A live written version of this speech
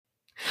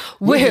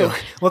Woo!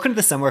 Welcome to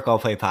the Some Work All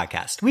Play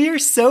podcast. We are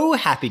so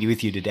happy to be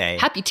with you today.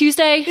 Happy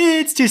Tuesday.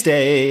 It's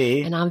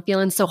Tuesday. And I'm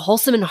feeling so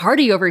wholesome and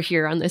hearty over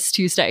here on this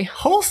Tuesday.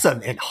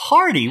 Wholesome and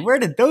hearty? Where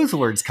did those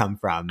words come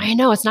from? I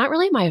know, it's not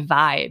really my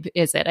vibe,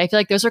 is it? I feel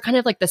like those are kind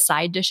of like the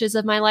side dishes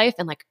of my life,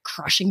 and like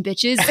crushing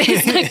bitches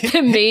is like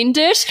the main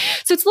dish.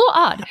 So it's a little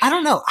odd. I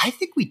don't know. I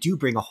think we do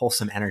bring a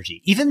wholesome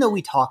energy, even though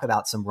we talk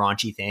about some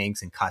raunchy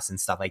things and cuss and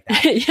stuff like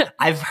that. Yeah.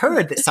 I've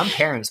heard that some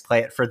parents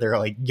play it for their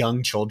like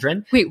young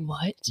children. Wait,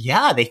 what?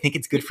 Yeah, they think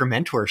it's good for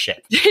mentorship.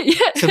 Yeah.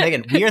 So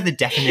Megan, we are the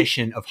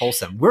definition of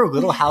wholesome. We're a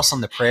little house on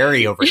the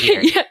prairie over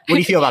here. Yeah. What do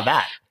you feel about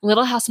that?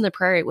 Little house on the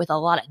prairie with a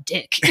lot of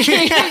dick.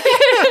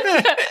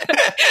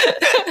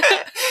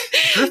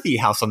 Girthy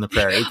house on the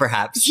prairie,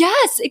 perhaps.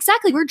 Yes,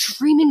 exactly. We're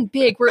dreaming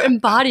big. We're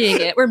embodying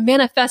it. We're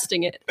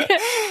manifesting it.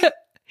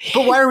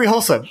 But why are we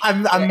wholesome?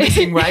 I'm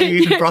missing why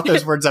you even brought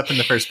those words up in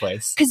the first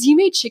place. Because you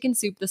made chicken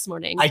soup this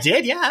morning. I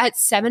did, yeah. At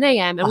 7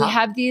 a.m. And we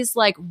have these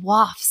like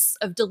wafts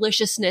of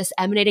deliciousness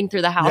emanating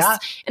through the house. Yeah.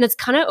 And it's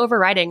kind of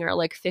overriding our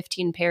like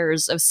 15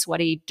 pairs of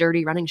sweaty,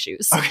 dirty running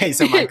shoes. Okay,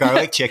 so my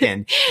garlic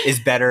chicken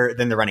is better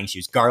than the running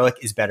shoes. Garlic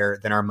is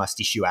better than our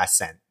musty shoe ass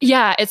scent.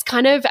 Yeah, it's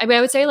kind of, I mean,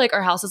 I would say like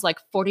our house is like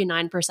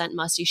 49%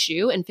 musty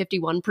shoe and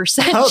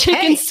 51%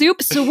 chicken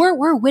soup. So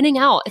we're winning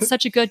out. It's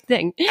such a good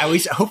thing. At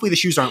least, hopefully the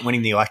shoes aren't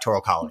winning the electoral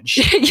college.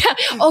 Yeah.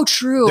 Oh,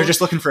 true. They're just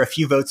looking for a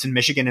few votes in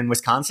Michigan and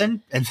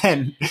Wisconsin, and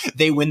then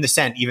they win the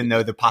Senate, even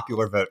though the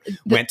popular vote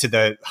went to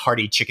the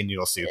hearty chicken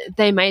noodle soup.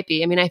 They might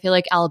be. I mean, I feel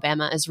like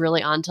Alabama is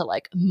really onto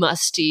like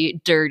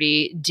musty,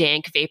 dirty,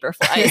 dank vapor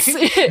flies.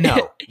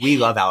 No, we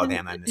love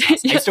Alabama in this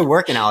house. I used to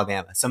work in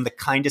Alabama. Some of the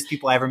kindest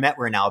people I ever met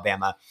were in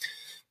Alabama.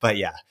 But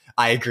yeah,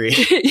 I agree.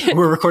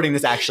 We're recording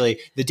this actually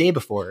the day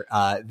before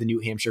the New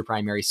Hampshire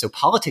primary. So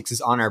politics is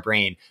on our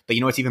brain. But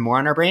you know what's even more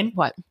on our brain?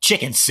 What?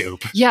 Chicken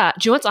soup. Yeah.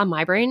 Do you know what's on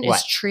my brain? What?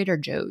 Is Trader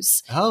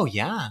Joe's. Oh,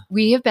 yeah.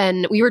 We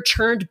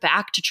returned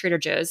back to Trader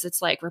Joe's.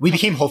 It's like we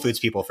became Whole Foods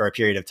people for a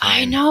period of time.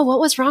 I know. What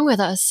was wrong with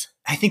us?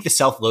 I think the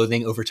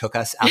self-loathing overtook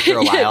us after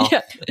a while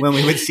when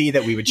we would see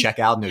that we would check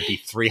out and it would be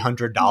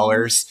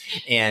 $300.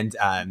 And,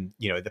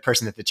 the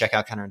person at the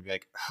checkout counter would be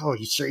like, oh,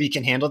 you sure you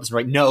can handle this? We're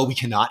like, no, we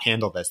cannot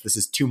handle this. This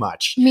is too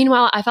much.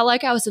 Meanwhile, I felt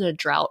like I was in a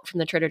drought from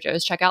the Trader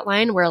Joe's checkout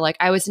line where like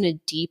I was in a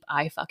deep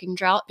eye fucking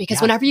drought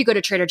because whenever you go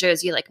to Trader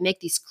Joe's, you like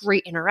make these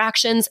great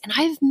interactions. And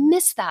I've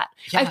missed that.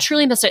 Yeah. I've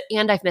truly missed it.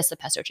 And I've missed the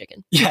pesto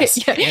chicken. Yes.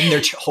 And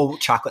their whole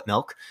chocolate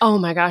milk. Oh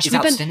my gosh. It's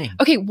outstanding.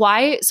 Okay.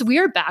 Why? So we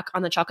are back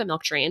on the chocolate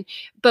milk train,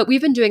 but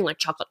we've been doing like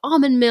chocolate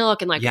almond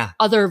milk and like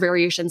other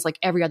variations, like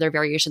every other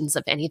variations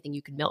of anything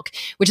you can milk,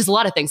 which is a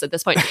lot of things at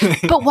this point.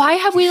 But why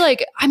have we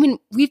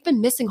we've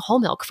been missing whole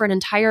milk for an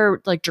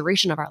entire like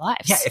duration of our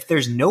lives. Yeah. If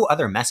there's no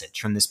other message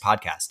from this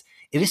podcast,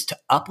 it is to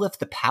uplift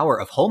the power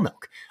of whole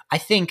milk. I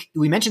think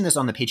we mentioned this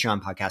on the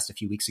Patreon podcast a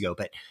few weeks ago,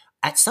 but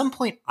at some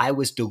point I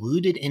was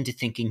deluded into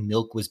thinking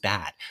milk was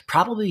bad,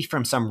 probably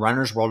from some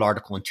Runner's World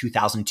article in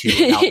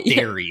 2002 about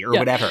dairy or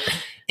whatever.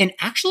 And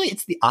actually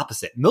it's the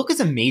opposite. Milk is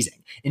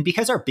amazing. And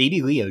because our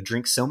baby Leo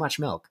drinks so much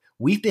milk,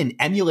 we've been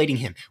emulating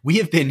him. He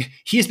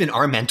has been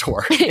our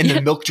mentor in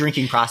the milk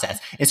drinking process.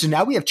 And so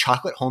now we have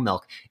chocolate whole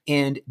milk,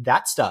 and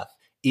that stuff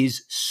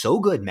is so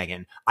good,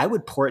 Megan. I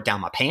would pour it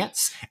down my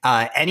pants,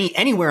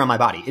 anywhere on my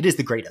body. It is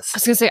the greatest. I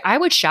was going to say, I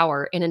would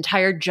shower in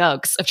entire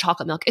jugs of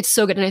chocolate milk. It's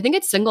so good. And I think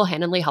it's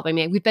single-handedly helping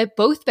me. We've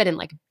both been in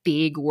like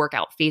big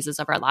workout phases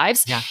of our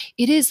lives. Yeah.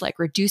 It is like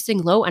reducing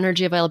low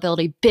energy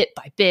availability bit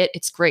by bit.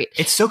 It's great.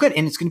 It's so good.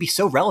 And it's going to be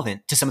so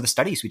relevant to some of the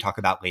studies we talk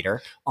about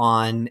later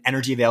on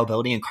energy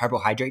availability and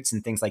carbohydrates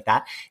and things like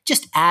that.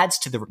 Just adds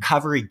to the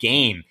recovery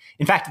game.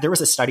 In fact, there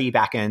was a study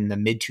back in the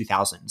mid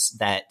 2000s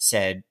that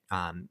said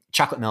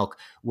chocolate milk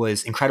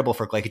was incredible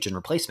for glycogen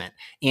replacement.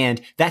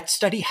 And that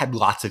study had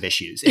lots of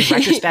issues. In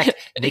retrospect,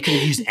 they could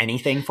have used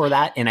anything for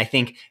that. And I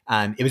think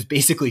it was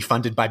basically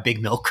funded by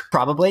Big Milk,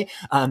 probably.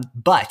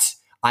 But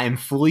I am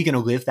fully going to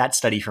live that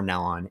study from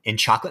now on. And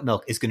chocolate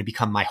milk is going to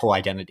become my whole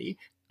identity.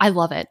 I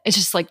love it. It's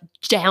just like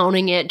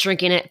downing it,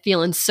 drinking it,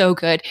 feeling so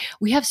good.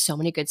 We have so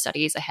many good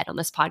studies ahead on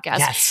this podcast.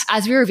 Yes.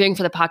 As we were reviewing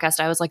for the podcast,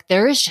 I was like,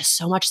 there is just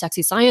so much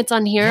sexy science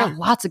on here. Yeah.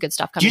 Lots of good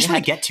stuff coming. Do you just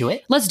want to get to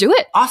it? Let's do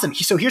it. Awesome.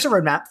 So here's a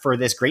roadmap for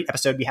this great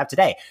episode we have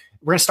today.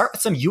 We're going to start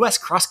with some U.S.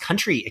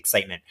 cross-country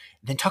excitement,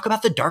 then talk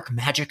about the dark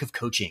magic of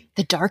coaching.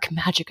 The dark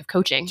magic of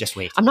coaching. Just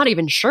wait. I'm not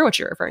even sure what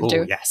you're referring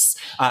to. Yes.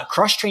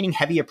 Cross-training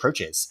heavy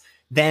approaches.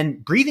 Then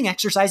breathing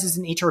exercises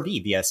in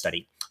HRV via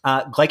study.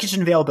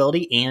 Glycogen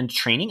availability and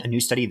training, a new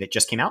study that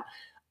just came out.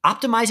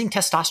 Optimizing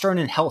testosterone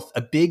and health,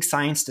 a big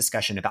science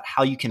discussion about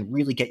how you can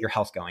really get your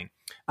health going.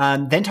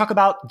 Then talk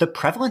about the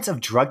prevalence of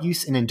drug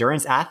use in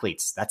endurance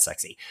athletes. That's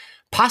sexy.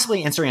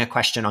 Possibly answering a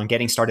question on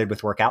getting started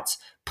with workouts,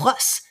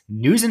 plus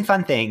news and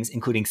fun things,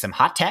 including some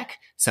hot tech,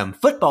 some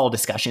football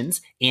discussions,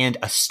 and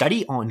a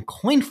study on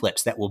coin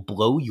flips that will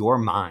blow your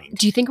mind.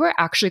 Do you think we're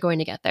actually going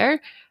to get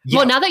there? Yeah.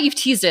 Well, now that you've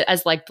teased it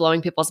as like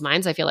blowing people's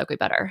minds, I feel like we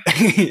better.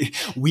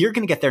 We're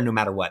going to get there no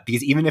matter what,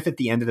 because even if at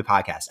the end of the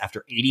podcast,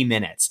 after 80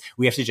 minutes,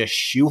 we have to just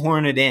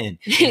shoehorn it in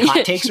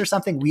hot takes or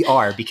something, we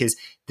are, because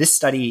this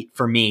study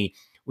for me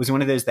was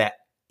one of those that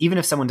even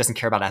if someone doesn't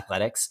care about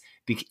athletics,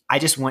 I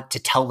just want to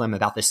tell them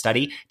about this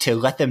study to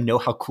let them know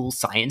how cool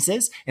science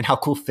is and how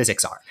cool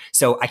physics are.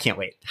 So I can't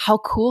wait. How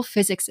cool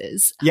physics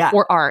is. Yeah.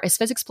 Or are. Is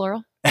physics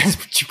plural?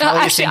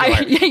 Actually,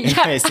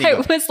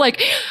 I was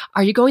like,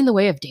 are you going the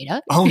way of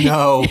data? Oh,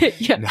 no.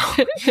 No.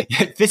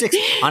 Physics,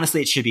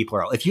 honestly, it should be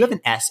plural. If you have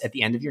an S at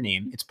the end of your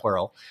name, it's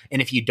plural.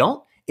 And if you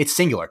don't, it's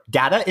singular.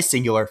 Data is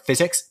singular.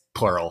 Physics,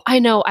 plural. I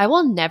know. I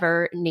will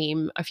never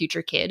name a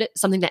future kid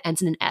something that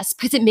ends in an S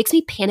because it makes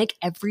me panic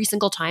every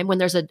single time when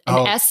there's an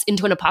S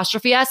into an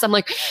apostrophe S. I'm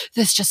like,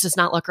 this just does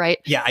not look right.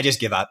 Yeah, I just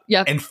give up.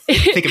 Yeah. And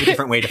think of a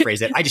different way to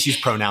phrase it. I just use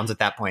pronouns at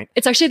that point.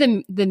 It's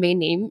actually the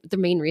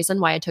main reason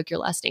why I took your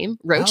last name,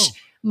 Roach. Oh.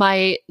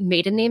 My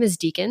maiden name is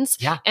Deacons.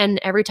 Yeah. And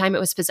every time it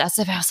was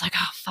possessive, I was like,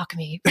 oh, fuck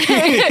me.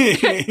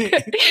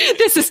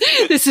 This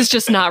is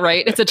just not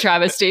right. It's a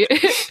travesty.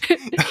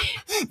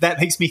 That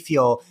makes me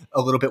feel a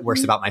little bit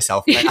worse about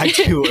myself, but I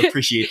do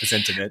appreciate the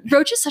sentiment.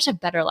 Roach is such a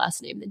better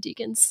last name than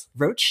Deacons.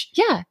 Roach?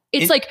 Yeah.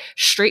 It's like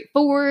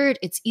straightforward.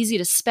 It's easy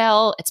to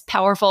spell. It's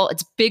powerful.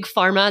 It's big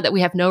pharma that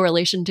we have no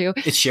relation to.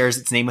 It shares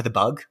its name with a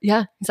bug.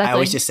 Yeah, exactly. I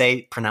always just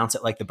say, pronounce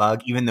it like the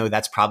bug, even though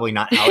that's probably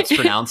not how it's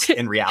pronounced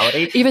in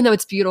reality. Even though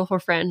it's beautiful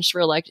French,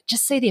 we're like,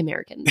 just say the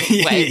American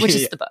way, which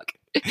is the bug.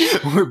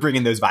 We're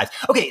bringing those vibes.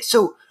 Okay,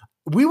 so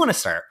we want to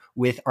start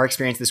with our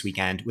experience this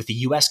weekend with the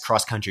U.S.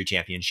 Cross Country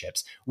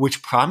Championships,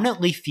 which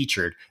prominently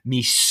featured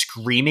me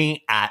screaming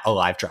at a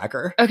live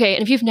tracker. Okay,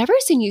 and if you've never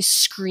seen you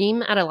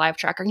scream at a live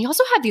tracker, and you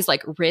also have these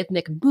like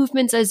rhythmic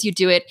movements as you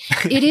do it,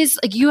 it is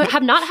like you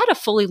have not had a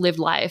fully lived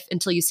life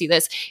until you see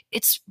this.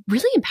 It's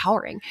really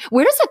empowering.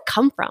 Where does it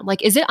come from?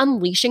 Like, is it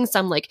unleashing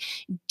some like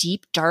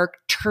deep, dark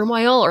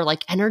turmoil or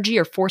like energy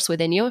or force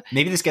within you?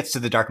 Maybe this gets to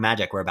the dark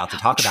magic we're about to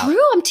talk about.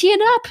 True, I'm teeing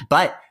up.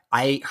 But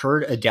I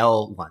heard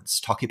Adele once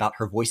talking about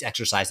her voice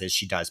exercises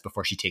she does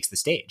before she takes the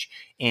stage.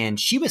 And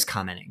she was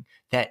commenting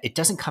that it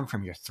doesn't come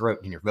from your throat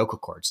and your vocal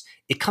cords.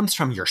 It comes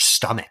from your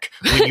stomach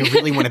when you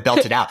really want to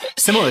belt it out.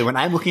 Similarly, when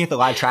I'm looking at the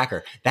live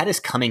tracker, that is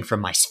coming from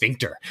my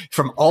sphincter,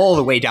 from all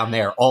the way down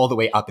there, all the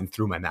way up and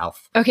through my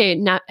mouth. Okay,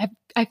 now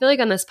I feel like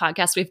on this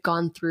podcast, we've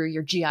gone through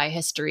your GI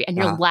history and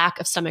your lack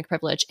of stomach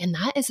privilege. And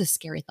that is a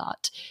scary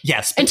thought.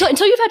 Yes.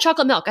 Until you've had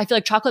chocolate milk. I feel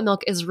like chocolate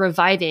milk is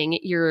reviving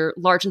your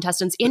large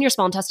intestines and your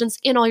small intestines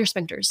and all your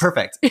sphincters.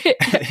 Perfect.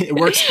 It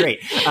works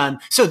great.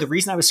 So the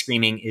reason I was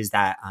screaming is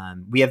that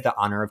we have the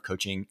honor of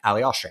coaching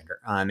Ali Ostrander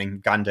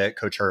and gotten to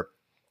coach her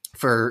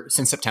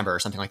since September or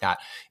something like that.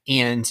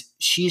 And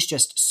she's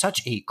just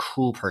such a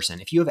cool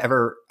person. If you have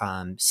ever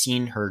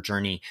seen her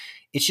journey,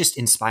 it's just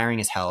inspiring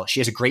as hell. She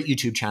has a great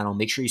YouTube channel.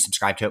 Make sure you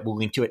subscribe to it. We'll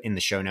link to it in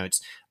the show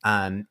notes.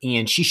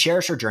 And she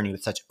shares her journey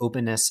with such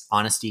openness,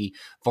 honesty,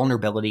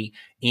 vulnerability,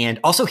 and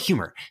also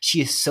humor.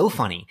 She is so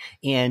funny.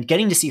 And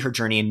getting to see her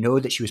journey and know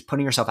that she was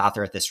putting herself out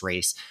there at this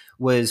race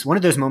was one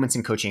of those moments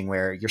in coaching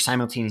where you're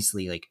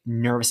simultaneously like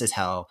nervous as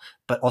hell,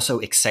 but also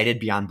excited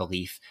beyond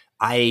belief.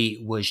 I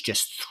was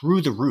just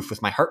through the roof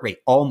with my heart rate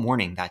all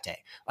morning that day.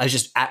 I was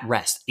just at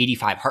rest,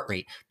 85 heart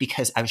rate,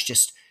 because I was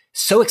just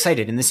so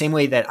excited in the same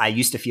way that I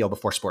used to feel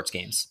before sports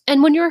games.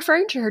 And when you're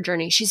referring to her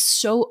journey, she's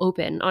so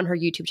open on her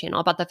YouTube channel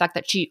about the fact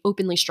that she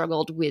openly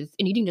struggled with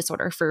an eating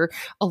disorder for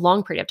a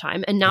long period of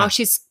time. And now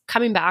she's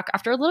coming back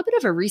after a little bit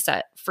of a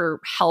reset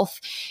for health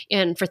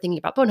and for thinking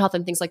about bone health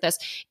and things like this.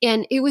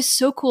 And it was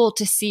so cool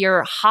to see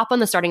her hop on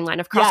the starting line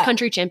of cross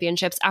country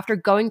championships after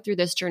going through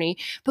this journey.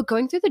 But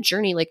going through the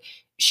journey, like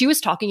she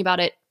was talking about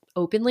it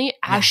openly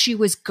as she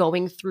was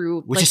going through,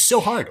 which is so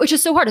hard.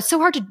 It's so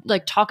hard to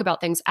like talk about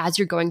things as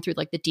you're going through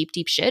like the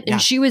deep shit. And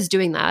she was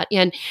doing that.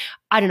 And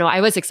I don't know,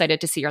 I was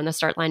excited to see her on the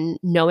start line,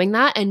 knowing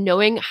that and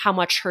knowing how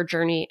much her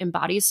journey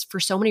embodies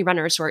for so many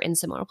runners who are in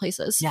similar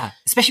places. Yeah.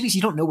 Especially because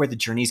you don't know where the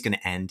journey is going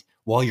to end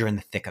while you're in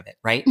the thick of it,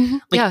 right?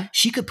 Mm-hmm.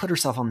 She could put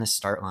herself on this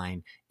start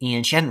line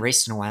and she hadn't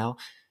raced in a while.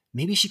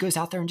 Maybe she goes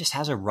out there and just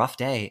has a rough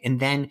day. And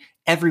then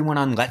everyone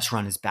on Let's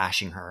Run is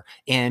bashing her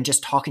and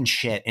just talking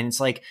shit. And it's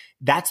like,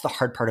 that's the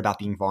hard part about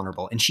being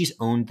vulnerable. And she's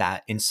owned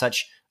that in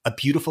such a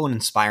beautiful and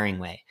inspiring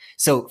way.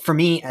 So for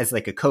me as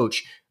like a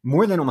coach,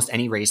 more than almost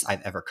any race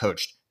I've ever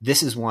coached,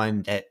 this is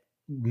one that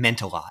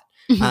meant a lot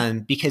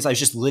because I was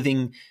just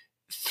living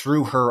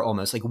through her,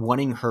 almost like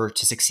wanting her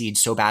to succeed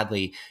so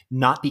badly,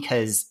 not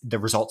because the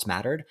results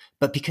mattered,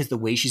 but because the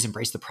way she's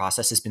embraced the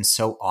process has been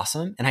so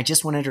awesome. And I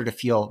just wanted her to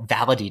feel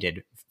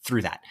validated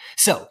through that.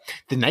 So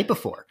the night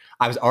before,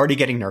 I was already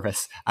getting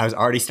nervous. I was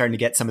already starting to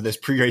get some of those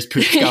pre-race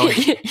poops going.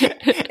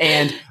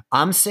 And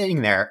I'm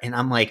sitting there and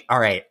I'm like, all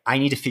right, I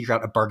need to figure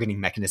out a bargaining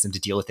mechanism to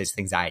deal with this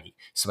anxiety.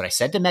 So what I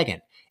said to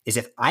Megan is,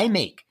 if I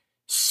make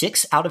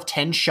 6 out of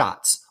 10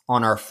 shots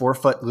on our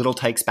 4-foot Little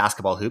Tykes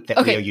basketball hoop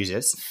that Leo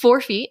uses.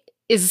 4 feet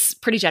is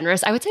pretty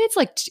generous. I would say it's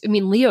like,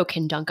 Leo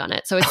can dunk on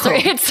it. So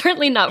it's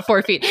certainly not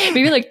 4 feet,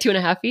 maybe like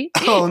 2.5 feet.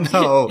 Oh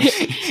no.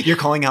 You're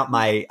calling out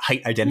my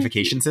height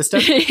identification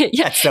system?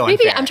 Yeah. That's so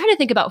maybe unfair. I'm trying to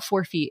think about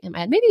 4 feet in my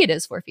head. Maybe it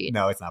is 4 feet.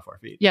 No, it's not 4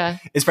 feet. Yeah.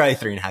 It's probably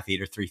 3.5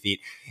 feet or 3 feet.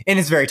 And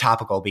it's very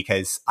topical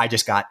because I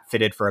just got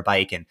fitted for a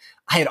bike and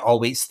I had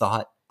always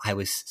thought I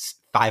was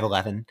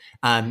 5'11".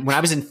 When I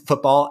was in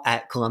football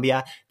at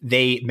Columbia,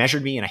 they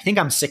measured me, and I think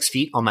I'm 6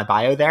 feet on my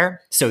bio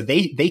there. So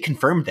they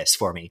confirmed this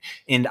for me.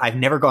 And I've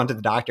never gone to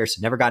the doctor,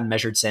 so never gotten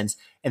measured since.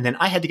 And then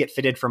I had to get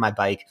fitted for my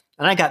bike,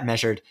 and I got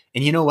measured.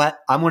 And you know what?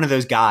 I'm one of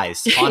those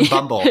guys on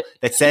Bumble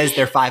that says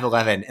they're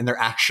 5'11", and they're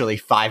actually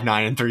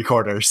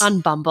 5'9¾". On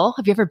Bumble?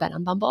 Have you ever been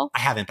on Bumble? I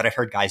haven't, but I've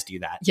heard guys do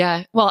that.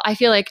 Yeah. Well, I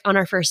feel like on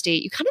our first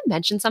date, you kind of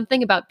mentioned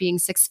something about being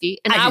 6 feet.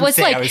 And I was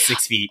like, I was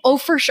 6 feet. Oh,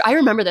 for sure. I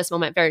remember this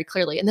moment very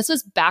clearly. And this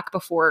was back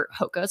before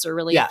Hoka's were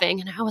really a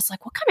thing. And I was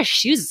like, what kind of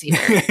shoes is he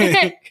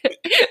wearing?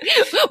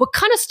 What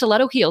kind of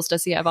stiletto heels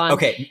does he have on?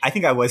 Okay. I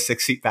think I was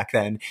 6 feet back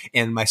then,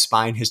 and my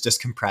spine has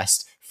just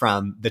compressed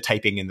from the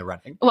typing and the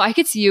running. Well, I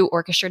could see you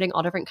orchestrating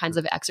all different kinds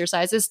of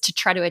exercises to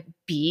try to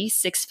be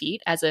 6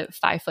 feet as a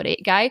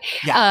 5'8" guy.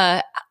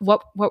 Yeah.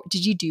 What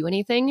did you do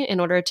anything in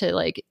order to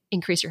like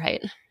increase your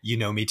height? You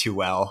know me too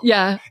well.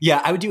 Yeah.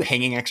 Yeah. I would do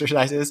hanging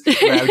exercises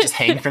where I would just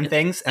hang from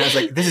things. And I was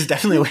like, this is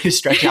definitely a way to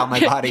stretch out my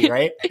body,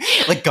 right?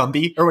 Like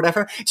Gumby or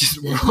whatever. Just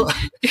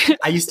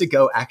I used to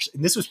go actually,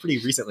 and this was pretty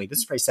recently. This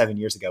was probably 7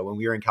 years ago when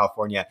we were in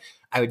California.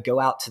 I would go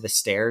out to the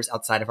stairs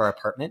outside of our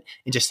apartment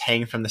and just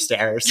hang from the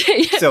stairs.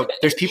 So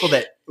there's people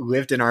that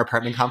lived in our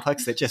apartment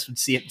complex that just would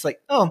see it. It's like,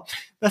 oh,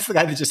 that's the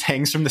guy that just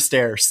hangs from the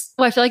stairs.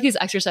 Well, I feel like these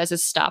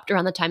exercises stopped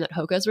around the time that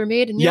Hoka's were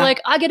made. And you're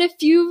like, I get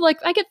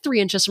 3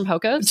 inches from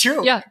Hoka's.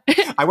 True. Yeah.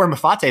 I wear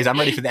mafates. I'm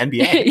ready for the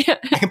NBA. Yeah.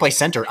 I can play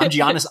center. I'm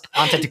Giannis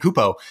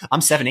Antetokounmpo. I'm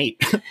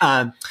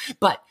 7'8".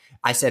 But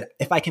I said,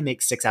 if I can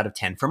make 6 out of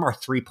 10 from our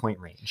 3-point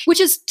range. Which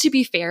is, to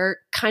be fair,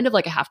 kind of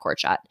like a half court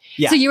shot.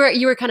 Yeah. So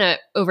you were kind of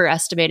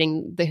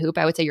overestimating the hoop.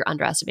 I would say you're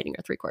underestimating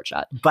your 3-court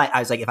shot. But I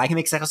was like, if I can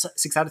make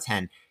 6 out of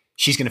 10,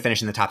 she's going to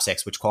finish in the top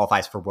 6, which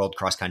qualifies for world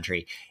cross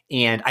country.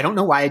 And I don't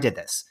know why I did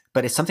this,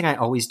 but it's something I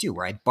always do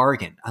where I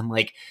bargain. I'm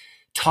like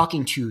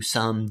talking to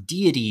some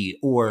deity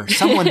or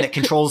someone that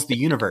controls the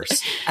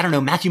universe. I don't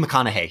know, Matthew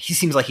McConaughey. He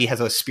seems like he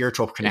has a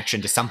spiritual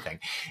connection to something.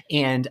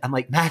 And I'm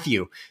like,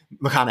 Matthew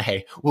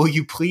McConaughey, will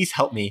you please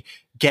help me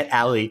get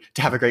Allie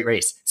to have a great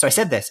race? So I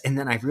said this, and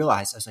then I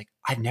realized, I was like,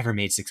 I've never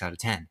made 6 out of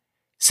 10.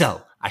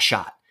 So I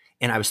shot,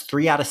 and I was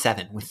 3 out of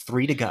 7 with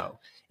 3 to go.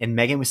 And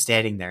Megan was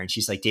standing there, and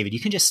she's like, David,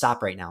 you can just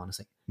stop right now. And I was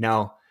like,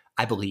 no,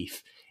 I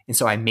believe. And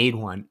so I made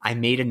one, I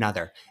made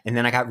another, and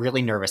then I got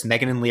really nervous.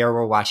 Megan and Leo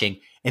were watching,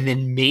 and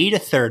then made a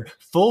third,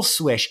 full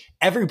swish.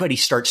 Everybody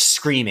starts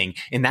screaming.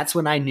 And that's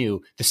when I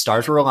knew the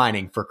stars were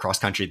aligning for cross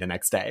country the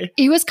next day.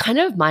 It was kind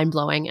of mind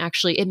blowing,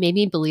 actually. It made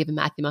me believe in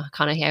Matthew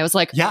McConaughey. I was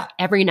like,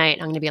 every night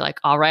I'm going to be like,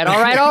 all right.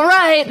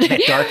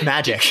 That dark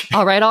magic.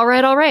 all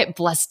right.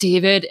 Bless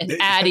David and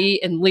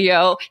Addie and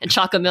Leo and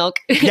chocolate milk.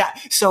 Yeah.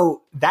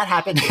 So that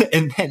happened.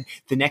 And then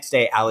the next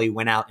day, Allie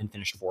went out and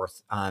finished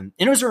 4th. And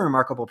it was a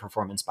remarkable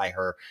performance by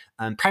her.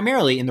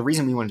 Primarily, and the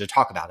reason we wanted to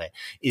talk about it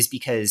is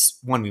because,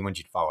 one, we wanted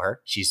you to follow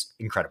her. She's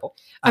incredible.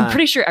 I'm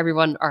pretty sure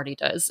everyone already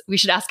does. We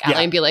should ask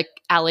Allie and be like,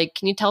 Allie,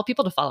 can you tell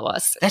people to follow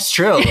us? That's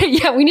true.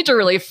 Yeah, we need to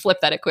really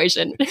flip that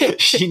equation.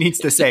 She needs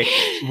to say,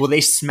 will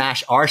they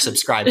smash our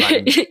subscribe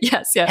button?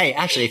 Yes, yeah. Hey,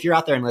 actually, if you're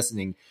out there and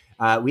listening,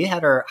 we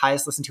had our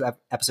highest listened to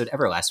episode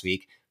ever last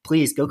week.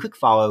 Please go click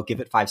follow,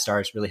 give it 5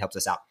 stars, really helps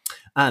us out.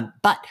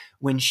 But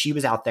when she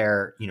was out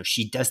there,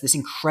 she does this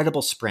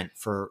incredible sprint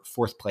for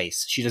 4th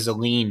place. She does a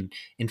lean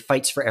and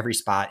fights for every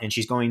spot, and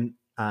she's going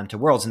to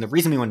Worlds. And the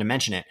reason we wanted to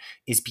mention it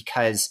is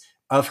because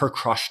of her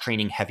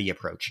cross-training heavy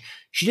approach.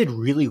 She did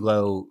really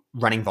low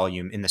running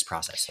volume in this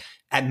process.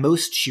 At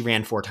most, she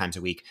ran 4 times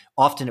a week.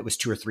 Often it was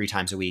 2 or 3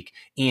 times a week.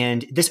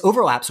 And this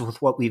overlaps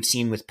with what we've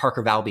seen with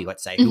Parker Valby,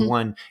 let's say, who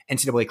won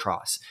NCAA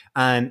Cross.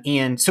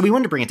 And so we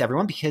wanted to bring it to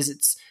everyone because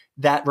it's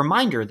that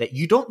reminder that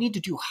you don't need to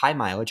do high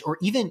mileage or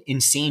even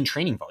insane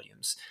training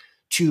volumes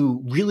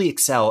to really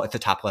excel at the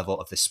top level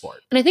of this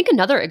sport. And I think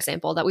another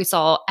example that we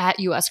saw at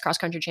US Cross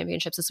Country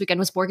Championships this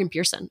weekend was Morgan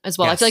Pearson as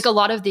well. Yes. I feel like a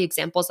lot of the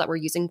examples that we're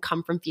using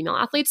come from female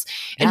athletes.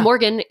 And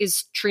Morgan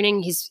is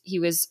training. He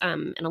was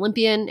an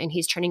Olympian, and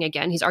he's training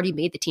again. He's already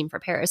made the team for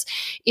Paris.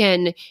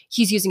 And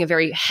he's using a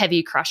very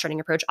heavy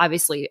cross-training approach.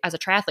 Obviously, as a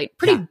triathlete,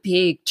 pretty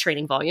big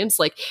training volumes.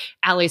 Like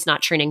Allie's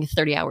not training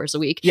 30 hours a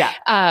week. Yeah.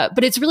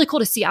 But it's really cool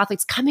to see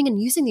athletes coming and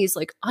using these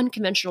like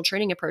unconventional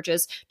training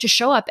approaches to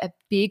show up at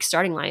big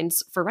starting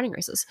lines for running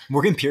races.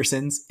 Morgan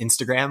Pearson's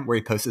Instagram, where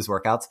he posts his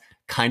workouts,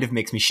 kind of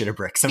makes me shit a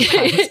brick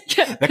sometimes.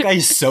 That guy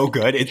is so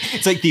good.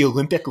 It's like the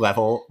Olympic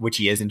level, which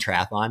he is in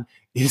triathlon,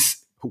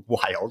 is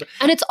wild.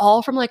 And it's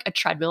all from like a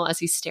treadmill as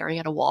he's staring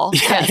at a wall.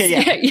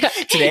 Yeah.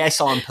 Today I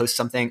saw him post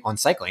something on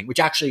cycling, which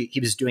actually he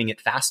was doing it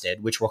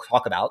fasted, which we'll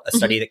talk about, a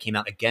study that came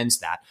out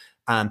against that.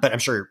 But I'm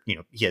sure,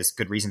 he has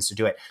good reasons to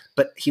do it.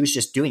 But he was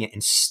just doing it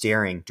and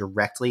staring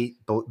directly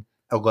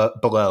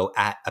below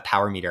at a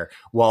power meter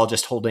while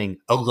just holding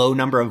a low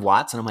number of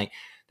watts. And I'm like,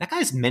 that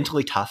guy's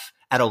mentally tough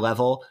at a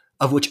level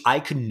of which I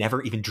could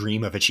never even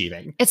dream of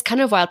achieving. It's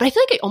kind of wild, but I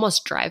feel like it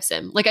almost drives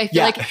him. Like I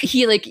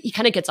feel like he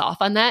kind of gets off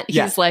on that.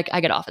 He's like,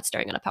 I get off at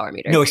staring at a power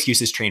meter. No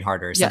excuses, train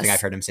harder is something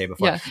I've heard him say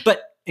before. Yeah.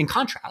 But in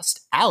contrast,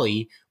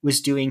 Allie was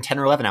doing 10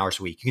 or 11 hours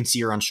a week. You can see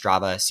her on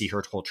Strava, see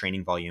her whole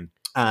training volume.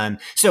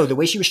 So the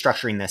way she was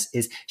structuring this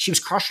is she was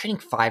cross-training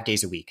 5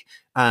 days a week.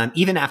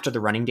 Even after the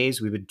running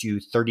days, we would do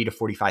 30 to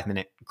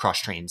 45-minute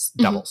cross-trains,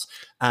 doubles.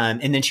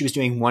 And then she was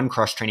doing one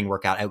cross-training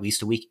workout at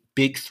least a week,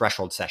 big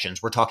threshold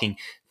sessions. We're talking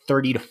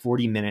 30 to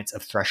 40 minutes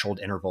of threshold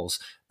intervals.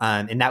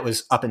 And that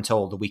was up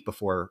until the week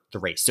before the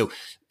race. So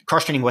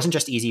cross-training wasn't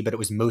just easy, but it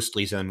was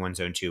mostly zone 1,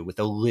 zone 2 with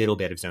a little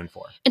bit of zone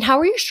 4. And how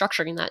were you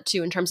structuring that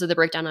too in terms of the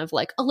breakdown of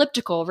like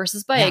elliptical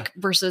versus bike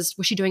versus,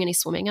 was she doing any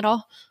swimming at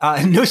all?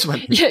 No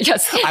swimming.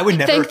 Yes. I would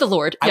never. Thank the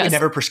Lord. I would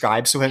never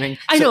prescribe swimming.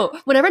 I know.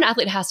 Whenever an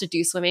athlete has to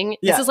do swimming,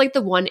 this is like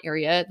the one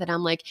area that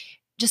I'm like,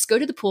 just go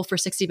to the pool for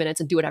 60 minutes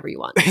and do whatever you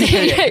want.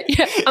 I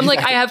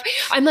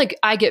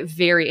get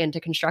very into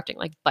constructing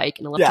like bike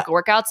and elliptical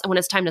workouts. And when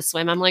it's time to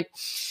swim, I'm like,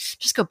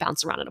 just go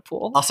bounce around in a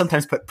pool. I'll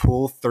sometimes put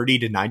pool 30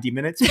 to 90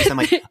 minutes because I'm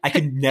like, I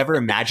could never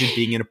imagine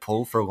being in a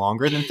pool for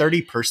longer than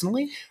 30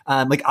 personally.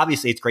 Like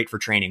obviously it's great for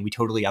training. We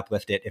totally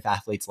uplift it if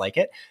athletes like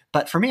it.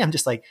 But for me, I'm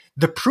just like,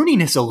 the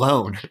pruniness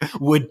alone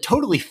would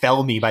totally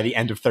fell me by the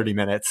end of 30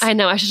 minutes. I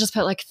know. I should just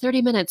put like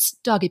 30 minutes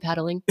doggy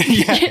paddling.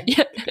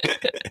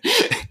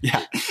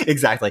 Yeah,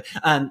 exactly.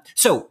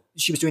 So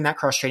she was doing that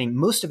cross training.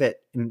 Most of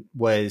it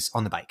was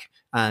on the bike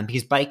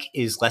because bike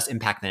is less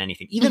impact than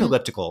anything. Even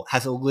elliptical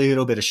has a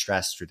little bit of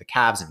stress through the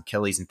calves and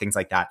Achilles and things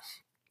like that.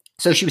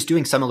 So she was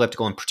doing some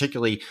elliptical and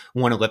particularly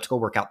one elliptical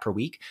workout per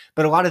week,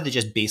 but a lot of the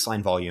just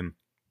baseline volume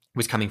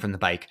was coming from the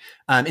bike.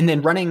 And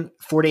then running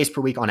 4 days per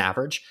week on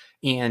average.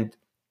 And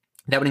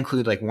that would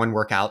include like one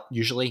workout,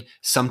 usually,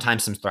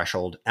 sometimes some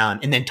threshold,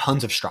 and then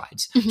tons of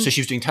strides. So she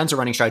was doing tons of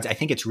running strides. I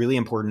think it's really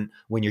important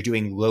when you're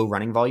doing low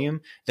running volume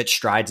that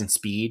strides and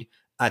speed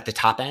at the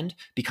top end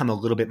become a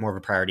little bit more of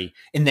a priority.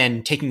 And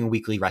then taking a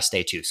weekly rest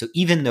day too. So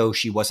even though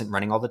she wasn't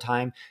running all the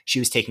time, she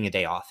was taking a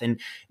day off. And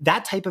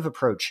that type of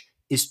approach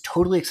is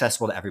totally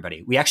accessible to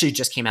everybody. We actually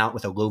just came out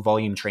with a low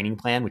volume training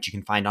plan, which you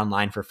can find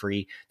online for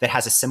free, that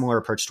has a similar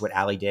approach to what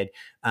Allie did.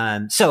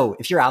 So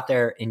if you're out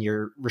there and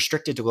you're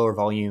restricted to lower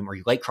volume or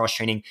you like cross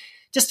training,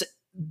 just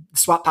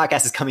SWAT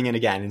podcast is coming in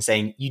again and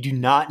saying you do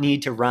not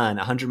need to run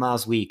 100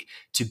 miles a week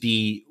to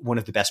be one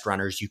of the best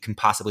runners you can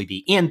possibly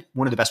be and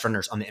one of the best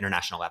runners on the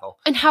international level.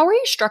 And how are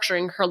you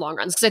structuring her long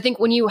runs? Because I think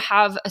when you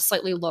have a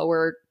slightly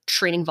lower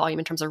training volume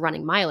in terms of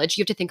running mileage,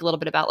 you have to think a little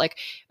bit about like,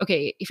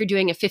 okay, if you're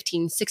doing a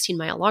 15, 16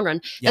 mile long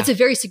run, that's a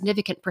very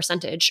significant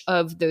percentage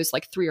of those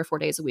like 3 or 4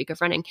 days a week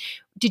of running.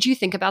 Did you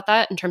think about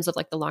that in terms of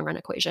like the long run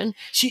equation?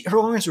 Her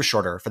long runs were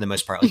shorter for the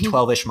most part, like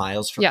 12-ish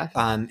miles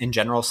in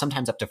general,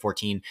 sometimes up to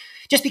 14,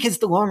 just because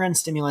the long run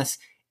stimulus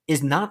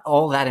is not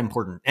all that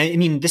important. I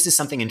mean, this is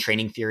something in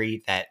training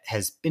theory that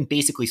has been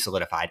basically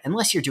solidified.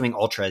 Unless you're doing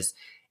ultras,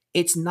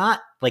 it's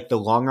not like the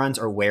long runs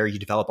are where you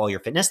develop all your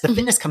fitness. The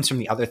fitness comes from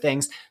the other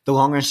things. The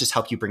long runs just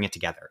help you bring it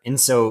together. And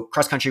so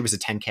cross country was a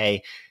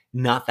 10K,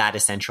 not that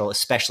essential,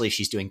 especially if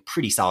she's doing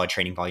pretty solid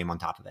training volume on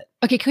top of it.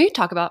 Okay, can we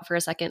talk about for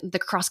a second the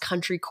cross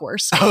country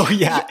course? Oh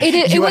yeah,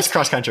 it was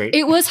cross country.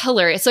 It was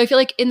hilarious. So I feel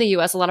like in the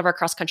US, a lot of our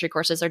cross country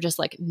courses are just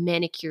like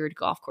manicured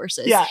golf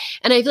courses. Yeah.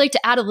 And I feel like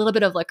to add a little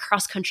bit of like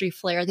cross country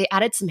flair, they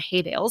added some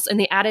hay bales and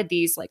they added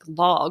these like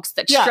logs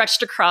that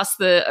stretched across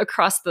the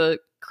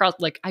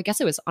like, I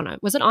guess was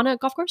it on a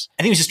golf course?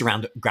 I think it was just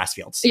around grass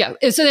fields. Yeah.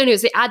 So then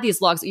they add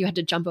these logs that you had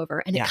to jump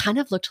over and it kind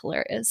of looked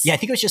hilarious. Yeah. I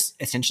think it was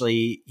just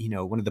essentially,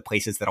 one of the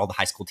places that all the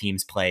high school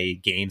teams play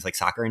games like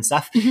soccer and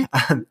stuff.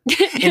 And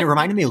it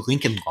reminded me of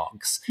Lincoln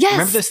logs. Yes.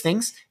 Remember those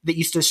things that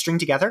used to string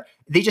together?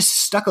 They just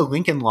stuck a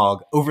Lincoln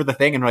log over the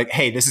thing and were like,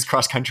 hey, this is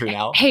cross country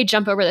now. Hey,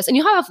 jump over this. And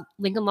you have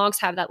Lincoln logs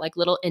have that like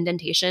little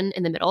indentation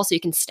in the middle so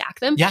you can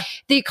stack them. Yeah.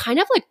 They kind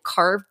of like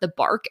carved the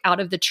bark out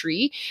of the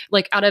tree,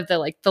 like out of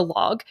the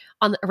log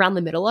around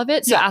the middle of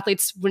it. So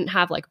athletes wouldn't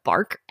have like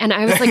bark. And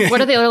I was like, what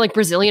are they? They're like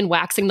Brazilian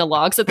waxing the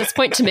logs at this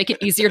point to make it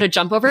easier to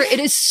jump over. It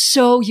is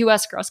so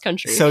US cross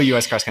country. So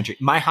US cross country.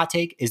 My hot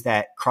take is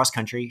that cross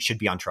country should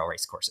be on trail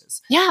race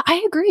courses. Yeah,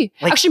 I agree.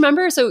 Actually,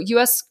 remember, so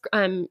US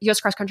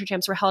cross country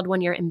champs were held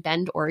one year in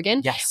Bend,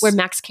 Oregon, where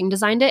Max King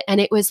designed it. And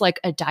it was like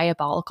a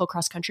diabolical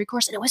cross country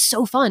course. And it was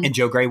so fun. And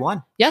Joe Gray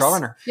won. Yes. Trail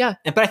runner. Yeah.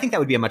 But I think that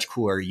would be a much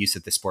cooler use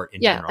of the sport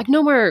in general. Like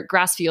no more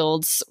grass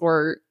fields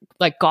or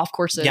like golf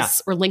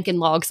courses or Lincoln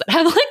logs that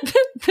have like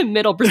the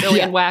middle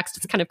Brazilian waxed.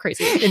 It's kind of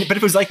crazy. But if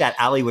it was like that,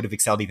 Allie would have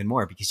excelled even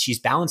more because she's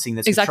balancing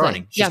this with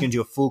running. She's going to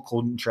do a full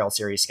Golden Trail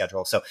Series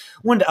schedule. So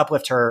wanted to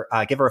uplift her,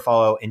 give her a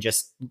follow, and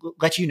just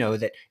let you know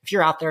that if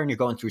you're out there and you're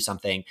going through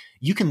something,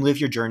 you can live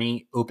your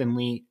journey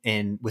openly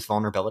and with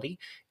vulnerability.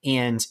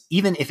 And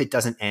even if it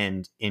doesn't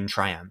end in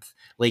triumph,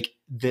 like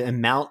the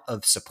amount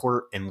of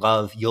support and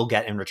love you'll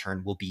get in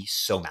return will be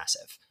so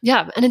massive.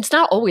 Yeah. And it's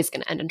not always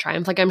going to end in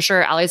triumph. Like I'm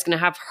sure Allie's going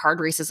to have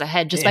hard races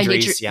ahead just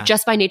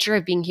by nature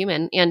of being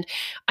human. And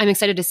I'm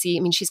excited to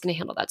see, she's going to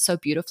handle that so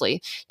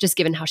beautifully, just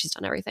given how she's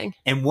done everything.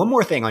 And one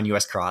more thing on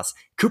US Cross,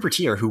 Cooper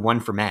Tier, who won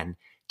for men,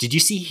 did you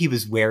see he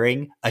was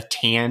wearing a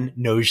tan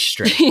nose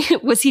strip?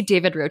 Was he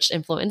David Roach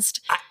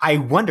influenced? I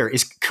wonder,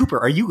 Cooper,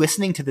 are you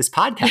listening to this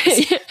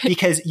podcast?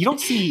 Because you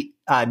don't see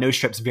nose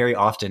strips very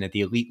often at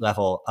the elite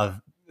level of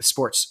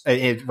sports,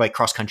 like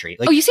cross country.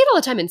 Like, oh, you see it all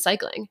the time in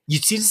cycling. You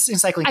see this in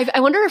cycling. I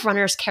wonder if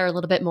runners care a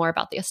little bit more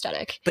about the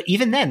aesthetic. But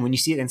even then, when you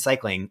see it in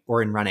cycling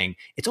or in running,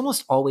 it's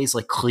almost always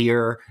like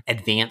clear,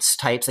 advanced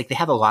types. Like they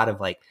have a lot of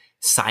like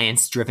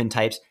science-driven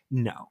types.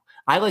 No.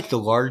 I like the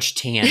large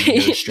tan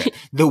nose strip,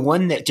 the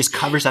one that just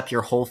covers up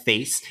your whole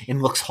face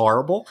and looks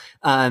horrible.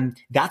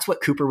 That's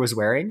what Cooper was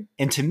wearing.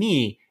 And to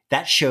me,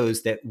 that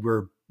shows that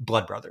we're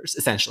blood brothers,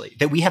 essentially,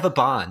 that we have a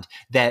bond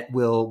that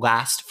will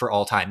last for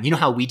all time. You know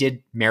how we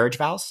did marriage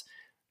vows?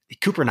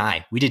 Cooper and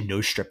I, we did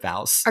nose strip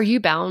vows. Are you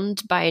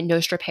bound by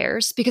nose strip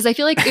hairs? Because I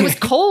feel like it was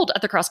cold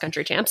at the cross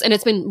country champs and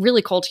it's been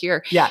really cold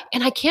here. Yeah.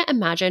 And I can't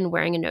imagine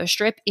wearing a nose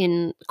strip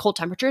in cold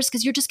temperatures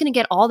because you're just going to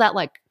get all that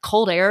like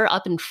cold air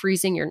up and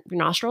freezing your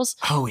nostrils.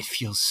 Oh, it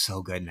feels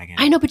so good, Megan.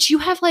 I know, but you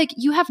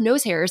have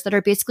nose hairs that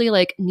are basically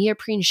like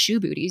neoprene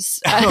shoe booties,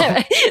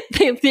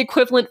 the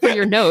equivalent for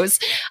your nose.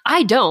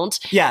 I don't.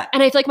 Yeah.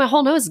 And I feel like my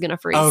whole nose is going to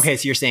freeze. Oh, okay.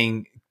 So you're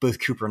saying both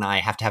Cooper and I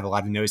have to have a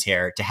lot of nose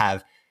hair to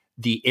have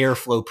the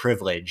airflow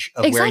privilege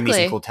of wearing these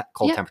in cold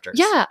temperatures.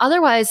 Yeah.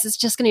 Otherwise, it's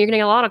just you're going to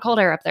get a lot of cold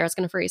air up there. It's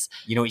going to freeze.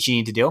 You know what you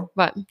need to do?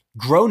 What?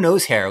 Grow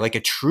nose hair like a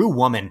true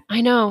woman.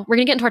 I know. We're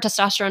going to get into our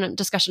testosterone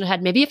discussion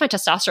ahead. Maybe if my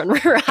testosterone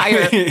were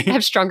higher, I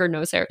have stronger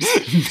nose hairs.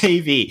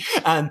 Maybe.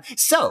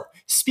 So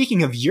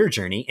speaking of your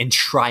journey and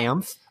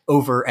triumph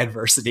over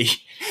adversity,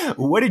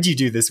 what did you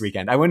do this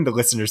weekend? I wanted the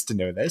listeners to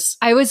know this.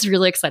 I was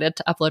really excited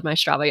to upload my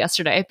Strava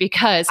yesterday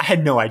because I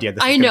had no idea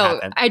this was going to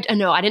happen. I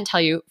know. I didn't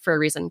tell you for a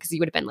reason because you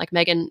would have been like,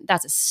 Megan,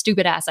 that's a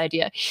stupid ass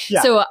idea.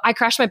 Yeah. So I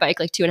crashed my bike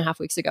like 2.5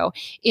 weeks ago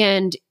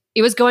and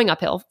it was going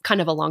uphill,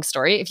 kind of a long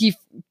story. If you've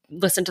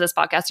listened to this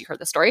podcast, you heard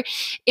the story.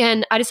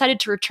 And I decided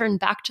to return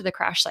back to the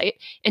crash site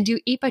and do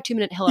 8 by 2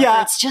 minute hill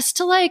efforts just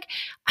to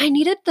I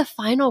needed the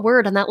final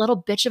word on that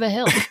little bitch of a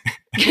hill.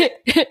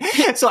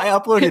 So I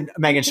uploaded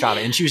Megan's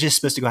Strava and she was just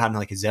supposed to go out in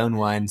like a zone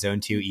 1, zone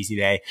 2, easy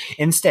day.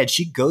 Instead,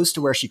 she goes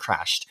to where she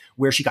crashed,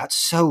 where she got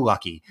so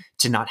lucky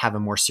to not have a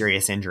more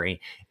serious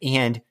injury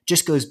and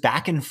just goes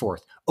back and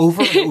forth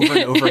over and over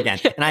and over again.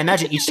 And I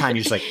imagine each time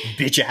you're just like,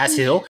 bitch ass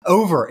hill,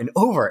 over and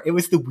over. It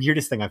was the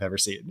weirdest thing I've ever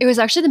seen. It was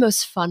actually the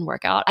most fun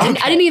workout. I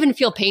didn't even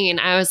feel pain.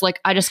 I was like,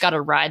 I just got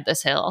to ride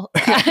this hill.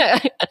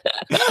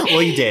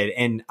 Well, you did.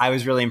 And I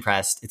was really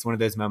impressed. It's one of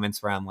those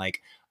moments where I'm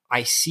like,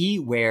 I see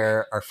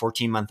where our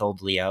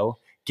 14-month-old Leo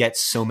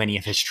gets so many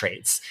of his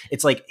traits.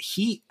 It's like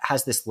he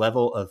has this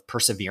level of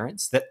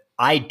perseverance that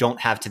I don't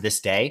have to this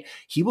day.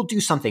 He will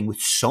do something with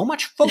so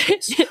much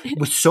focus,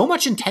 with so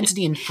much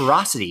intensity and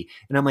ferocity.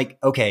 And I'm like,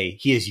 okay,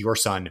 he is your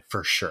son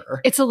for sure.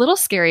 It's a little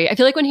scary. I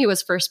feel like when he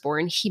was first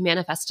born, he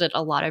manifested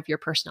a lot of your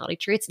personality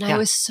traits. And I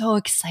was so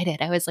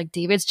excited. I was like,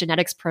 David's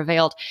genetics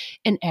prevailed.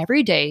 And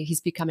every day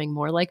he's becoming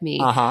more like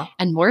me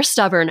and more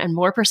stubborn and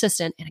more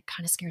persistent. And it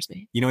kind of scares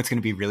me. You know what's going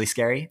to be really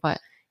scary? What?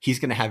 He's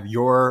going to have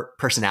your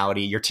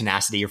personality, your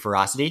tenacity, your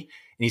ferocity,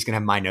 and he's going to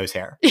have my nose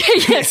hair.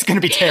 It's going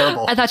to be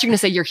terrible. I thought you were going to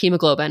say your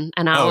hemoglobin.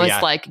 And I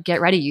was like, get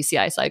ready,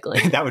 UCI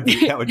cycling. that would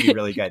be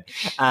really good.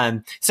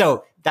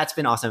 So that's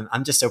been awesome.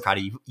 I'm just so proud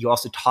of you. You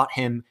also taught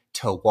him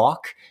to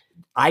walk.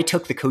 I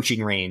took the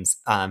coaching reins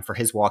for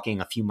his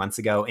walking a few months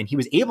ago, and he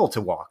was able to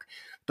walk,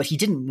 but he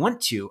didn't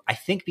want to, I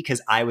think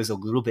because I was a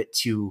little bit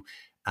too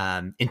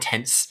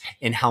intense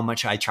in how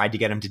much I tried to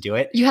get him to do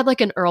it. You had like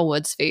an Earl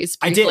Woods phase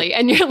briefly, I did.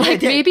 And you're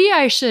like, maybe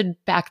I should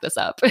back this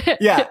up.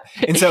 Yeah.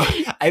 And so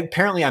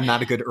apparently I'm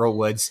not a good Earl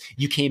Woods.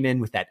 You came in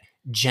with that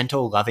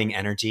gentle, loving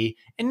energy.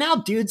 And now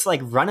dude's like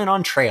running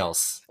on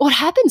trails. Well, it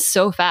happened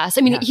so fast.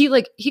 I mean, he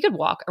could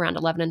walk around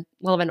 11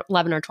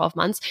 or 12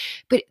 months,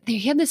 but he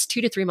had this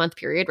 2 to 3 month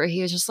period where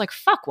he was just like,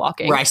 fuck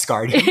walking. Where I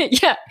scarred him.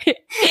 Yeah.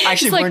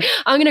 Actually, like,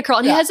 I'm going to crawl.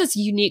 And he has this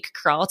unique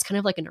crawl. It's kind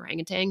of like an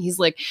orangutan. He's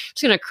like,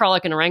 just going to crawl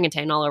like an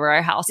orangutan all over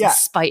our house and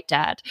spite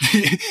dad.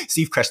 So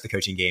you've crushed the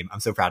coaching game. I'm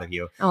so proud of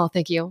you. Oh,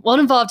 thank you.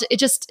 Well, it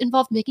just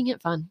involved making it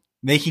fun.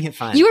 Making it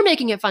fun. You were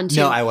making it fun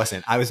too. No, I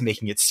wasn't. I was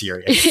making it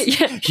serious.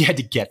 He had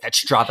to get that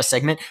Strava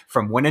segment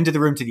from one end of the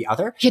room to the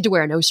other. He had to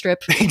wear a nose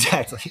strip.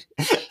 Exactly.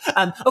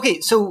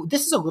 Okay, so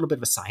this is a little bit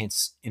of a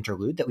science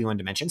interlude that we wanted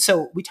to mention.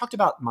 So we talked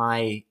about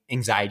my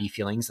anxiety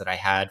feelings that I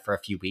had for a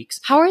few weeks.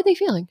 How are they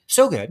feeling?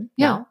 So good.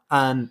 Yeah.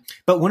 Now.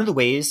 But one of the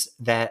ways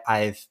that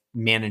I've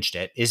managed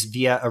it is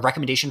via a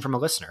recommendation from a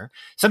listener,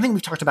 something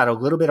we've talked about a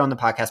little bit on the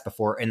podcast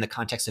before in the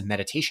context of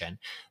meditation.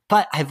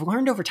 But I've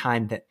learned over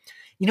time that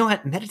you know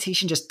what?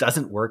 Meditation just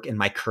doesn't work in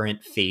my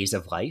current phase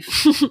of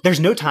life. There's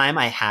no time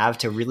I have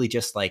to really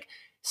just like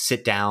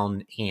sit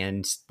down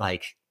and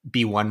like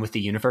be one with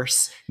the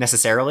universe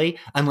necessarily,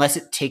 unless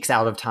it takes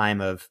out of time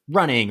of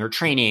running or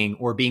training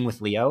or being with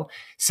Leo.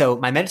 So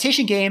my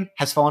meditation game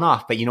has fallen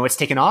off, but you know what's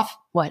taken off?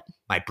 What?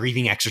 My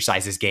breathing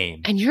exercises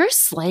game. And you're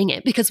slaying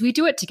it because we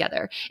do it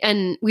together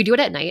and we do it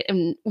at night.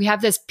 And we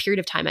have this period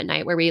of time at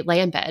night where we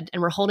lay in bed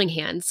and we're holding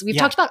hands. We've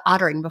talked about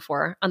ottering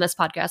before on this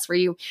podcast where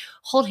you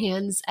hold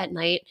hands at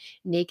night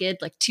naked,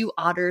 like two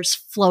otters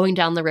flowing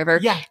down the river.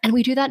 Yeah. And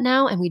we do that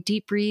now and we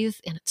deep breathe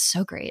and it's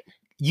so great.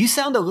 You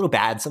sound a little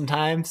bad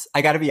sometimes.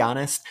 I got to be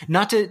honest.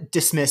 Not to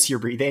dismiss your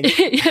breathing.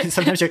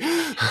 Sometimes you're,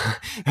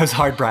 that was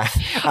hard breath.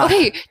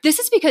 Okay, this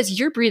is because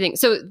you're breathing.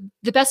 So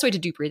the best way to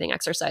do breathing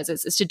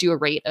exercises is to do a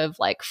rate of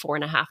like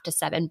 4.5 to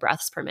 7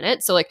 breaths per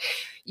minute. So like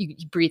you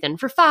breathe in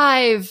for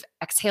 5,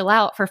 exhale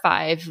out for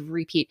 5,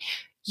 repeat.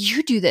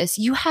 You do this,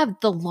 you have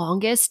the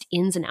longest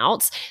ins and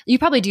outs. You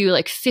probably do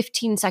like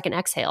 15-second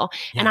exhale.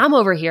 And I'm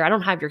over here, I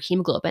don't have your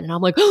hemoglobin. And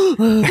I'm like,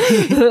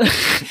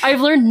 I've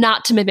learned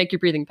not to mimic your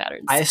breathing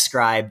patterns. I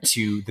ascribe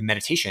to the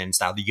meditation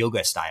style, the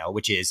yoga style,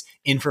 which is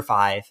in for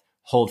 5,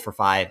 hold for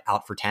 5,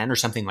 out for 10, or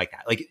something like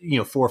that. Like,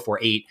 4, 4,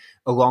 8,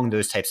 along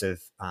those types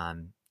of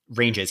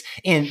ranges.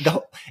 And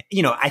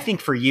I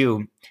think for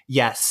you,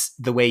 yes,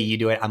 the way you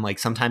do it, I'm like,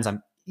 sometimes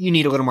you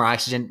need a little more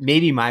oxygen.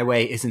 Maybe my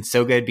way isn't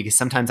so good because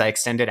sometimes I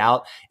extend it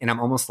out and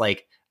I'm almost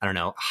like, I don't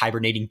know,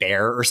 hibernating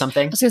bear or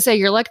something. I was going to say,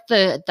 you're like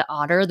the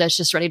otter that's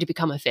just ready to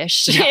become a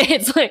fish. Yeah.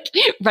 It's like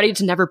ready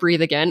to never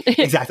breathe again.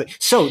 Exactly.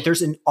 So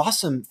there's an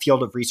awesome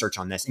field of research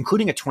on this,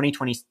 including a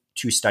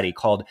 2022 study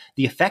called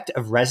The Effect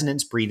of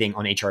Resonance Breathing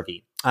on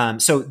HRV.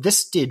 So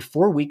this did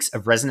 4 weeks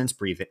of resonance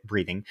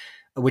breathing,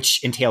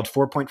 which entailed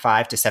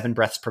 4.5 to 7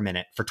 breaths per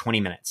minute for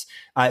 20 minutes.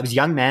 It was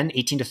young men,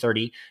 18 to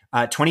 30.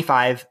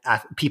 25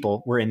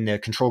 people were in the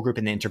control group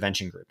and the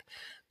intervention group.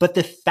 But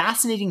the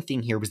fascinating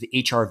thing here was the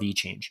HRV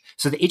change.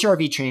 So the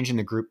HRV change in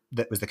the group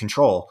that was the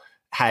control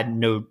had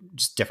no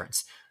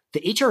difference.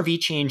 The HRV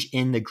change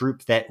in the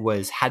group that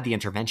had the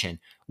intervention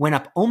went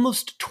up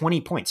almost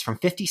 20 points from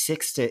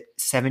 56 to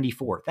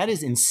 74. That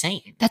is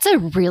insane. That's a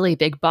really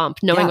big bump,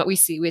 knowing what we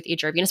see with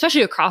HRV, and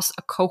especially across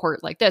a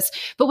cohort like this.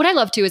 But what I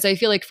love too is I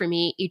feel like for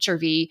me,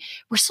 HRV,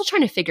 we're still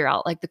trying to figure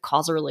out like the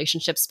causal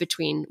relationships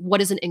between what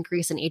does an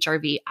increase in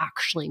HRV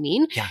actually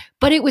mean. Yeah.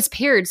 But it was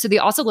paired. So they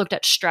also looked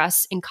at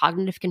stress and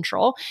cognitive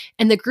control.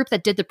 And the group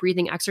that did the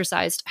breathing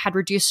exercise had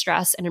reduced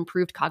stress and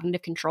improved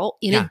cognitive control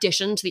in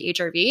addition to the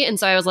HRV. And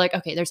so I was like,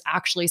 okay, there's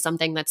actually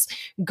something that's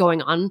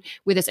going on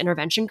with this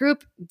intervention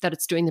group that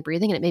it's doing the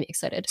breathing, and it made me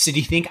excited. So do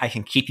you think I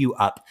can keep you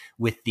up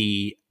with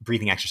the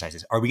breathing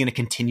exercises? Are we going to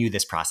continue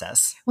this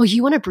process? Well,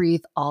 you want to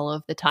breathe all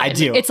of the time. I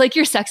do. It's like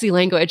your sexy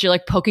language. You're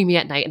like poking me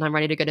at night and I'm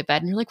ready to go to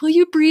bed. And you're like, will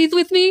you breathe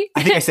with me?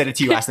 I think I said it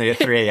to you last night at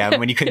 3 a.m.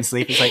 when you couldn't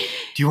sleep. It's like,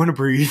 do you want to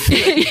breathe?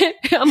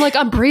 I'm like,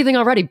 I'm breathing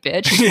already,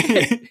 bitch.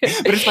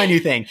 But it's my new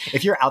thing.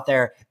 If you're out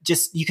there,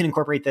 you can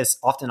incorporate this.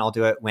 Often I'll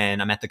do it when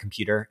I'm at the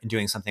computer and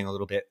doing something a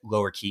little bit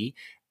lower key.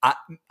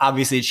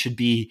 Obviously, it should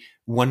be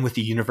one with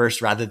the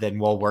universe rather than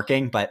while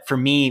working. But for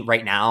me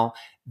right now,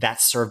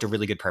 that served a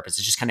really good purpose.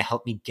 It just kind of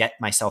helped me get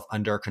myself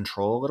under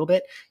control a little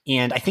bit.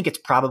 And I think it's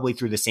probably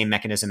through the same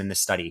mechanism in this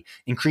study,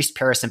 increased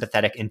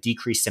parasympathetic and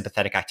decreased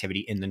sympathetic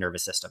activity in the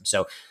nervous system.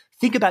 So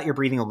think about your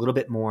breathing a little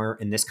bit more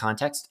in this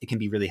context. It can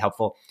be really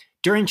helpful.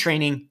 During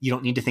training, you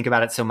don't need to think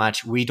about it so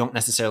much. We don't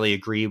necessarily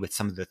agree with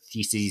some of the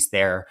theses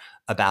there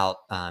about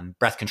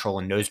breath control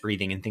and nose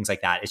breathing and things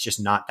like that. It's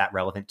just not that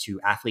relevant to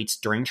athletes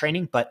during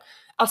training, but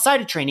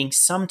outside of training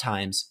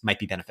sometimes might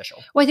be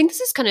beneficial. Well, I think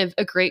this is kind of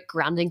a great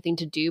grounding thing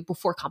to do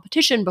before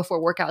competition, before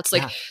workouts.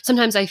 Like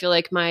sometimes I feel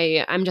like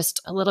I'm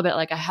just a little bit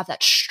like I have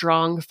that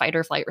strong fight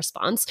or flight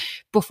response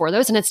before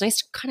those. And it's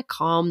nice to kind of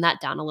calm that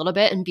down a little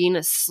bit and be in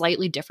a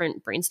slightly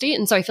different brain state.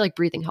 And so I feel like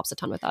breathing helps a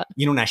ton with that.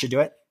 You know when I should do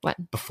it?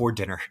 What? Before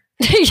dinner.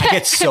 I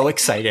get so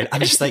excited.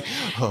 I'm just like,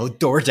 oh,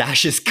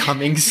 DoorDash is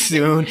coming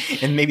soon.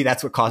 And maybe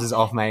that's what causes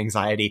all of my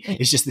anxiety.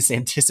 It's just this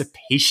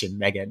anticipation,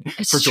 Megan,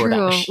 it's for true.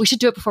 DoorDash. We should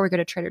do it before we go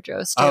to Trader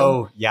Joe's too.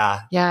 Oh,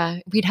 yeah. Yeah.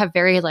 We'd have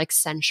very like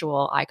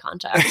sensual eye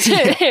contact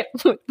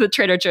with the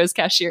Trader Joe's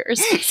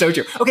cashiers. So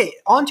true. Okay,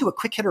 on to a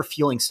quick hitter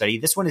fueling study.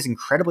 This one is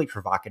incredibly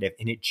provocative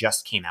and it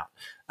just came out.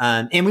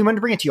 And we wanted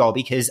to bring it to you all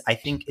because I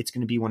think it's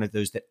going to be one of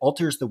those that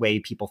alters the way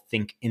people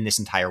think in this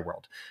entire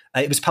world.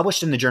 It was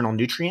published in the journal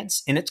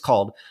Nutrients, and it's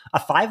called A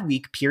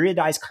 5-Week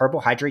Periodized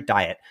Carbohydrate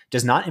Diet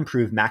Does Not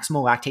Improve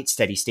Maximal Lactate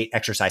Steady State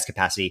Exercise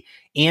Capacity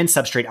and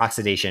Substrate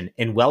Oxidation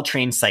in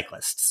Well-Trained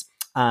Cyclists.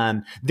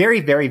 Very,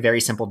 very,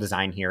 very simple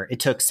design here. It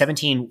took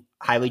 17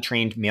 highly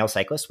trained male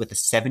cyclists with a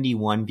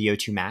 71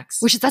 VO2 max.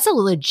 That's a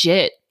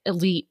legit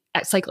elite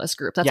cyclist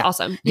group. That's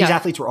awesome. These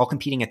athletes were all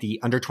competing at the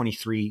under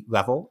 23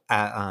 level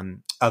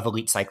of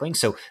elite cycling.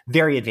 So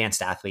very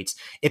advanced athletes.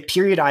 It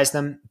periodized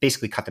them,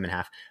 basically cut them in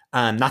half.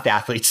 Not the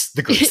athletes,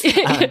 the groups,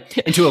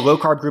 into a low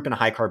carb group and a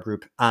high carb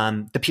group.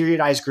 The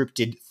periodized group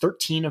did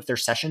 13 of their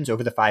sessions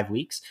over the 5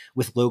 weeks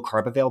with low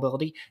carb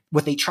availability.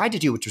 What they tried to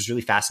do, which was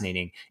really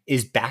fascinating,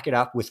 is back it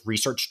up with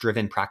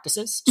research-driven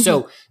practices. Mm-hmm.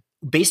 So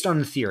based on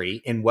the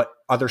theory and what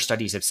other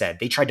studies have said,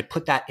 they tried to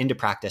put that into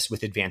practice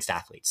with advanced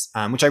athletes,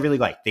 which I really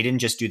like. They didn't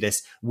just do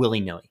this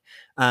willy-nilly.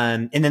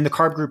 And then the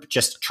carb group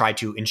just tried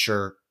to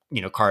ensure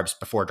carbs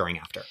before, during,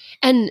 after.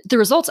 And the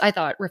results I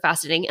thought were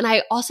fascinating. And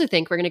I also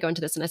think we're going to go into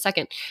this in a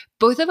second.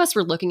 Both of us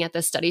were looking at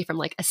this study from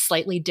like a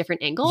slightly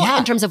different angle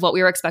in terms of what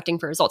we were expecting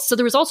for results. So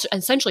the results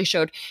essentially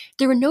showed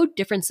there were no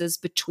differences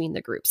between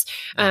the groups.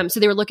 So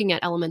they were looking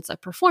at elements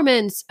of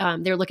performance.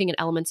 They were looking at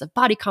elements of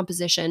body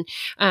composition.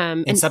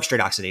 And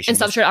substrate oxidation.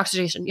 And substrate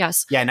oxidation,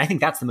 yes. Yeah, and I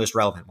think that's the most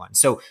relevant one.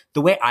 So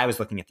the way I was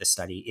looking at this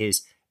study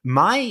is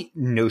my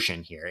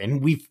notion here,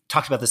 and we've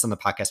talked about this on the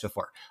podcast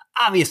before,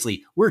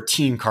 obviously we're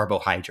team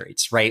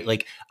carbohydrates, right?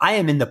 Like I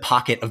am in the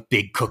pocket of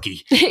Big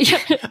Cookie.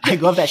 I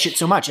love that shit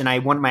so much. And I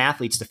want my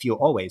athletes to fuel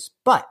always.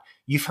 But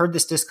you've heard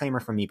this disclaimer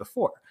from me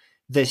before.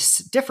 This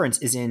difference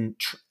is in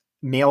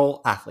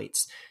male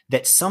athletes,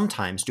 that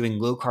sometimes doing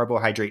low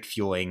carbohydrate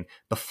fueling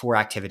before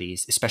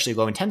activities, especially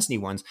low intensity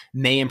ones,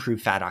 may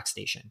improve fat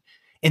oxidation.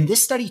 And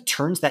this study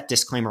turns that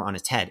disclaimer on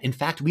its head. In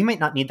fact, we might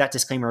not need that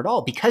disclaimer at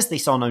all because they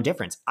saw no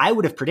difference. I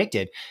would have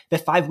predicted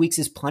that 5 weeks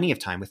is plenty of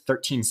time with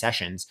 13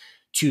 sessions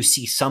to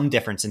see some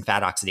difference in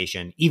fat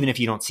oxidation, even if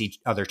you don't see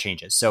other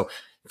changes. So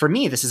for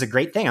me, this is a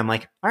great thing. I'm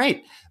like, all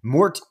right,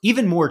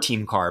 even more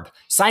team carb.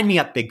 Sign me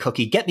up, Big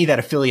Cookie. Get me that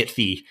affiliate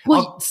fee.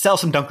 I'll sell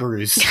some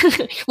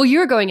Dunkaroos. Well, you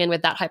were going in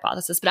with that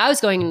hypothesis, but I was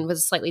going in with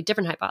a slightly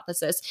different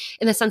hypothesis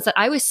in the sense that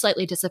I was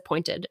slightly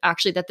disappointed,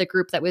 actually, that the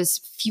group that was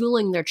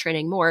fueling their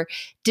training more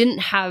didn't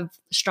have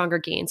stronger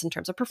gains in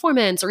terms of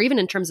performance or even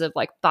in terms of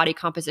like body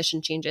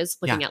composition changes,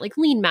 looking at like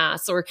lean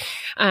mass or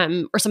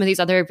some of these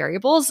other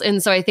variables.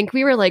 And so I think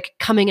we were like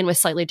coming in with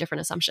slightly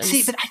different assumptions.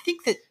 See, but I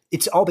think that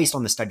it's all based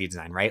on the study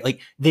design, right?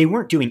 Like they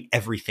weren't doing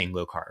everything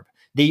low carb.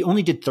 They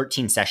only did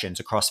 13 sessions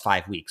across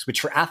 5 weeks, which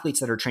for athletes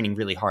that are training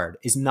really hard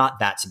is not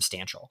that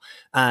substantial.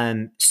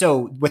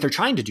 So what they're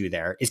trying to do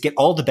there is get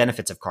all the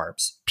benefits of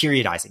carbs,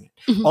 periodizing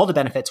it, all the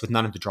benefits with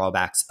none of the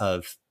drawbacks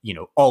of,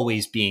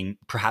 always being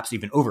perhaps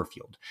even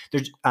overfueled.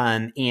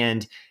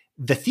 And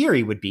the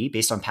theory would be,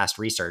 based on past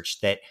research,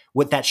 that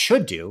what that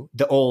should do,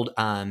 the old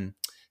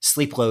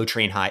sleep low,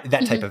 train high,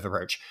 that type of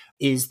approach,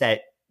 is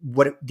that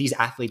what these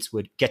athletes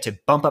would get to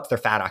bump up their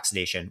fat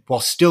oxidation while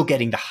still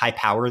getting the high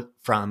power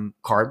from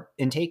carb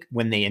intake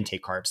when they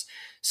intake carbs.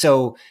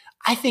 So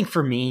I think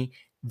for me,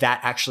 that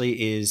actually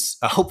is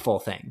a hopeful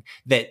thing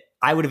that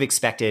I would have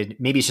expected.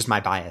 Maybe it's just my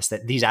bias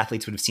that these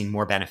athletes would have seen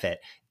more benefit.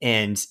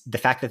 And the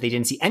fact that they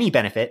didn't see any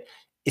benefit,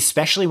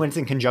 especially when it's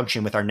in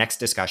conjunction with our next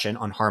discussion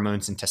on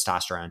hormones and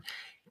testosterone,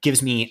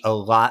 gives me a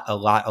lot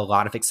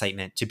of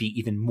excitement to be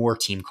even more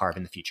team carb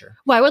in the future.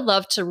 Well, I would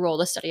love to roll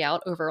the study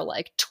out over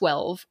like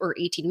 12 or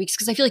 18 weeks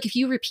because I feel like if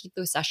you repeat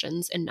those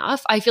sessions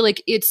enough, I feel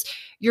like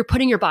you're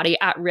putting your body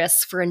at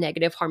risk for a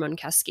negative hormone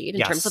cascade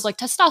in terms of like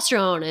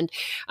testosterone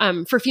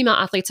and for female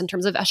athletes in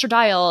terms of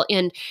estradiol.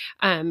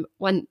 And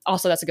one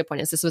also that's a good point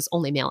is this was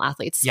only male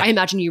athletes. I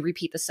imagine you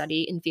repeat the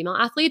study in female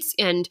athletes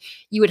and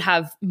you would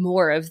have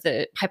more of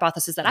the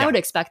hypothesis that I would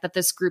expect that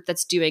this group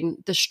that's doing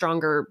the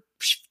stronger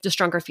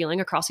feeling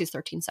across these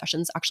 13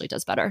 sessions actually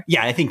does better.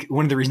 Yeah, I think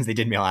one of the reasons they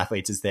did male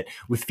athletes is that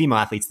with female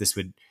athletes, this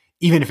would,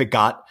 even if it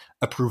got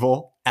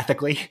approval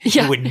ethically,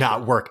 it would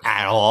not work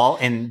at all.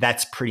 And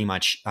that's pretty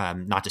much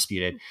not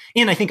disputed.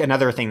 And I think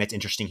another thing that's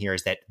interesting here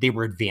is that they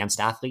were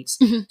advanced athletes.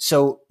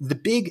 So the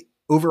big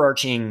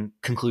overarching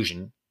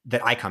conclusion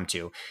that I come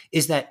to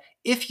is that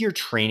if you're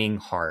training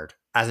hard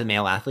as a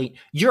male athlete,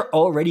 you're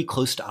already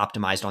close to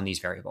optimized on these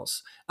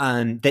variables.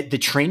 That the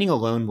training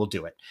alone will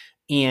do it.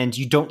 And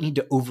you don't need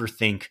to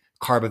overthink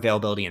carb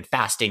availability and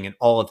fasting and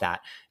all of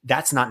that.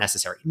 That's not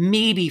necessary.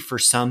 Maybe for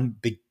some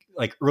big,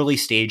 like early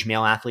stage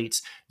male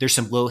athletes, there's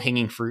some low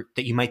hanging fruit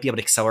that you might be able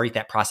to accelerate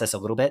that process a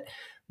little bit.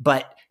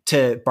 But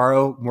to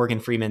borrow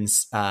Morgan Freeman,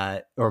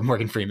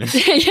 Morgan Pearson.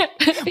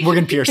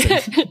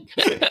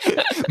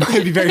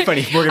 It'd be very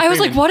funny. I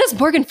was like, what does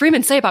Morgan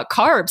Freeman say about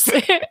carbs?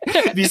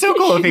 It'd be so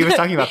cool if he was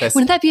talking about this.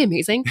 Wouldn't that be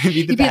amazing?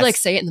 He'd be like,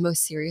 say it in the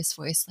most serious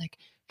voice, like,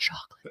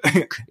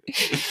 chocolate.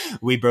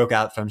 We broke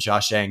out from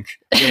Shawshank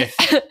with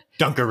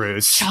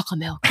Dunkaroos. Chocolate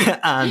milk.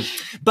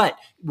 But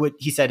what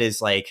he said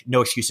is like,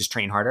 no excuses,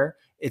 train harder.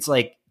 It's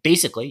like,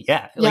 basically,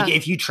 like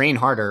if you train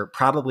harder,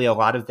 probably a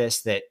lot of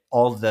this that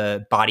all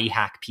the body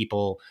hack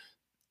people,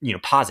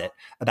 posit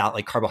about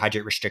like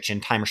carbohydrate restriction,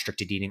 time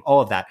restricted eating,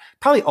 all of that,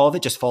 probably all of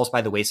it just falls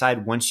by the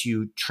wayside once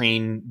you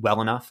train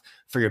well enough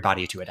for your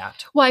body to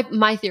adapt. Well,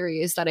 my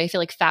theory is that I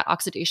feel like fat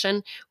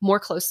oxidation more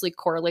closely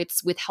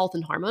correlates with health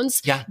and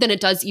hormones than it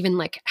does even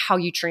like how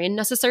you train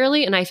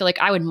necessarily. And I feel like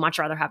I would much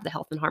rather have the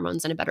health and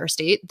hormones in a better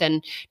state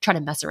than try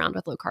to mess around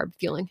with low carb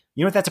fueling.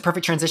 You know what that's a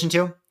perfect transition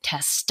to?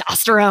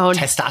 Testosterone.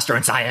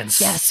 Testosterone science.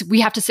 Yes.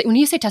 We have to say, when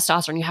you say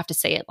testosterone, you have to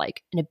say it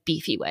like in a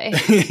beefy way.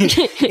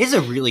 It is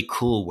a really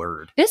cool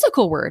word. It is a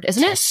cool word,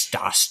 isn't it?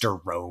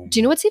 Testosterone. Do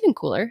you know what's even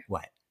cooler?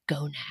 What?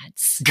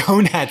 Gonads.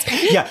 Gonads.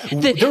 Yeah.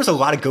 There was a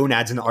lot of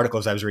gonads in the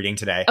articles I was reading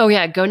today. Oh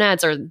yeah.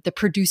 Gonads are the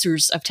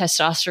producers of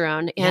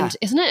testosterone. And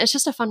isn't it? It's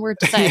just a fun word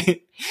to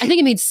say. I think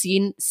it means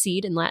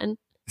seed in Latin.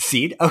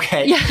 Seed?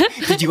 Okay. Yeah.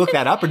 Did you look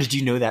that up or did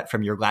you know that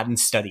from your Latin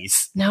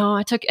studies? No,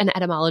 I took an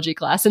etymology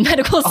class in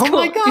medical school. Oh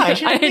my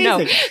gosh. I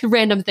know.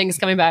 Random things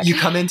coming back. You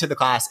come into the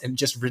class and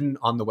just written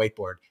on the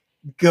whiteboard,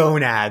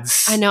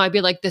 gonads. I know. I'd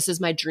be like, this is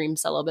my dream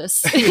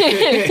syllabus.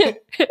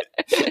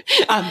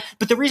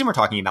 But the reason we're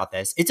talking about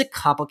this, it's a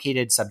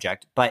complicated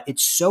subject, but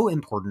it's so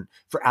important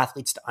for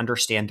athletes to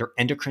understand their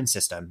endocrine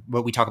system.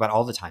 What we talk about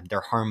all the time,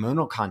 their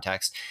hormonal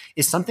context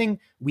is something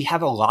we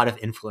have a lot of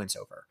influence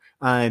over.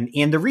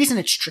 And the reason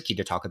it's tricky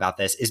to talk about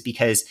this is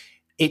because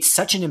it's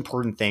such an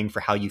important thing for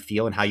how you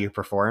feel and how you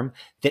perform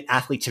that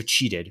athletes have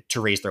cheated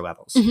to raise their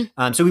levels.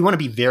 So we want to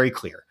be very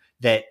clear.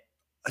 that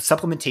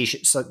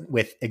supplementation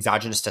with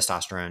exogenous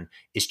testosterone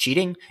is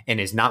cheating and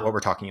is not what we're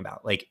talking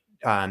about. Like,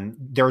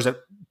 there's a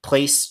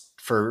place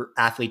for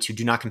athletes who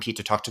do not compete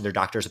to talk to their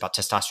doctors about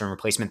testosterone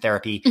replacement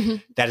therapy. Mm-hmm.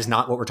 That is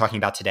not what we're talking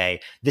about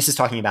today. This is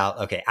talking about,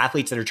 okay,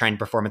 athletes that are trying to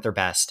perform at their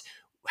best.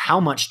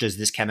 How much does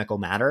this chemical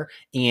matter,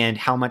 and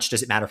how much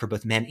does it matter for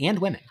both men and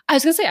women? I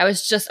was going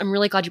to say, I'm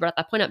really glad you brought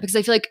that point up, because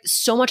I feel like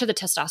so much of the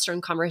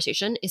testosterone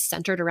conversation is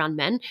centered around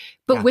men,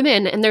 but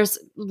women, and there's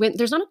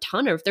not a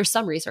ton of, there's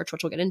some research,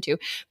 which we'll get into,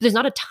 but there's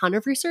not a ton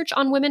of research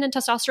on women and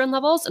testosterone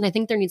levels. And I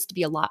think there needs to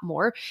be a lot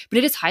more, but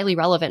it is highly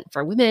relevant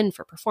for women,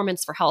 for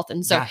performance, for health.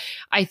 And so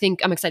I think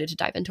I'm excited to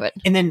dive into it.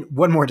 And then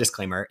one more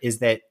disclaimer is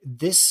that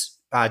this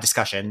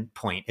discussion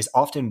point is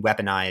often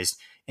weaponized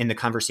in the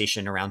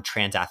conversation around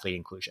trans athlete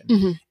inclusion.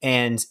 Mm-hmm.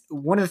 And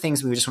one of the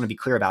things we just want to be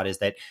clear about is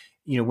that,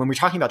 when we're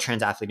talking about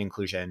trans athlete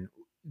inclusion,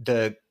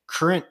 the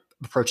current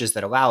approaches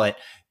that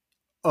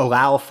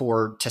allow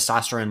for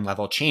testosterone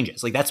level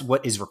changes. Like, that's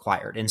what is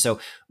required. And so,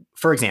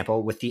 for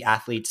example, with the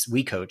athletes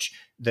we coach,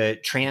 the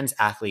trans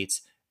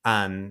athletes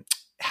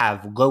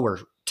have lower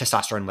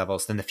testosterone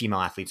levels than the female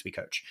athletes we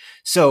coach.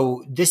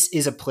 So this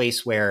is a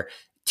place where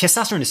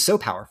testosterone is so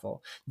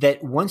powerful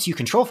that once you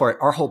control for it,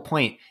 our whole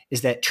point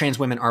is that trans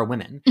women are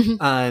women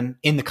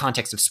in the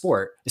context of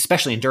sport,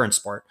 especially endurance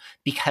sport,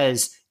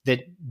 because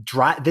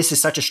this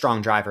is such a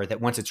strong driver that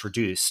once it's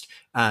reduced,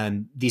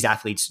 these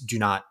athletes do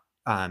not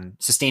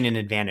sustain an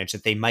advantage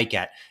that they might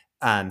get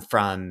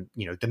from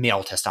the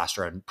male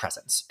testosterone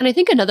presence. And I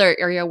think another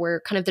area where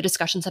kind of the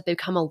discussions have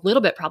become a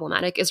little bit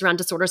problematic is around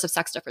disorders of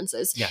sex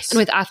differences. Yes. And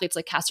with athletes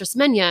like Caster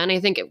Semenya. And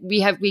I think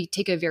we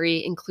take a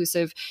very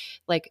inclusive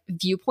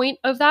viewpoint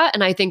of that.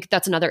 And I think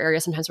that's another area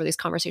sometimes where these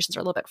conversations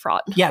are a little bit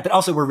fraught. Yeah, but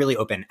also we're really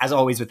open, as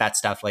always with that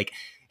stuff. Like,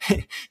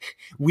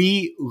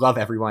 we love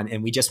everyone,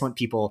 and we just want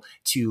people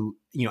to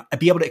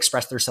be able to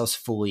express themselves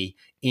fully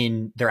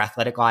in their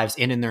athletic lives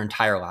and in their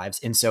entire lives.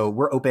 And so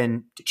we're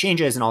open to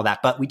changes and all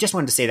that. But we just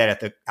wanted to say that at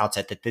the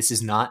outset, that this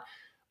is not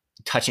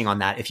touching on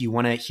that. If you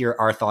want to hear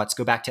our thoughts,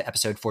 go back to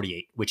episode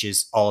 48, which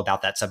is all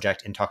about that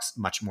subject and talks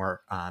much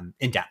more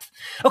in depth.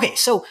 Okay,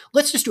 so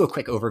let's just do a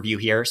quick overview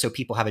here so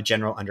people have a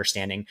general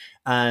understanding.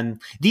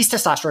 These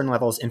testosterone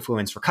levels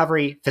influence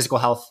recovery, physical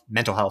health,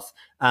 mental health.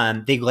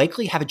 They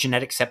likely have a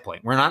genetic set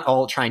point. We're not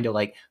all trying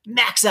to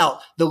max out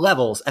the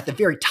levels at the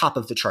very top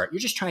of the chart. You're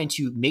just trying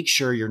to make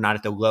sure you're not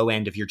at the low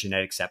end of your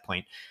genetic set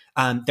point.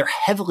 They're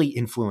heavily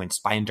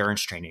influenced by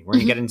endurance training. We're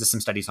going to get into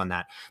some studies on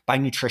that, by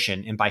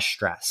nutrition and by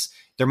stress.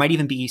 There might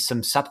even be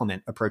some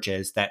supplement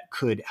approaches that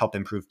could help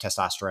improve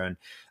testosterone.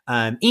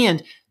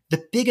 And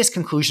the biggest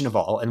conclusion of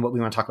all, and what we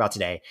want to talk about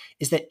today,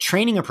 is that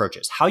training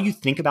approaches, how you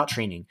think about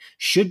training,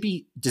 should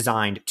be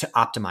designed to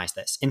optimize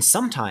this. And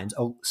sometimes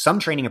some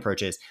training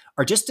approaches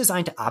are just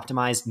designed to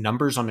optimize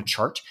numbers on a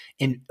chart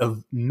and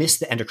miss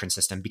the endocrine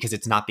system because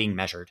it's not being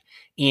measured.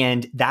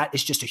 And that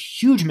is just a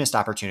huge missed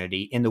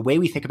opportunity. And the way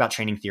we think about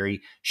training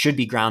theory should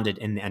be grounded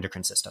in the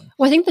endocrine system.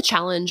 Well, I think the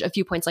challenge of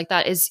viewpoints like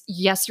that is,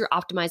 yes, you're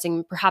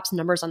optimizing perhaps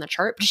numbers on the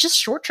chart, but it's just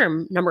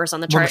short-term numbers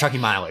on the chart. When we're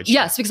talking mileage.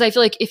 Yes, because I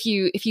feel like if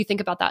you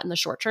think about that in the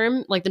short term,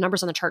 the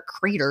numbers on the chart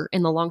crater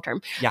in the long term.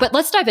 Yeah. But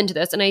let's dive into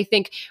this. And I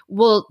think,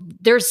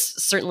 there's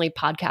certainly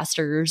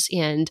podcasters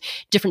and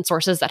different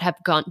sources that have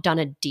done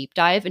a deep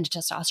dive into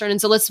testosterone. And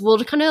so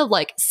we'll kind of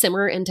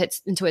simmer into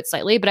it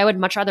slightly, but I would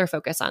much rather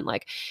focus on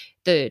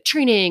the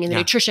training and the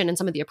nutrition and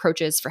some of the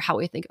approaches for how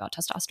we think about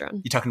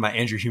testosterone. You talking about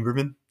Andrew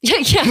Huberman?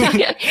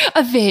 Yeah.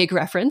 A vague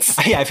reference.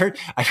 Yeah, I've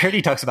heard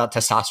he talks about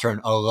testosterone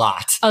a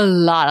lot. A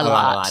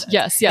lot.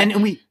 Yes. Yeah.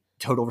 And we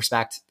total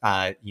respect,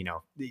 not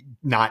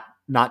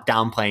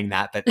downplaying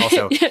that, but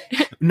also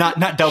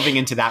not delving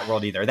into that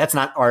world either. That's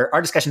not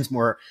our discussion's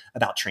more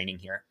about training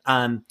here.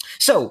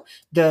 So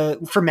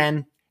for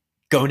men,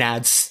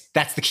 gonads,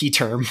 that's the key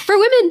term. For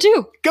women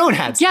too.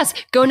 Gonads. Yes.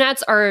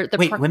 Gonads are the...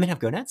 Wait, women have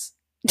gonads?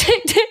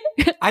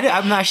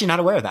 I'm actually not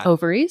aware of that.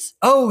 Ovaries?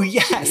 Oh,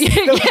 yes.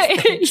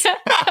 Yeah.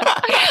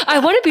 I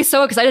wouldn't be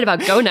so excited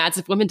about gonads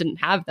if women didn't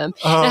have them.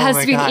 Oh, it has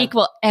to be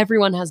equal.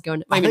 Everyone has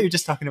gonads. I thought you were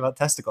just talking about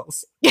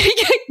testicles.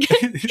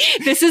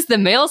 This is the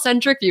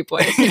male-centric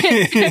viewpoint.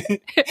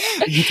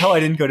 You tell I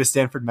didn't go to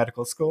Stanford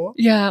Medical School.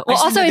 Yeah. Well,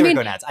 also,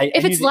 gonads.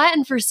 If it's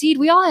Latin for seed,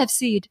 we all have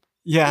seed.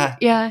 Yeah.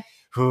 Yeah.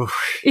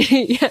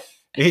 Yeah.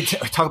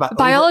 Talk about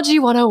Biology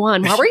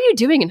 101. What were you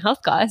doing in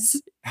health class?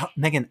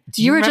 Megan,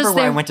 do you remember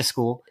where I went to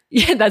school?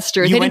 Yeah, that's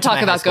true. They didn't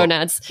talk about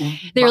gonads.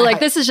 They were like,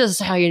 this is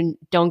just how you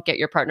don't get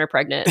your partner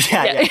pregnant.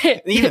 Yeah.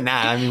 Even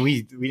that. I mean,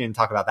 we didn't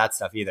talk about that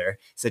stuff either.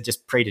 So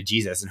just pray to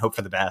Jesus and hope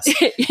for the best.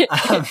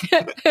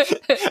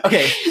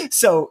 Okay.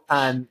 So,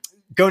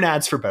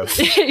 gonads for both.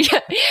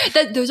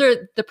 Those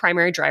are the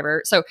primary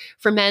driver. So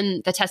for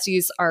men, the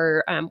testes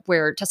are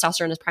where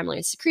testosterone is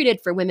primarily secreted.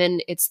 For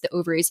women, it's the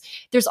ovaries.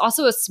 There's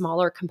also a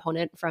smaller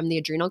component from the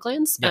adrenal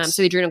glands. Yes.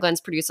 So the adrenal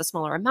glands produce a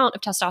smaller amount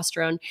of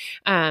testosterone.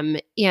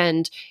 And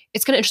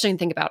it's kind of interesting to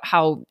think about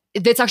how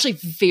it's actually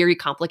very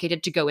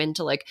complicated to go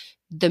into like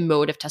the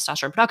mode of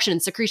testosterone production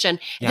and secretion.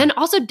 And then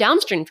also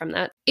downstream from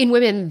that, in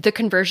women, the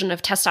conversion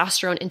of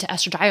testosterone into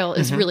estradiol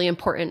is really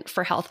important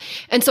for health.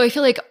 And so I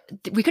feel like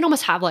we can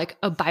almost have like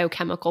a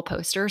biochemical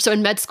poster. So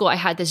in med school, I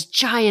had this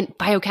giant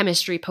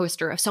biochemistry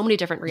poster of so many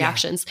different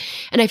reactions.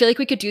 And I feel like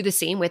we could do the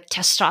same with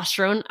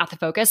testosterone at the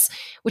focus,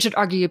 which would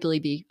arguably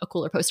be a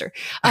cooler poster.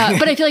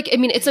 But I feel like, I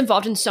mean, it's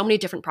involved in so many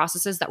different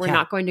processes that we're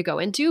not going to go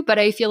into, but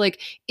I feel like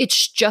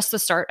it's just the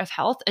start of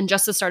health and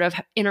just the start of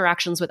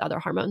interactions with other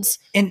hormones.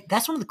 And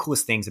that's one of the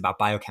coolest things about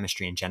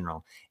biochemistry in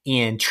general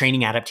and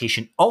training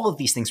adaptation, all of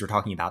these things we're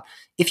talking about.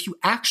 If you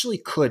actually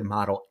could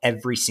model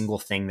every single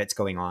thing that's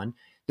going on,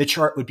 the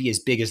chart would be as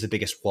big as the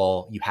biggest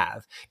wall you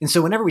have. And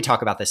so whenever we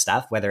talk about this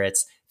stuff, whether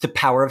it's the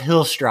power of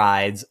hill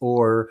strides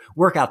or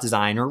workout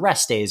design or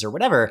rest days or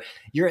whatever,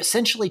 you're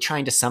essentially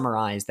trying to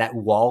summarize that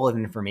wall of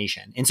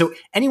information. And so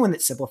anyone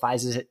that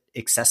simplifies it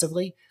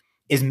excessively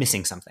is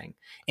missing something.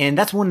 And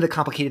that's one of the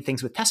complicated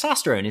things with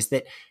testosterone is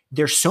that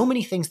there's so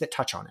many things that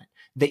touch on it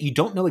that you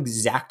don't know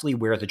exactly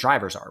where the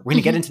drivers are. We're going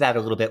to get into that a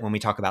little bit when we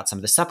talk about some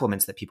of the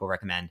supplements that people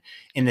recommend,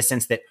 in the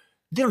sense that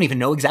they don't even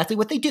know exactly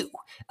what they do.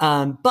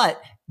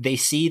 But they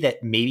see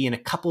that maybe in a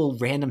couple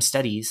random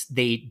studies,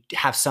 they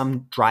have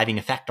some driving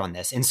effect on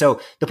this. And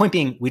so the point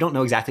being, we don't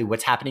know exactly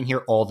what's happening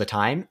here all the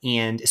time.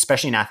 And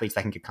especially in athletes,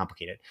 that can get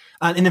complicated.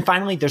 And then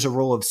finally, there's a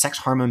role of sex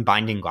hormone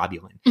binding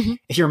globulin.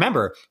 If you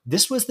remember,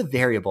 this was the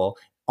variable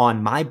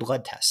on my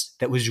blood test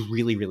that was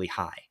really, really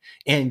high.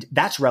 And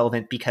that's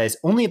relevant because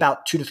only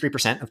about 2 to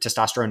 3% of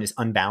testosterone is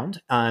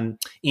unbound. And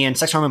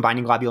sex hormone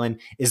binding globulin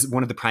is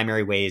one of the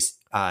primary ways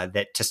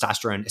that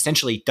testosterone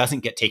essentially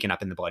doesn't get taken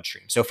up in the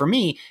bloodstream. So for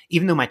me,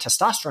 even though my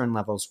testosterone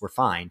levels were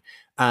fine,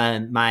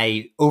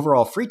 my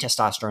overall free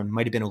testosterone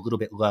might have been a little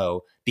bit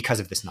low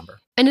because of this number.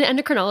 And in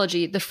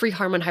endocrinology, the free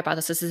hormone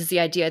hypothesis is the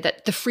idea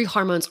that the free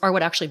hormones are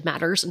what actually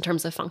matters in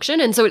terms of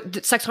function. And so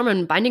the sex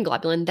hormone binding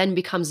globulin then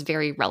becomes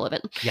very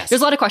relevant. Yes.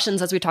 There's a lot of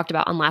questions, as we talked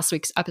about on last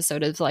week's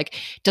episode, of like,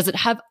 does it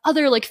have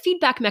other like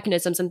feedback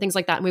mechanisms and things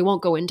like that? And we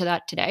won't go into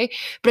that today.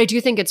 But I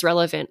do think it's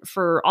relevant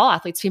for all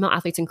athletes, female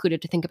athletes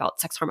included, to think about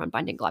sex hormone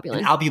binding globulin.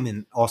 And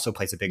albumin also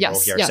plays a big role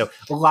here. So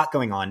a lot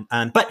going on.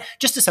 But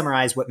just to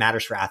summarize, what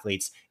matters for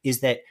athletes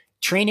is that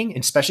training,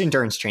 and especially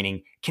endurance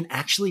training, can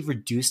actually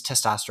reduce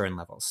testosterone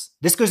levels.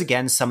 This goes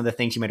against some of the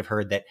things you might have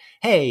heard that,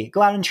 hey,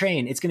 go out and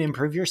train, it's going to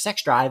improve your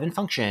sex drive and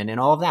function and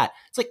all of that.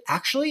 It's like,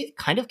 actually, it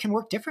kind of can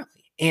work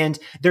differently. And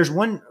there's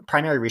one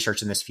primary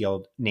research in this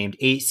field named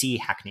A.C.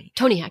 Hackney.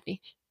 Tony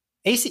Hackney.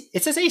 AC,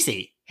 it says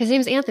AC. His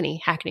name's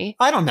Anthony Hackney.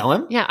 I don't know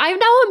him. Yeah, I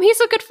know him. He's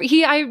so good.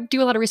 I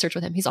do a lot of research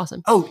with him. He's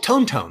awesome. Oh,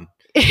 Tone.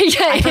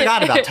 I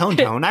forgot about Tone.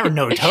 I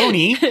know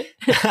Tony.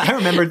 I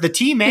remember the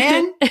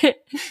T-Man.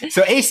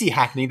 So AC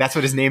Hackney, that's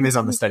what his name is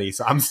on the study.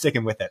 So I'm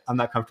sticking with it. I'm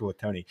not comfortable with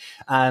Tony.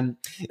 A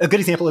good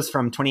example is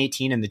from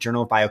 2018 in the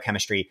Journal of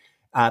Biochemistry,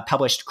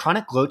 published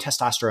Chronic Low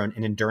Testosterone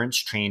in Endurance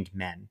Trained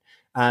Men.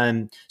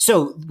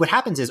 So what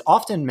happens is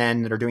often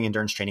men that are doing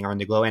endurance training are on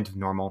the low end of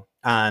normal.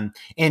 And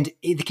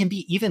it can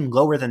be even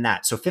lower than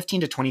that. So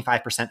 15 to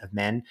 25% of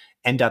men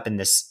end up in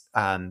this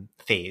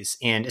phase.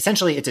 And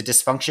essentially it's a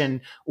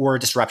dysfunction or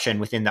disruption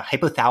within the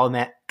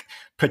hypothalamic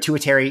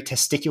pituitary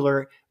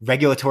testicular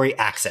regulatory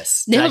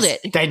axis. Nailed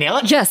it. Did I nail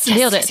it? Yes,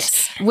 nailed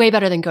it. Way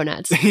better than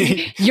gonads.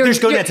 There's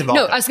gonads involved.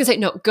 No, I was going to say,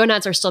 no,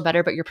 gonads are still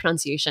better, but your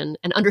pronunciation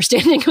and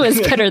understanding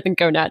was better than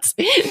gonads.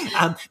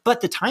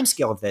 But the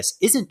timescale of this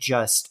isn't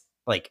just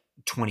like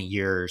 20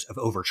 years of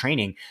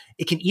overtraining.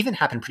 It can even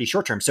happen pretty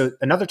short term. So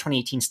another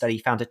 2018 study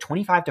found a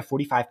 25 to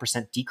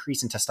 45%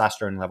 decrease in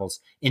testosterone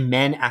levels in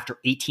men after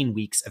 18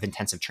 weeks of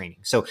intensive training.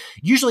 So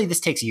usually this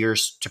takes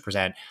years to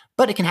present,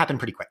 but it can happen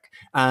pretty quick.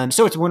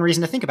 So it's one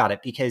reason to think about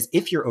it, because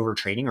if you're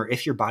overtraining or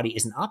if your body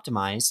isn't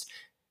optimized,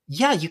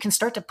 yeah, you can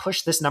start to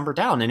push this number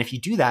down. And if you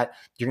do that,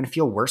 you're going to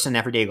feel worse in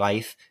everyday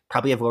life,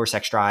 probably have lower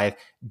sex drive,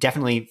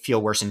 definitely feel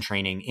worse in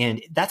training.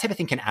 And that type of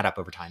thing can add up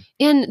over time.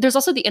 And there's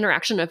also the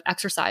interaction of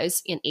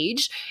exercise and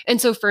age. And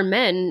so for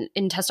men,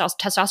 in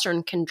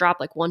testosterone can drop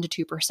like 1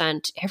 to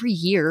 2% every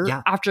year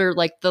after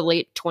like the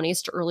late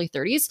 20s to early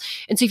 30s.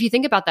 And so if you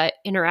think about that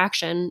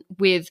interaction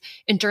with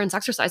endurance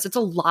exercise, it's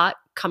a lot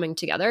coming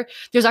together.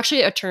 There's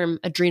actually a term,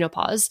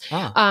 adrenopause,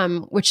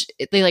 which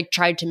they like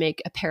tried to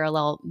make a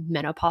parallel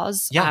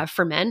menopause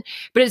for men,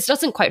 but it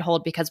doesn't quite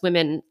hold because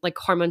women, like,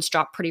 hormones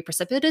drop pretty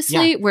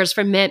precipitously, whereas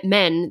for men,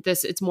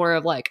 it's more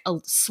of like a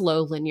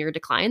slow linear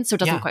decline, so it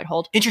doesn't quite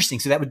hold. Interesting.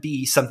 So that would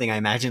be something I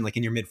imagine like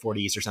in your mid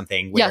 40s or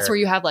something. Where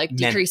you have like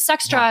decreased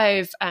sex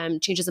drive,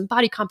 changes in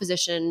body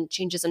composition,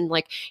 changes in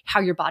like how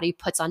your body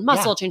puts on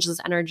muscle, changes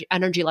in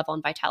energy level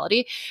and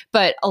vitality.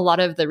 But a lot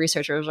of the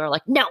researchers are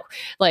like, no,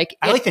 like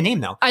I like the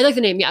name though. I like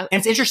the name, yeah. And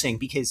it's interesting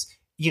because,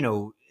 you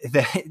know,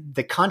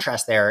 the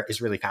contrast there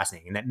is really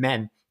fascinating, that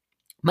men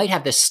might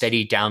have this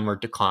steady downward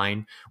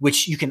decline,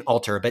 which you can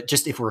alter, but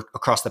just if we're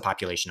across the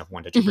population of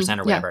 1 to 2%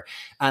 or whatever,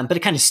 but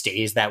it kind of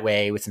stays that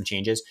way with some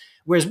changes.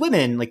 Whereas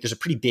women, like, there's a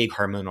pretty big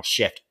hormonal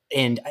shift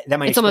And that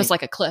might it's almost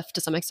like a cliff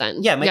to some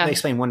extent. Yeah, it might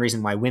explain one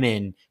reason why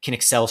women can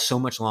excel so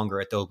much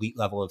longer at the elite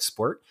level of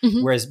sport,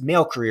 whereas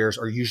male careers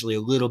are usually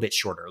a little bit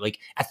shorter. Like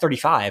at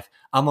 35,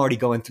 I'm already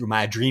going through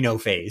my adreno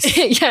phase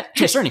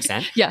to a certain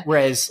extent.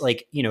 Whereas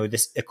like,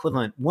 this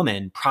equivalent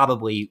woman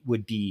probably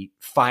would be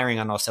firing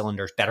on all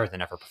cylinders better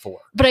than ever before.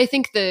 But I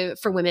think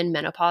for women,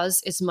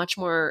 menopause is much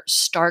more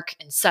stark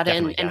and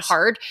sudden and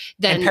hard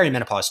than... And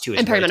perimenopause too.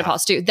 And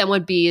perimenopause too. Then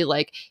would be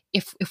like,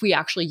 if we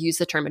actually use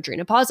the term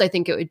adrenopause, I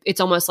think it's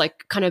almost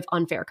like kind of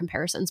unfair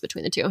comparisons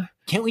between the two.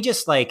 Can't we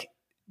just like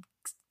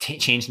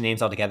change the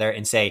names altogether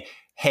and say,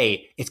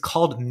 hey, it's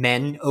called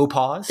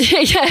menopause?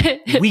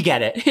 We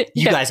get it.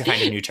 You guys can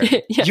find a new term.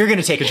 You're going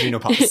to take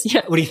adrenopause.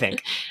 What do you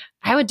think?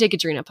 I would take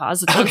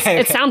adrenopause.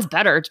 It sounds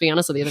better, to be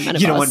honest with you, than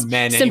menopause. You don't want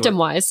men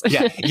symptom-wise.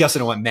 You also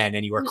don't want men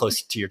anywhere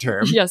close to your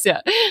term. Yes.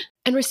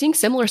 And we're seeing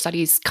similar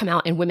studies come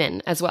out in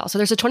women as well. So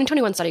there's a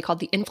 2021 study called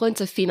The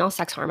Influence of Female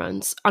Sex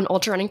Hormones on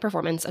Ultra-Running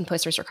Performance and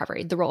Post-Race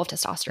Recovery, the Role of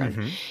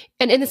Testosterone.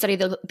 And in the study,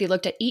 they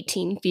looked at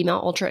 18 female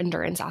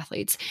ultra-endurance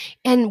athletes.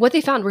 And what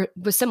they found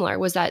was similar,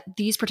 was that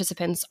these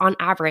participants, on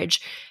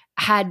average,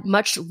 had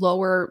much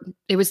lower,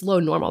 it was low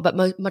normal, but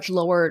much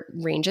lower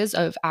ranges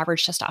of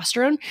average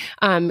testosterone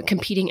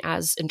competing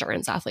as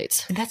endurance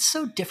athletes. And that's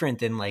so different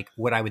than like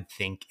what I would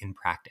think in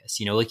practice.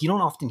 Like you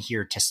don't often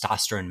hear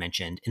testosterone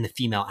mentioned in the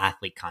female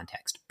athlete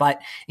context, but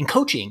in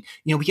coaching,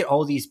 we get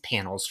all these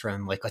panels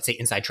from like, let's say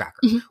Inside Tracker,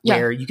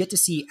 where you get to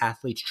see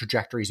athletes'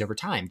 trajectories over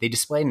time. They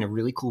display it in a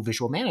really cool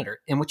visual manner.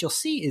 And what you'll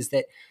see is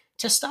that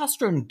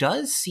testosterone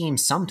does seem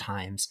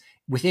sometimes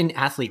within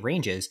athlete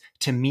ranges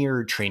to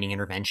mirror training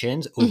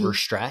interventions,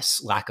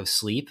 overstress, lack of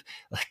sleep,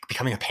 like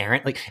becoming a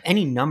parent, like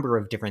any number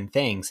of different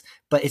things.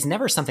 But it's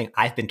never something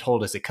I've been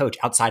told as a coach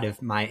outside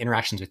of my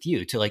interactions with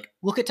you to like,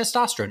 look at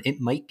testosterone. It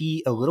might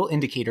be a little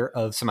indicator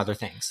of some other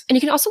things. And you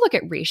can also look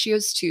at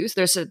ratios too. So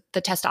there's the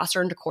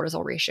testosterone to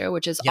cortisol ratio,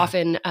 which is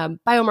often a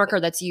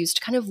biomarker that's used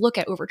to kind of look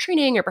at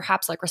overtraining or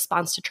perhaps like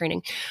response to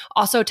training.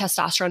 Also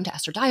testosterone to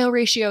estradiol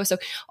ratio. So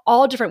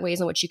all different ways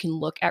in which you can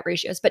look at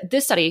ratios. But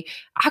this study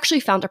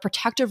actually found a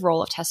protective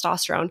role of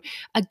testosterone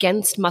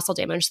against muscle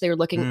damage. They were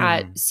looking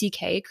at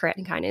CK,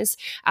 creatine kinase,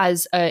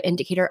 as an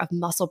indicator of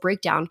muscle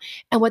breakdown.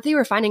 And what they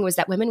were finding was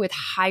that women with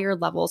higher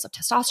levels of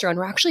testosterone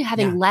were actually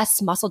having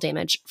less muscle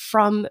damage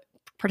from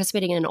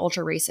participating in an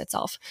ultra race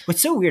itself. What's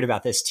so weird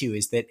about this too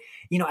is that,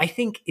 I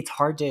think it's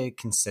hard to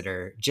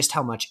consider just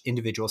how much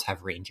individuals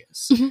have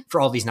ranges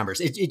for all these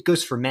numbers. It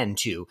goes for men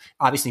too.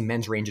 Obviously,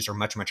 men's ranges are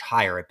much, much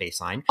higher at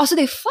baseline. Also,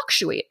 they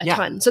fluctuate a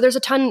ton. So there's a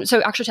ton.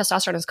 So actually,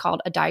 testosterone is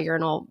called a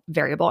diurnal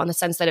variable in the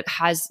sense that it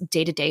has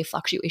day-to-day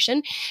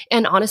fluctuation.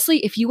 And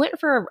honestly, if you went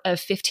for a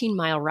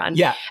 15-mile run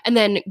and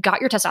then got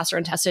your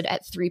testosterone tested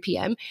at 3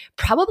 p.m.,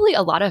 probably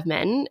a lot of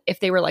men, if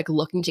they were like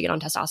looking to get on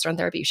testosterone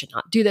therapy, you should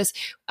not do this.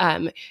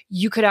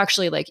 You could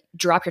actually like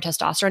drop your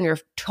testosterone, your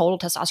total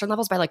testosterone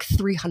levels by like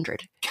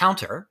 300.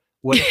 Counter.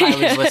 What if I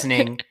was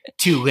listening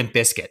to Limp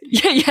Bizkit?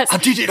 Yes. I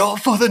did it all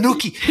for the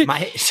nookie.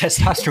 My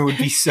testosterone would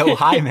be so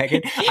high,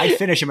 Megan. I'd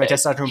finish and my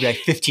testosterone would be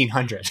like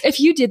 1,500. If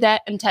you did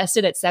that and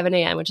tested at 7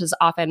 a.m., which is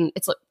often,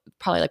 it's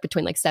probably like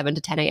between like 7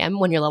 to 10 a.m.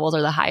 when your levels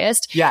are the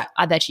highest,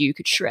 I bet you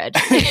could shred.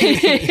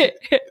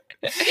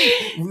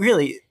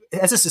 Really,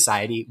 as a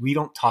society, we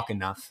don't talk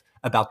enough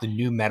about the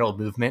new metal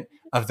movement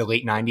of the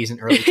late 90s and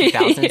early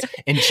 2000s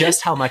and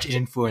just how much it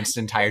influenced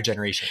an entire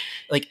generation.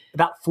 Like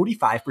about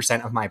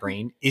 45% of my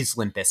brain is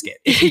Limp Bizkit.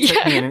 If you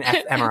took me in an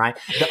fMRI,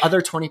 the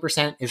other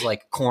 20% is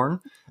like Korn.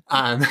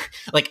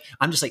 Like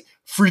I'm just like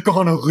freak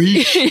on a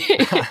leash.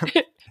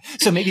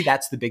 So maybe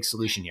that's the big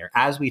solution here.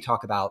 As we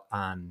talk about,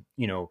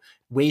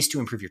 ways to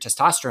improve your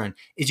testosterone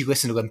is you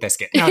listen to Limp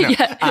Bizkit.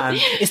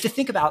 Is to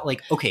think about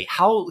like, okay,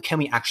 how can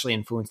we actually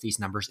influence these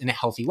numbers in a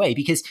healthy way?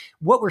 Because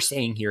what we're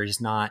saying here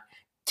is not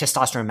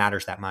testosterone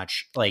matters that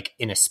much, like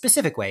in a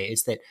specific way,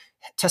 is that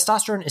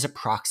testosterone is a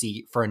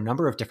proxy for a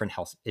number of different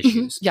health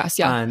issues.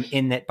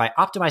 In that by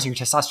optimizing your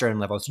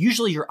testosterone levels,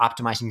 usually you're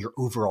optimizing your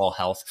overall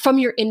health. From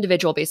your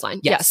individual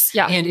baseline. Yes.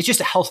 And it's just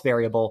a health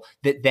variable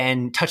that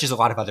then touches a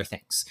lot of other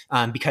things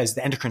because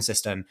the endocrine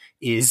system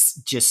is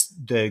just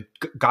the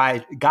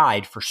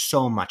guide for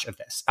so much of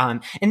this.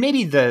 And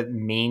maybe the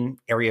main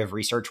area of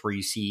research where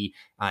you see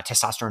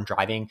testosterone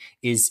driving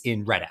is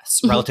in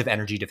RED-S, relative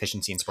energy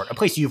deficiency in sport, a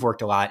place you've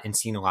worked a lot and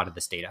seen a lot of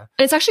this data.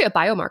 And it's actually a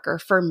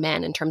biomarker for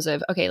men in terms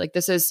of, okay, like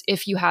this is,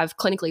 if you have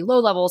clinically low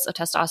levels of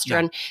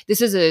testosterone,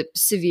 this is a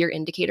severe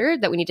indicator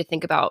that we need to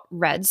think about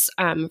REDs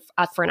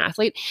for an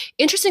athlete.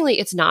 Interestingly,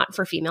 it's not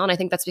for female. And I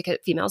think that's because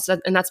females,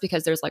 and that's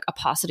because there's like a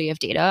paucity of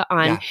data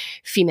on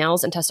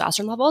females and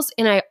testosterone levels.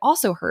 And I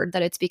also heard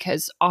that it's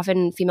because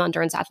often female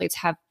endurance athletes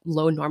have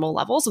low normal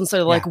levels. And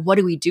so like, what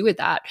do we do with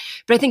that?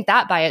 But I think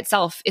that by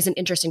itself is an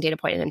interesting data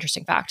point, an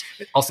interesting fact.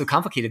 Also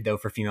complicated though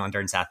for female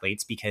endurance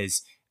athletes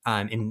because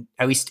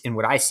at least in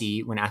what I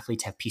see when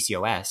athletes have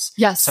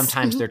PCOS,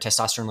 sometimes their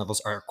testosterone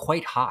levels are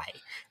quite high,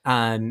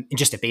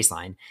 just at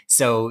baseline.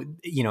 So,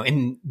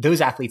 and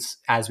those athletes,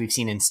 as we've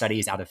seen in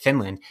studies out of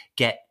Finland,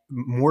 get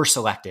more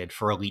selected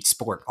for elite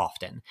sport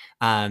often.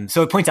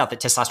 So it points out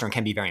that testosterone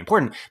can be very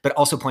important, but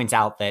also points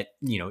out that,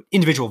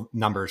 individual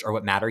numbers are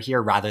what matter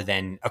here rather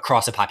than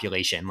across a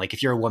population. Like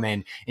if you're a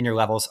woman and your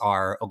levels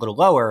are a little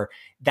lower,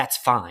 that's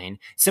fine.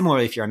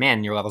 Similarly, if you're a man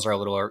and your levels are a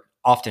little lower,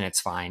 often it's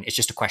fine. It's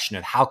just a question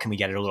of how can we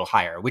get it a little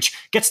higher, which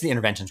gets to the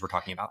interventions we're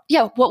talking about.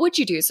 Yeah. What would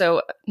you do?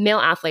 So male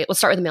athlete, let's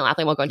start with the male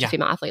athlete. We'll go into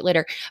female athlete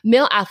later.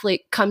 Male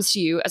athlete comes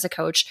to you as a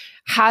coach,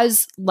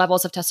 has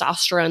levels of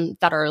testosterone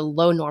that are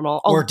low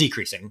normal. Or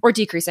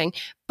decreasing,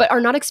 but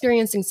are not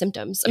experiencing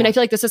symptoms. I mean, I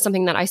feel like this is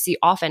something that I see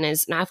often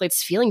is an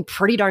athlete's feeling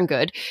pretty darn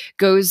good,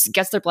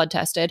 gets their blood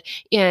tested,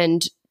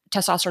 and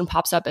testosterone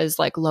pops up as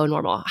like low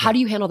normal. How do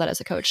you handle that as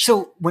a coach?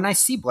 So when I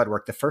see blood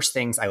work, the first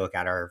things I look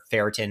at are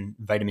ferritin,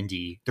 vitamin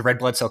D, the red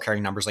blood cell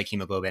carrying numbers like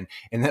hemoglobin.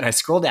 And then I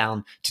scroll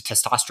down to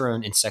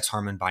testosterone and sex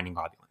hormone binding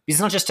globulin. Because it's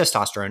not just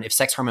testosterone. If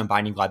sex hormone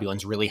binding globulin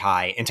is really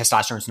high and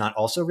testosterone is not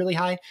also really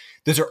high,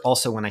 those are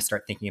also when I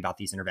start thinking about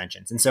these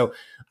interventions. And so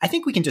I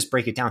think we can just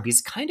break it down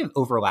because it kind of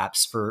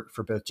overlaps for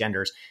both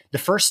genders. The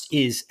first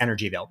is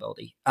energy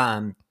availability.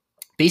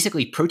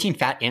 Basically, protein,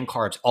 fat, and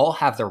carbs all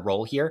have their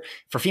role here.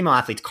 For female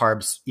athletes,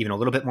 carbs even a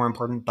little bit more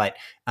important, but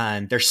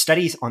there's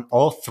studies on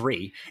all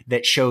three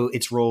that show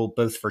its role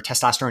both for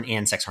testosterone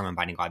and sex hormone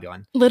binding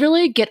globulin.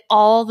 Literally get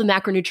all the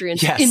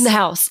macronutrients in the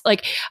house.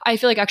 Like I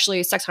feel like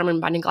actually sex hormone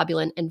binding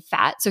globulin and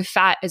fat. So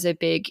fat is a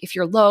big, if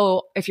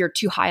you're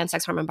too high on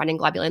sex hormone binding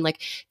globulin,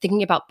 like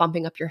thinking about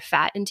bumping up your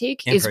fat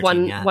intake and is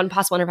protein, one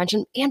possible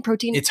intervention, and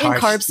protein and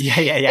carbs.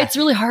 Yeah. It's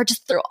really hard to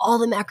throw all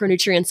the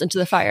macronutrients into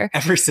the fire.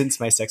 Ever since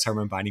my sex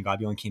hormone binding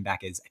globulin came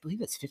back as, I believe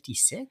it's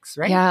 56,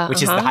 right? Yeah.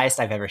 Which is the highest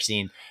I've ever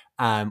seen,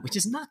 which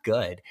is not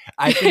good.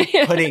 I've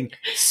been putting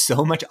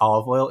so much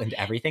olive oil into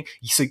everything.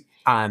 So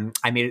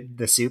I made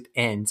the soup,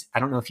 and I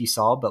don't know if you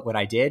saw, but what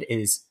I did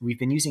is we've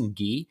been using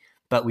ghee,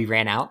 but we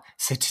ran out.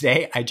 So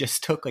today I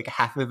just took like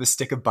half of a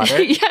stick of butter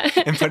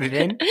and put it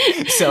in.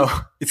 So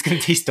it's going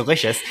to taste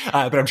delicious,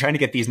 but I'm trying to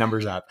get these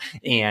numbers up,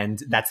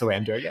 and that's the way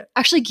I'm doing it.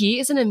 Actually, ghee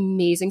is an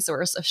amazing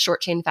source of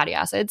short chain fatty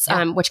acids,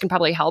 which can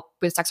probably help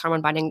with sex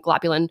hormone binding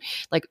globulin,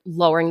 like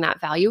lowering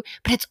that value,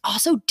 but it's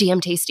also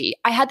damn tasty.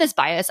 I had this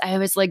bias. I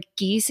was like,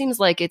 ghee seems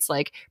like it's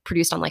like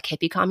produced on like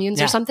hippie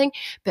communes or something,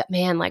 but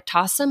man, like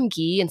toss some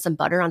ghee and some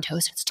butter on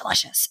toast. It's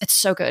delicious. It's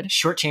so good.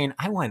 Short chain.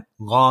 I want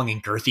long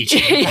and girthy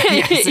chain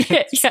fatty acids.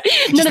 Yeah.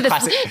 None of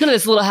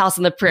this little house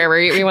in the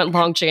prairie. We went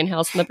long chain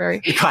house in the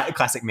prairie.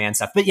 Classic man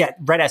stuff. But yeah,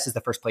 red S is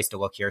the first place to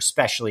look here,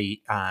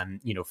 especially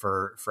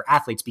for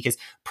athletes, because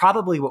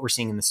probably what we're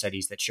seeing in the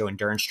studies that show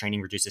endurance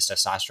training reduces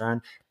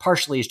testosterone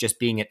partially is just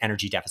being at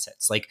energy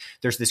deficits. Like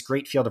there's this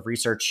great field of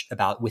research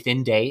about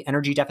within day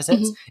energy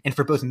deficits. And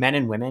for both men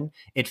and women,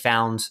 it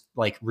found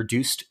like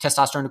reduced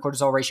testosterone to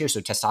cortisol ratio.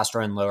 So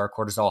testosterone lower,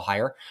 cortisol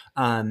higher.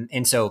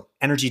 And so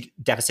energy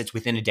deficits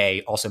within a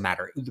day also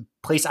matter. The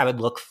place I would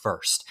look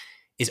first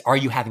is, are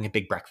you having a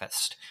big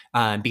breakfast?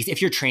 Because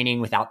if you're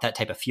training without that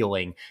type of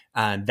fueling,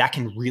 that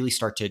can really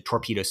start to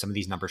torpedo some of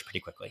these numbers pretty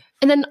quickly.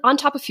 And then on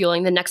top of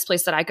fueling, the next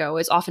place that I go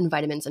is often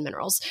vitamins and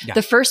minerals. Yeah.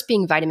 The first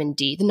being vitamin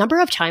D. The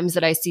number of times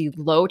that I see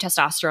low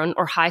testosterone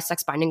or high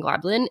sex binding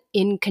globulin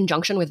in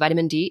conjunction with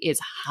vitamin D is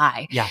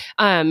high. Yeah.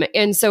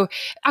 And so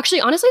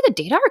actually, honestly, the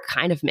data are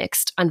kind of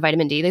mixed on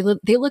vitamin D.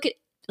 They look at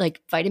like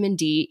vitamin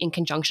D in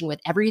conjunction with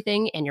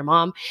everything and your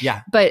mom.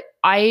 Yeah. But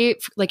I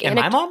like... And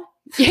my mom?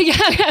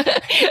 Yeah.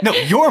 No,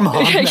 your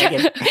mom,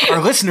 Megan.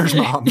 Our listeners'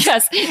 moms.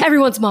 Yes,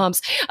 everyone's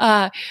moms.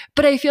 But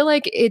I feel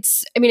like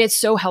it's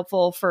so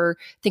helpful for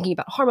thinking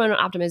about hormone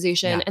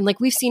optimization. Yeah. And like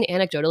we've seen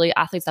anecdotally,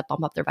 athletes that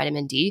bump up their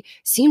vitamin D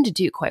seem to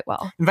do quite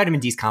well. And vitamin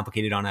D is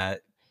complicated on a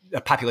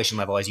population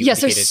level, as you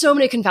indicated. Yes, there's so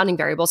many confounding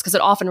variables because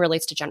it often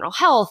relates to general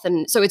health.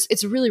 And so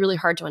it's really, really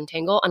hard to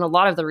untangle. And a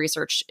lot of the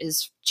research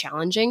is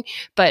challenging.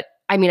 But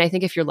I mean, I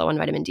think if you're low on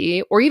vitamin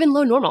D or even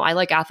low normal, I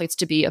like athletes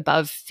to be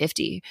above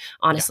 50,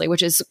 honestly,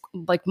 which is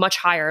like much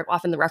higher.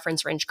 Often the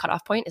reference range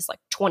cutoff point is like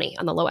 20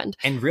 on the low end.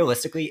 And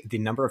realistically, the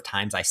number of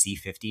times I see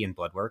 50 in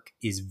blood work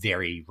is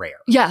very rare.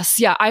 Yes.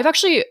 Yeah. I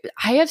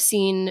have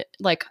seen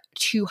like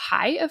too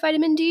high of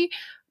vitamin D.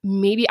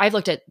 Maybe I've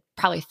looked at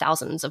probably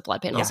thousands of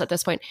blood panels at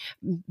this point,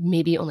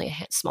 maybe only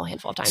a small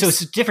handful of times. So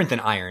it's different than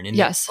iron. And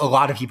yes, a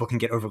lot of people can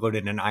get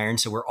overloaded in iron.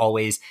 So we're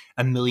always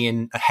a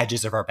million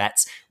hedges of our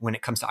bets when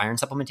it comes to iron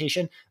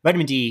supplementation.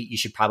 Vitamin D, you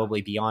should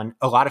probably be on.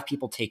 A lot of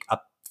people take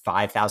up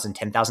 5,000,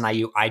 10,000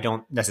 IU. I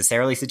don't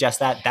necessarily suggest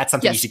that. That's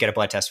something you should get a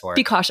blood test for.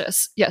 Be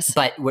cautious. Yes.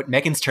 But what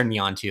Megan's turned me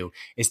on to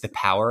is the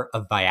power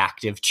of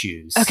Viactive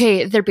Chews.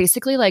 Okay. They're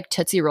basically like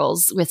Tootsie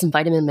Rolls with some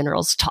vitamin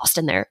minerals tossed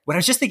in there. What I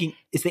was just thinking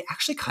is they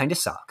actually kind of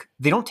suck.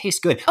 They don't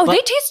taste good. Oh, they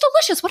taste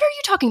delicious. What are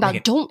you talking about?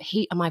 Megan, don't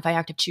hate on my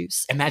Viactive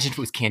Chews. Imagine if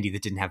it was candy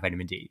that didn't have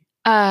vitamin D.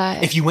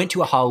 If you went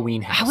to a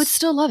Halloween house. I would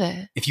still love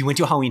it. If you went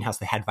to a Halloween house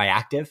that had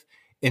Viactive,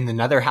 in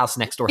another house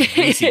next door to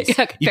Macy's, you'd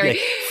be like,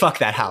 fuck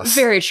that house.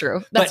 Very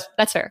true.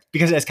 That's fair.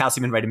 Because it has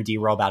calcium and vitamin D,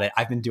 we're all about it.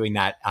 I've been doing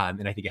that,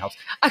 and I think it helps.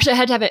 Actually, I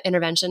had to have an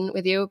intervention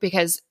with you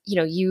because,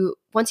 you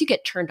once you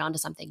get turned on to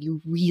something,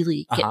 you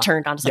really get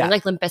turned on to something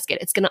like Limp Bizkit.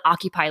 It's going to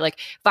occupy like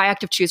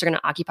Viactive chews are going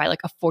to occupy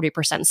like a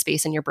 40%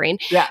 space in your brain.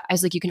 Yeah. I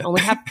was like, you can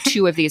only have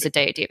 2 of these a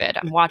day, David.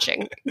 I'm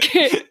watching.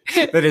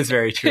 That is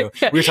very true.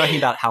 We were talking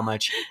about how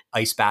much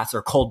ice baths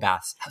or cold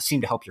baths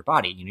seem to help your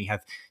body. You know, you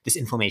have this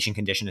inflammation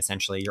condition,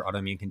 essentially your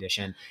autoimmune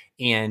condition,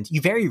 and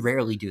you very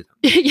rarely do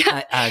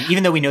them.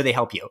 Even though we know they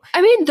help you.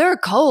 I mean, they're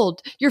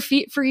cold. Your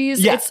feet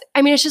freeze. Yeah.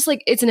 It's just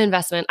like, it's an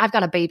investment. I've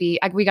got a baby.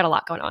 We got a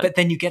lot going on. But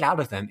then you get out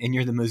of them and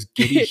you're the most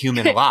giddy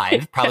human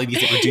alive, probably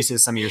because it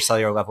reduces some of your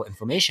cellular level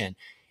inflammation.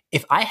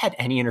 If I had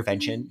any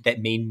intervention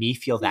that made me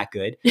feel that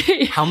good,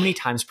 how many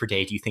times per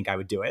day do you think I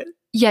would do it?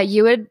 Yeah,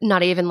 you would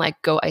not even like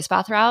go ice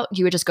bath route.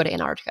 You would just go to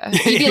Antarctica.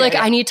 You'd be like,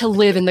 I need to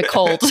live in the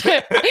cold.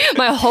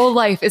 My whole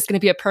life is going to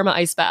be a perma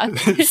ice bath.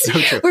 So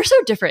true. We're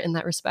so different in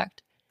that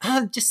respect.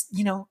 Just,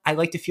 you know, I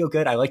like to feel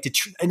good. I like to,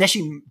 and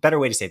actually, better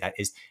way to say that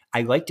is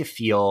I like to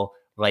feel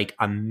like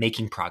I'm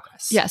making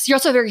progress. Yes. You're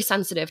also very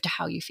sensitive to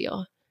how you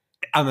feel.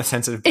 I'm a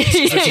sensitive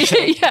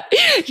bitch. Yeah.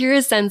 You're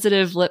a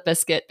sensitive Lip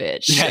Biscuit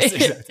bitch. Yes,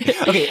 exactly.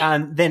 Okay,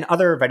 then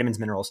other vitamins,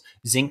 minerals.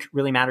 Zinc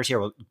really matters here.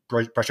 We'll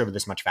brush over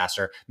this much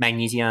faster.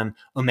 Magnesium,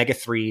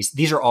 omega-3s.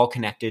 These are all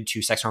connected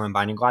to sex hormone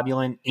binding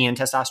globulin and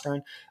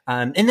testosterone.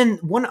 And then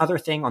one other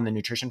thing on the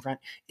nutrition front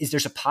is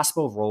there's a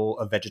possible role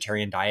of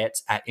vegetarian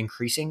diets at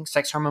increasing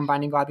sex hormone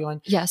binding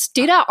globulin. Yes,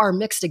 data are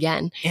mixed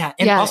again. Yeah,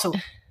 and also,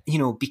 you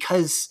know,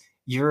 because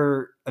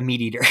you're a meat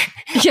eater.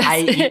 Yes. I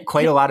eat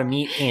quite a lot of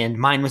meat and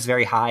mine was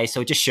very high. So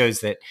it just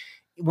shows that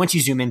once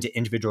you zoom into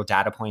individual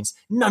data points,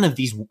 none of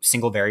these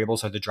single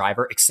variables are the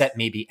driver, except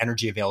maybe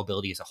energy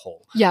availability as a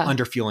whole,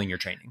 under fueling your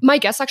training. My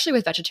guess actually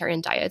with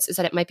vegetarian diets is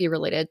that it might be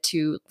related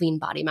to lean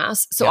body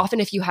mass. So often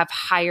if you have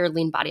higher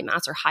lean body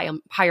mass or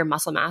higher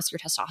muscle mass, your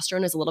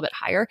testosterone is a little bit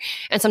higher.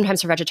 And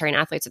sometimes for vegetarian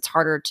athletes, it's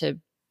harder to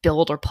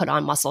build or put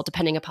on muscle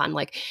depending upon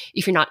like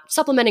if you're not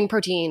supplementing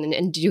protein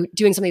and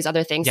doing some of these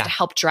other things to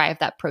help drive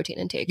that protein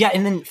intake. Yeah.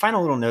 And then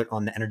final little note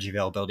on the energy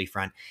availability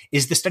front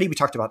is the study we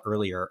talked about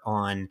earlier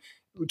on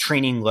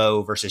training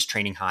low versus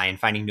training high and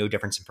finding no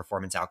difference in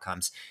performance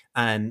outcomes.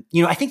 You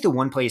know, I think the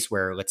one place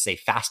where, let's say,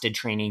 fasted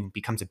training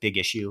becomes a big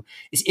issue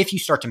is if you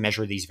start to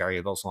measure these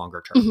variables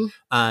longer term.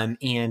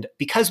 And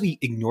because we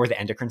ignore the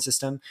endocrine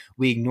system,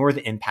 we ignore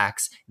the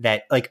impacts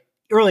that, like,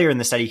 earlier in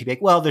the study, you could be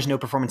like, well, there's no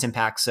performance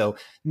impact, so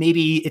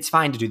maybe it's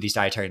fine to do these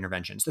dietary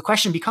interventions. The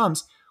question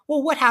becomes,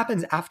 well, what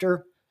happens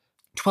after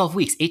 12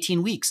 weeks,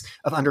 18 weeks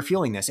of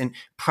underfueling this? And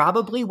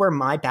probably where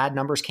my bad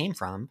numbers came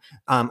from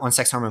on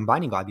sex hormone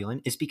binding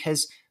globulin is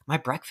because my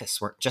breakfasts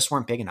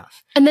weren't big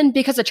enough. And then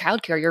because of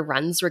childcare, your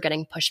runs were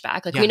getting pushed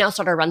back. Like we now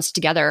start our runs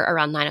together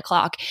around 9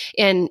 o'clock.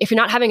 And if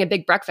you're not having a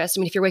big breakfast, I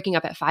mean, if you're waking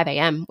up at 5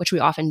 a.m., which we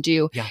often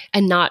do,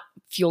 and not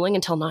fueling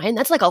until 9,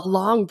 that's like a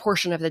long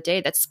portion of the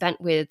day that's spent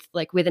with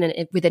like within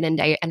an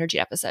energy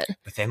deficit.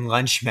 But then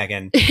lunch,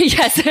 Megan.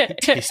 Yes. It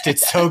tasted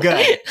so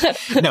good.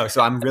 No,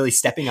 so I'm really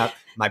stepping up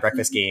my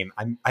breakfast game.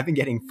 I've been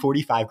getting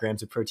 45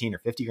 grams of protein or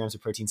 50 grams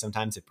of protein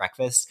sometimes at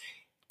breakfast.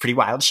 Pretty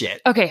wild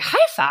shit. Okay, high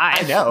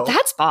five. I know.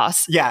 That's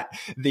boss. Yeah.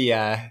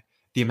 The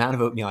amount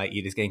of oatmeal I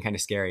eat is getting kind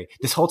of scary.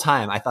 This whole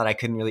time, I thought I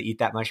couldn't really eat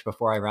that much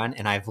before I run.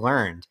 And I've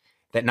learned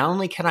that not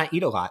only can I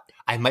eat a lot,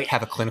 I might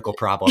have a clinical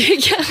problem.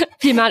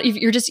 The amount, if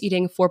you're just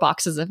eating 4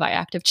 boxes of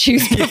Viactive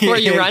chews before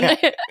you run.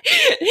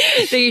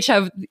 They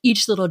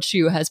each little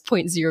chew has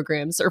 0.0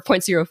 grams or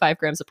 0.05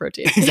 grams of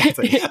protein.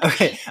 Exactly.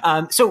 Okay.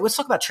 So let's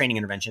talk about training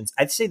interventions.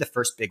 I'd say the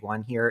first big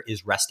one here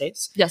is rest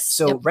days. Yes.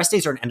 So rest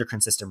days are an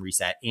endocrine system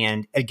reset.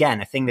 And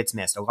again, a thing that's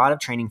missed. A lot of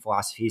training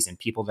philosophies and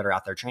people that are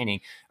out there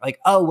training are like,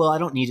 oh, well, I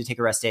don't need to take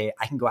a rest day.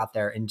 I can go out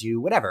there and do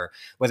whatever,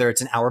 whether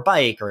it's an hour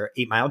bike or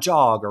 8-mile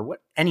jog or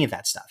any of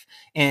that stuff.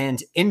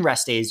 And in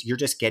rest days, you're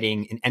just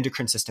getting an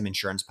endocrine system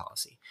insurance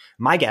policy.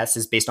 My guess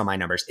is based on my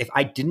numbers. If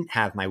I didn't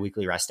have my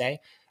weekly rest day,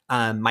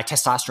 my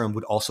testosterone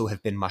would also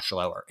have been much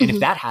lower. And if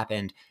that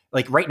happened,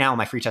 like right now,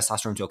 my free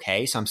testosterone is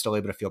okay. So I'm still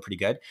able to feel pretty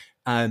good.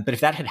 But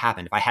if that had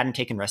happened, if I hadn't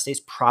taken rest days,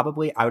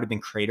 probably I would have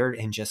been cratered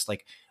and just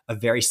like a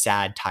very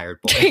sad,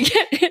 tired boy.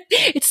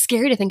 It's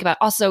scary to think about.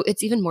 Also,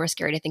 it's even more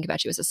scary to think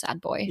about you as a sad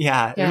boy.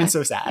 Yeah. Even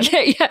so sad.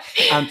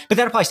 But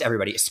that applies to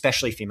everybody,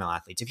 especially female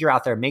athletes. If you're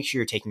out there, make sure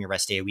you're taking a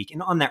rest day a week.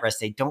 And on that rest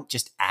day, don't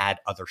just add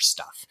other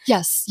stuff.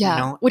 Yes. Yeah.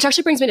 You know? Which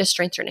actually brings me to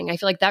strength training. I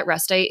feel like that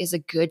rest day is a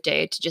good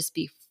day to just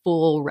be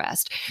full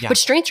rest. But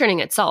strength training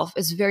itself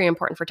is very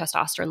important for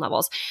testosterone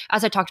levels.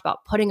 As I talked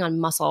about, putting on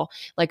muscle,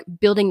 like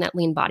building that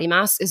lean body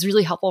mass is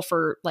really helpful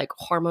for like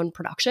hormone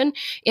production.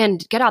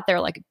 And get out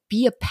there, like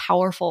be a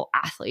powerful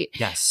athlete.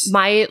 Yes.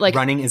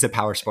 Running is a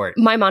power sport.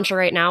 My mantra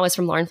right now is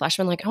from Lauren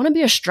Fleshman, like I want to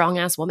be a strong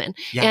ass woman.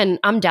 And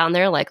I'm down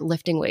there like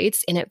lifting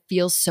weights and it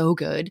feels so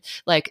good.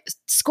 Like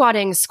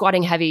squatting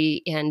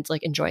heavy and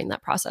like enjoying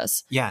that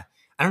process. Yeah.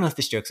 I don't know if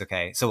this joke's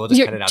okay, so we'll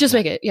just cut it out. Just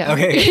make it, yeah.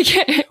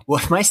 Okay. Well,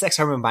 if my sex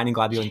hormone binding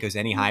globulin goes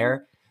any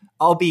higher,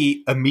 I'll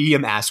be a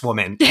medium-ass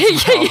woman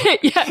as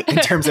well, in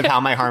terms of how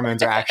my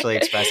hormones are actually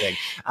expressing.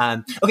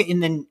 Okay,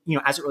 and then,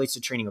 as it relates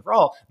to training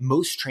overall,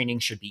 most training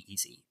should be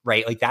easy,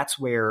 right? Like that's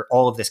where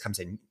all of this comes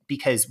in.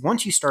 Because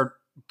once you start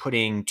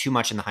putting too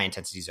much in the high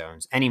intensity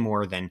zones, any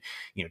more than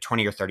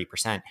 20 or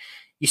 30%,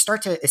 you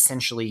start to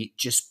essentially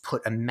just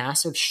put a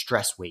massive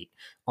stress weight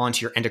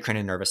onto your endocrine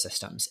and nervous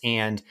systems.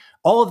 And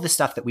all of the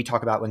stuff that we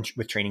talk about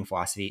with training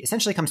philosophy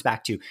essentially comes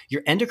back to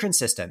your endocrine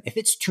system. If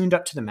it's tuned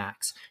up to the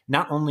max,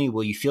 not only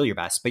will you feel your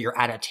best, but your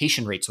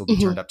adaptation rates will be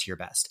turned up to your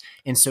best.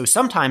 And so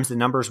sometimes the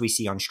numbers we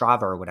see on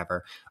Strava or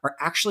whatever are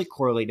actually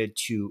correlated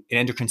to an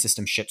endocrine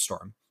system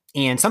shitstorm.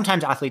 And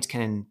sometimes athletes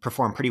can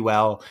perform pretty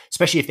well,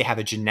 especially if they have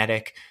a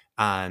genetic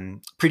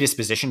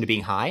predisposition to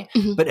being high,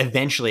 but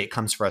eventually it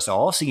comes for us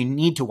all. So you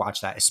need to watch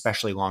that,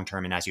 especially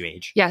long-term and as you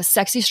age. Yeah.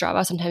 Sexy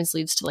Strava sometimes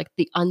leads to like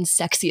the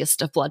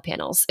unsexiest of blood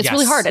panels. It's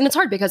really hard. And it's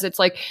hard because it's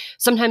like,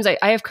 sometimes I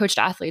have coached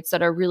athletes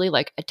that are really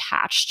like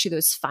attached to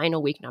those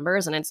final week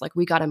numbers. And it's like,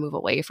 we got to move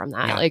away from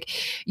that. Like,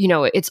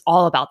 it's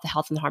all about the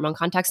health and the hormone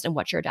context and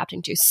what you're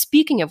adapting to.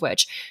 Speaking of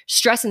which,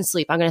 stress and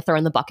sleep, I'm going to throw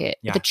in the bucket,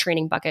 the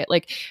training bucket,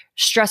 like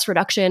stress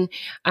reduction,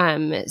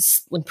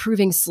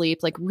 improving sleep,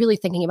 like really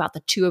thinking about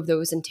the two of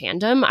those in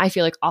tandem, I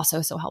feel like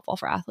also so helpful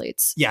for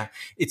athletes. Yeah.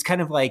 It's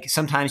kind of like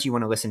sometimes you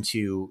want to listen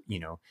to,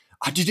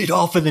 I did it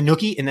all for the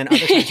nookie. And then other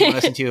times you want to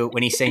listen to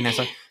when he's saying that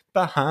song,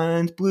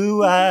 Behind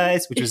Blue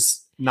Eyes, which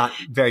was not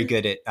very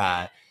good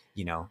at,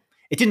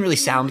 it didn't really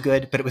sound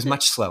good, but it was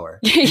much slower.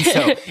 And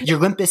so your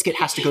Limp Bizkit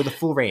has to go the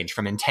full range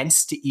from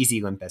intense to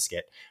easy Limp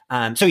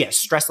Bizkit. So yeah,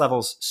 stress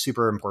levels,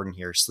 super important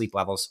here. Sleep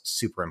levels,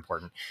 super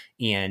important.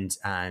 And,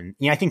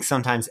 I think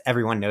sometimes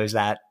everyone knows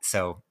that.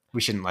 So we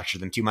shouldn't lecture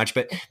them too much,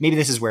 but maybe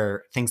this is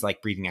where things like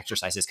breathing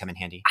exercises come in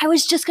handy. I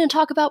was just going to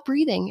talk about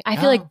breathing. I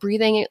feel like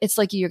breathing, it's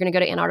like you're going to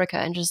go to Antarctica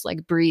and just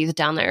like breathe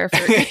down there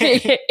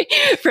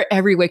for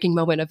every waking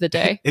moment of the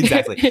day.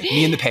 Exactly.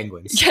 Me and the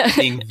penguins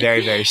being very,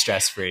 very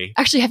stress-free.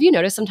 Actually, have you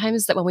noticed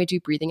sometimes that when we do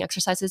breathing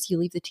exercises, you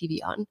leave the TV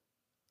on?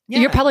 Yeah.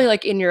 You're probably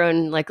like in your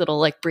own like little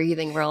like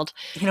breathing world.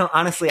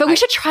 Honestly. But we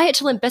should try it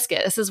to Limp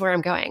Bizkit. This is where I'm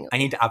going. I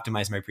need to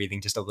optimize my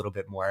breathing just a little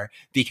bit more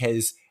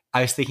because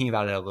I was thinking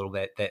about it a little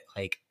bit that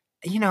like,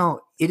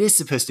 it is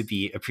supposed to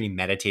be a pretty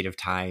meditative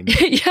time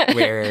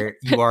where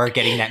you are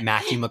getting that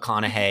Matthew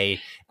McConaughey,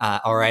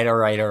 all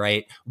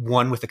right,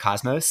 one with the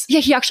cosmos.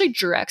 Yeah, he actually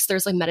directs.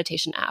 There's like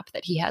meditation app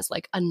that he has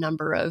like a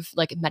number of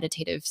like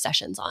meditative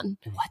sessions on.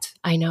 What?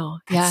 I know.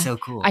 That's so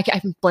cool.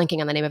 I'm blanking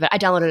on the name of it. I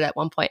downloaded it at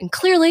one point and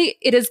clearly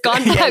it has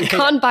gone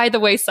gone by the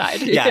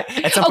wayside. Yeah.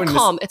 At some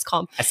point it's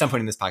calm. At some point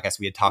in this podcast,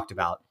 we had talked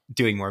about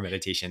doing more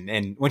meditation.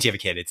 And once you have a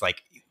kid, it's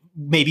like,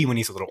 maybe when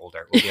he's a little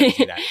older, we'll be able to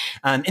do that.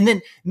 And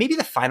then maybe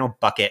the final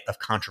bucket of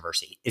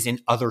controversy is in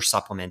other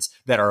supplements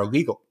that are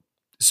illegal.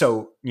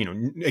 So,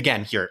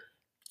 again, here,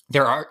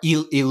 there are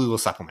illegal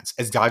supplements.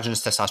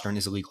 Exogenous testosterone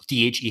is illegal.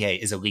 DHEA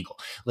is illegal.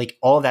 Like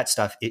all of that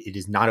stuff, it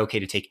is not okay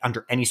to take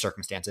under any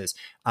circumstances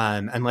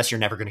unless you're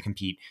never going to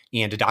compete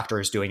and a doctor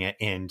is doing it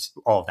and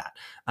all of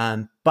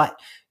that. But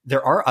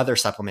there are other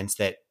supplements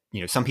that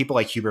some people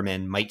like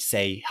Huberman might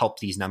say help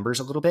these numbers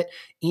a little bit.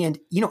 And,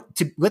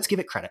 let's give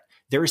it credit.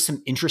 There is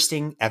some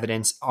interesting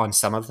evidence on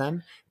some of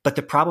them, but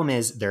the problem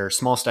is they're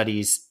small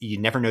studies. You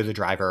never know the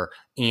driver.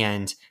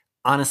 And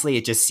honestly,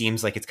 it just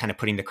seems like it's kind of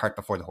putting the cart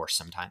before the horse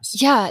sometimes.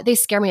 Yeah, they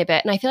scare me a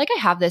bit. And I feel like I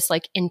have this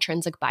like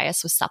intrinsic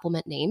bias with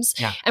supplement names.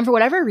 Yeah. And for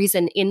whatever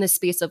reason, in the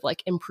space of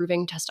like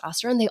improving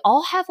testosterone, they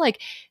all have like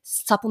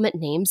supplement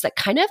names that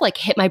kind of like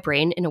hit my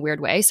brain in a weird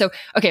way. So,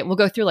 okay, we'll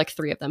go through like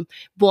three of them.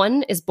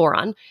 One is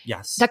boron.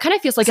 Yes. That kind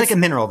of feels like it's like a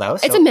mineral though.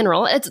 So. It's a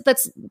mineral.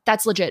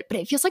 That's legit, but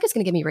it feels like it's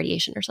going to give me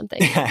radiation or something.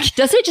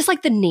 Doesn't it just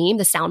like the name,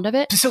 the sound of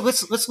it? So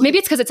let's maybe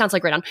it's because it sounds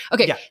like radon.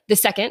 Okay. Yeah. The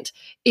second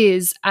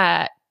is,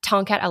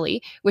 Tonkat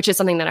Ali, which is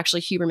something that actually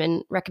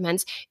Huberman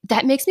recommends.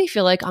 That makes me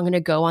feel like I'm going to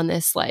go on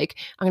this, like,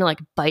 I'm going to like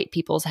bite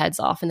people's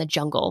heads off in the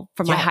jungle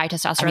for my high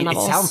testosterone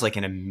levels. It sounds like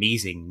an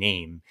amazing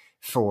name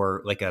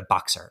for like a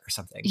boxer or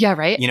something. Yeah,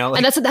 right.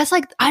 Like, and that's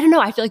like, I don't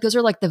know. I feel like those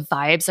are like the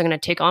vibes I'm going to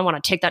take on.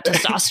 Want to take that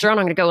testosterone. I'm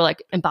going to go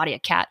like embody a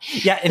cat.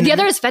 Yeah. And the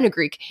other is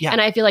fenugreek. Yeah. And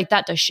I feel like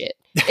that does shit.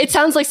 It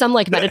sounds like some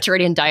like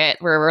Mediterranean diet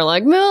where we're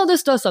like, well,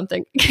 this does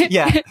something.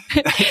 Yeah.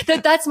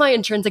 That's my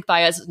intrinsic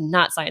bias,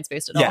 not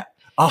science-based at all. Yeah.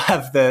 I'll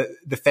have the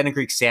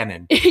fenugreek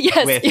salmon.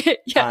 Yes,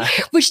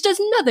 which does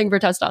nothing for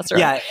testosterone.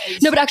 Yeah,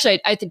 no, but actually,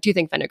 I do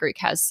think fenugreek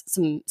has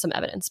some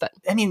evidence. But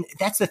I mean,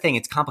 that's the thing;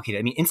 it's complicated.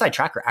 I mean, Inside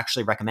Tracker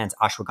actually recommends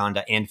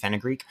ashwagandha and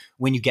fenugreek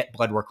when you get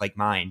blood work like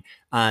mine.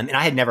 And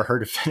I had never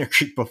heard of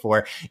fenugreek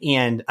before,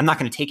 and I'm not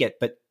going to take it,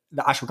 but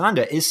the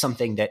ashwagandha is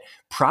something that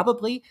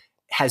probably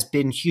has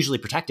been hugely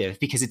protective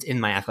because it's in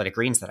my athletic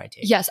greens that I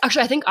take. Yes.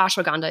 Actually, I think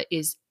ashwagandha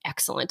is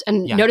excellent.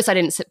 And notice I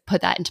didn't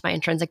put that into my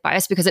intrinsic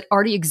bias because it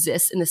already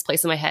exists in this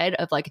place in my head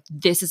of like,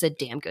 this is a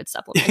damn good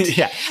supplement.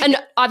 Yeah. And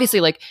obviously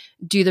like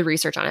do the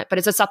research on it, but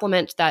it's a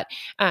supplement that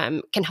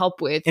can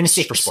help with— and it's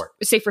safe for sport.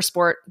 Safe for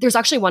sport. There's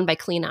actually one by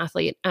Clean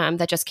Athlete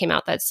that just came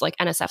out that's like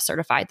NSF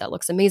certified that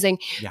looks amazing,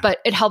 but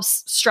it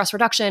helps stress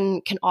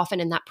reduction, can often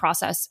in that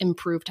process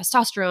improve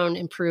testosterone,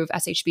 improve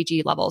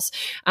SHBG levels.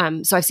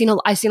 So I've seen a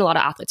lot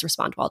of athletes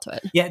respond well to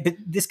it. Yeah,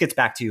 this gets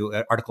back to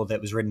an article that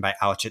was written by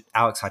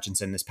Alex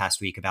Hutchinson this past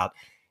week about,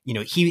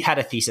 he had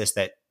a thesis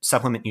that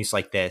supplement use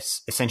like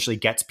this essentially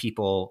gets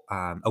people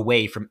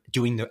away from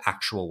doing the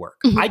actual work.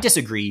 Mm-hmm. I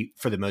disagree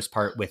for the most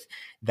part with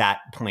that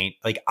point.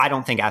 Like, I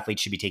don't think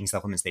athletes should be taking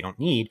supplements they don't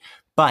need.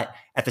 But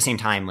at the same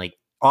time, like,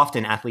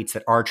 often athletes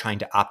that are trying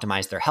to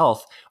optimize their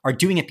health are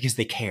doing it because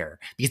they care,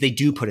 because they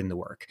do put in the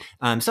work.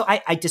 So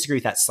I disagree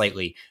with that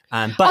slightly.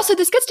 But also,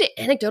 this gets to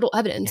anecdotal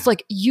evidence.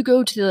 Like, you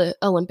go to the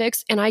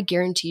Olympics and I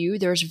guarantee you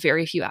there's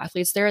very few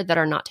athletes there that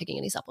are not taking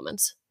any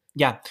supplements.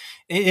 Yeah,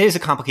 it is a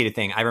complicated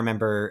thing. I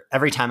remember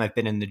every time I've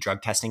been in the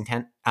drug testing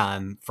tent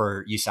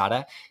for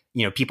USADA,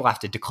 people have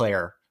to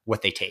declare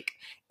what they take.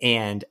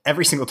 And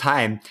every single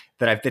time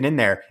that I've been in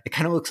there, it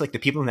kind of looks like the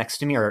people next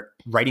to me are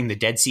writing the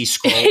Dead Sea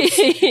Scrolls.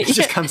 It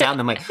just comes out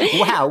and I'm like,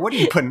 wow, what are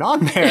you putting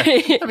on there?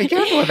 Be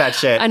careful with that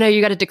shit. I know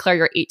you got to declare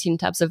your 18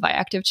 tubs of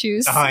Viactive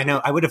chews. Oh, I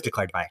know. I would have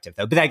declared Viactive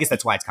though, but I guess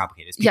that's why it's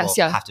complicated. People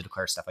have to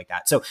declare stuff like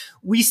that. So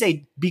we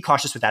say be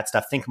cautious with that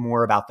stuff. Think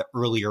more about the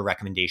earlier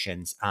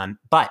recommendations.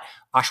 But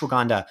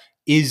ashwagandha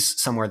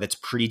is somewhere that's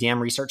pretty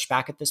damn researched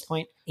back at this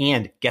point.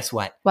 And guess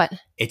what? What?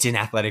 It's in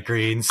Athletic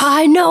Greens.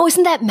 I know.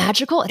 Isn't that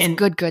magical?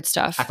 It's good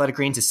stuff. Athletic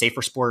Greens is safe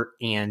for sport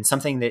and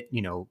something that,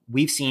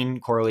 we've seen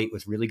correlate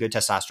with really good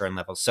testosterone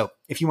levels. So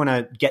if you want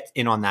to get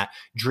in on that,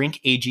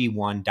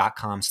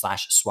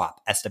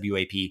 drinkag1.com/swap,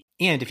 SWAP.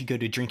 And if you go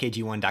to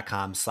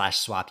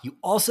drinkag1.com/swap, you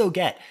also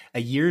get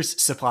a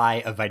year's supply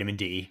of vitamin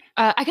D.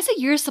 I guess a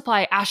year's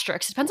supply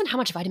asterisk. It depends on how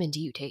much vitamin D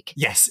you take.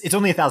 Yes, it's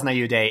only 1,000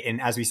 IU a day.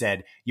 And as we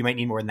said, you might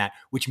need more than that,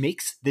 which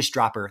makes this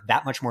dropper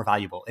that much more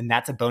valuable. And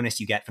that's a bonus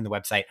you get from the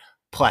website,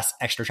 plus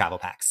extra travel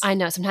packs. I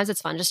know. Sometimes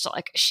it's fun just to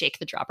like shake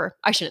the dropper.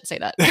 I shouldn't say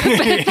that,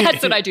 but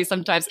that's what I do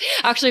sometimes.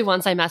 Actually,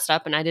 once I messed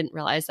up and I didn't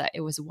realize that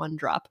it was one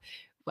drop.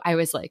 I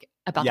was like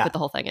about to put the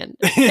whole thing in.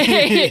 Your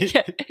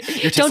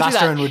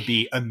testosterone would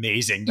be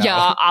amazing though.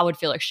 Yeah, I would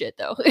feel like shit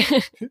though.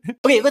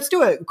 Okay, let's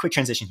do a quick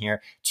transition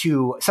here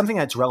to something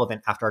that's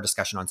relevant after our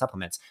discussion on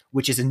supplements,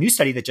 which is a new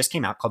study that just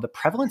came out called The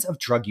Prevalence of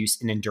Drug Use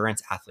in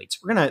Endurance Athletes.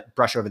 We're going to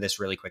brush over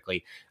this really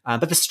quickly,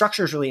 but the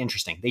structure is really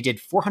interesting. They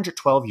did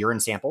 412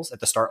 urine samples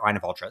at the start line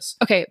of ultras.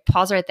 Okay,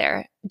 pause right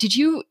there. Did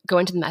you go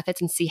into the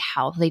methods and see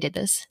how they did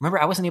this?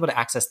 Remember, I wasn't able to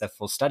access the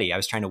full study. I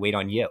was trying to wait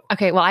on you.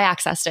 Okay, well, I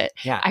accessed it.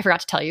 Yeah. I forgot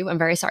to tell you. I'm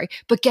very sorry.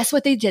 But guess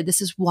what they did?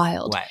 This is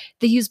wild. What?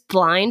 They used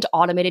blind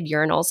automated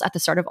urinals at the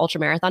start of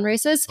ultramarathon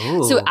races.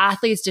 Ooh. So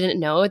athletes didn't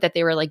know that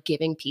they were like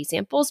giving pee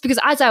samples. Because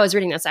as I was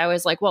reading this, I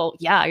was like, well,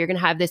 yeah, you're going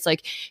to have this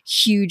like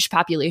huge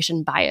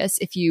population bias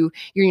if you're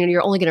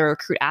only going to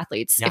recruit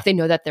athletes if they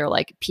know that they're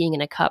like peeing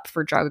in a cup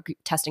for drug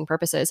testing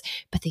purposes.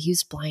 But they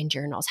used blind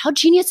urinals. How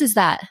genius is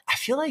that? I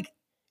feel like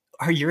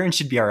our urine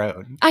should be our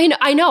own.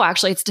 I know.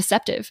 Actually, it's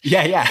deceptive.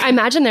 Yeah. I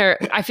imagine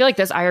I feel like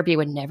this IRB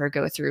would never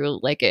go through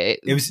like a.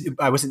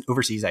 I wasn't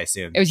overseas, I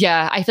assume. It was,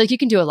 yeah. I feel like you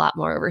can do a lot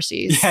more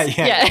overseas.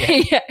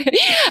 Yeah.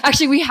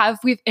 Actually, we've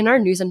in our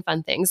news and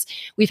fun things,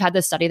 we've had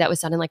this study that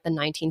was done in like the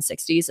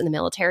 1960s in the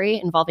military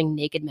involving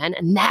naked men,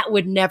 and that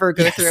would never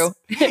go through.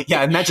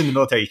 Yeah, imagine the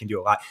military, you can do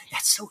a lot.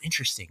 That's so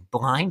interesting.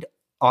 Blind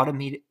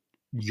automated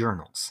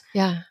urinals.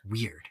 Yeah.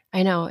 Weird.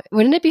 I know.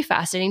 Wouldn't it be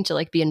fascinating to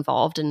like be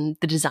involved in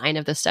the design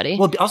of the study?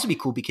 Well, it'd also be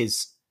cool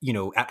because,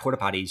 at porta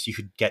potties, you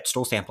could get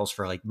stool samples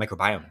for like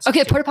microbiomes.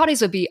 Okay, porta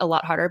potties would be a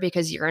lot harder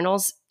because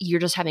urinals, you're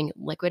just having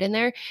liquid in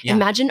there. Yeah.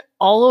 Imagine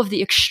all of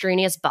the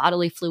extraneous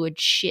bodily fluid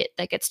shit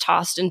that gets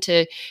tossed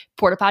into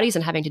porta potties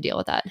and having to deal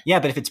with that.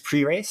 Yeah, but if it's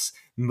pre-race,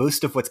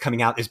 most of what's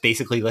coming out is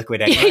basically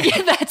liquid anyway.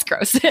 Yeah, that's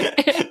gross.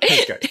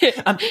 That's gross.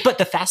 But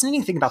the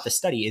fascinating thing about this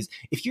study is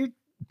if you're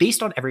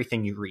based on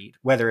everything you read,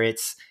 whether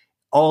it's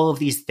all of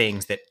these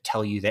things that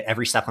tell you that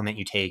every supplement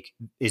you take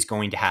is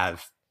going to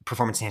have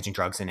performance enhancing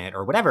drugs in it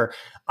or whatever,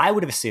 I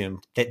would have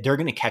assumed that they're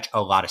going to catch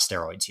a lot of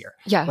steroids here.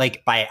 Yeah.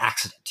 Like by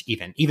accident,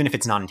 even if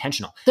it's not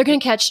intentional. They're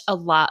going to catch a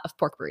lot of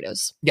pork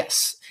burritos.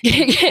 Yes.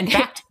 In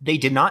fact, they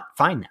did not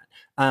find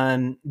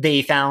that.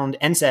 They found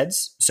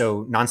NSAIDs,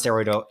 so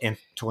non-steroidal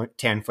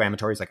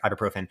anti-inflammatories like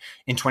ibuprofen,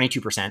 in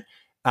 22%,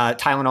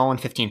 Tylenol in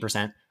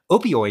 15%,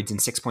 opioids in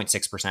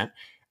 6.6%,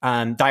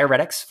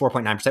 diuretics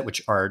 4.9%,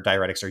 which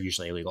diuretics are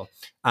usually illegal.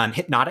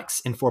 Hypnotics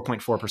in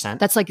 4.4%.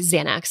 That's like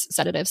Xanax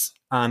sedatives.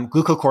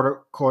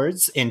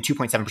 Glucocorticoids in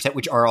 2.7%,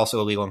 which are also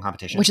illegal in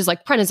competition. Which is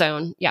like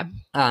prednisone. Yeah.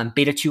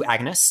 Beta 2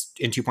 agonists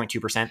in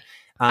 2.2%.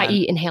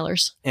 I.e.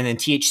 inhalers. And then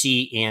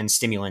THC and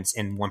stimulants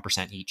in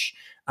 1% each.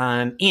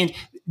 And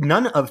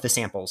none of the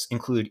samples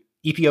include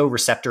EPO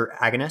receptor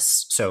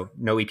agonists, so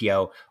no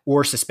EPO,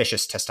 or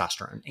suspicious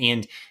testosterone.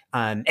 And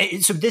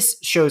so this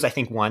shows, I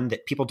think, one,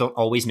 that people don't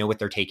always know what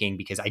they're taking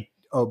because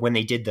when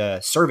they did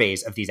the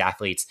surveys of these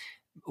athletes,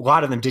 a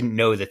lot of them didn't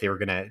know that they were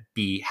going to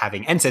be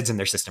having NSAIDs in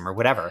their system or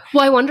whatever.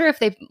 Well, I wonder if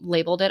they've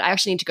labeled it. I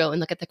actually need to go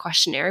and look at the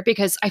questionnaire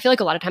because I feel like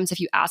a lot of times if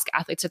you ask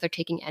athletes if they're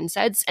taking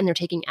NSAIDs and they're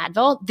taking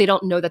Advil, they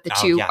don't know that the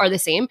two are the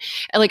same.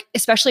 And like,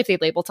 especially if they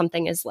labeled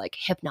something as like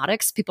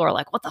hypnotics, people are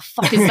like, what the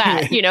fuck is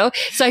that?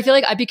 So I feel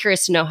like I'd be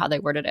curious to know how they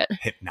worded it.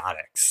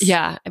 Hypnotics.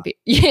 Yeah. I like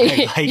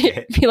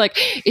it. Be like,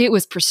 it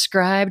was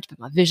prescribed by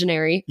my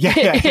visionary.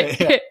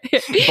 Yeah.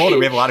 Boulder,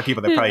 we have a lot of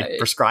people that probably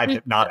prescribe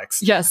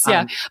hypnotics. Yes.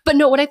 Yeah. But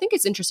no, what I think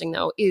is interesting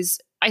though is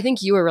I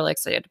think you were really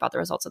excited about the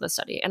results of the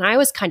study. And I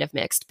was kind of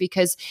mixed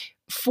because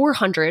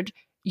 400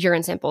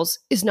 urine samples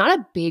is not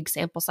a big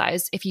sample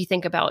size if you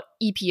think about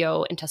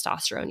EPO and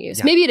testosterone use.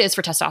 Yeah. Maybe it is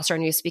for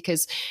testosterone use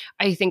because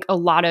I think a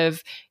lot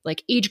of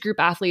like age group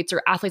athletes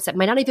or athletes that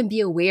might not even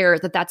be aware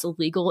that that's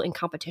illegal in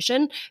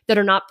competition, that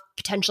are not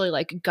potentially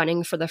like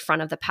gunning for the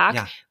front of the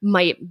pack,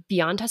 might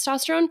be on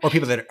testosterone. Or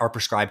people that are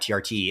prescribed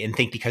TRT and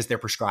think because they're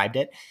prescribed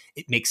it,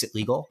 it makes it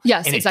legal.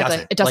 Yes, and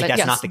exactly. It doesn't. Like,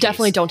 that's not the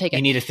definitely case. Don't take it.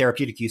 You need a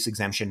therapeutic use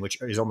exemption,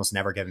 which is almost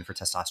never given for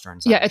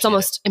testosterone. Yeah, it's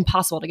almost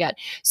impossible to get.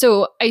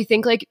 So I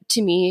think like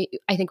to me,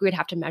 I think we would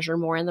have to measure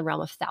more in the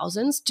realm of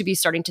thousands to be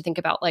starting to think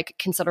about like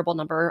considerable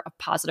number of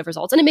positive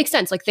results. And it makes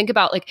sense. Like think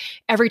about like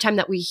every time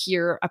that we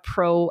hear a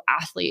pro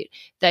athlete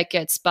that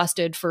gets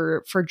busted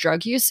for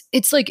drug use,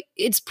 it's like,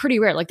 it's pretty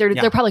rare. Like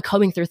they're probably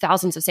combing through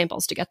thousands of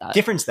samples to get that.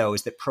 Difference though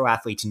is that pro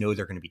athletes know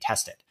they're going to be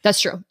tested. That's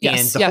true.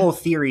 Yes. And the whole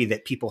theory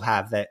that people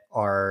have that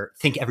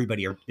think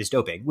everybody is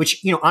doping,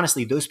 which,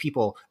 honestly, those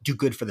people do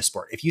good for the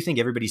sport. If you think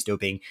everybody's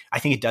doping, I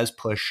think it does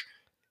push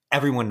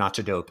everyone not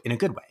to dope in a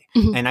good way.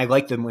 Mm-hmm. And I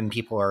like them when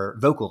people are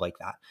vocal like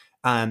that.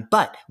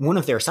 But one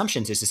of their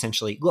assumptions is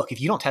essentially, look, if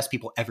you don't test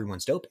people,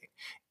 everyone's doping.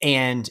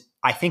 And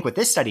I think what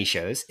this study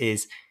shows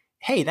is,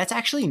 hey, that's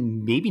actually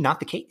maybe not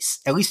the case,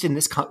 at least in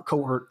this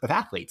cohort of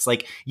athletes.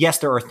 Like, yes,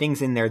 there are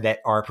things in there that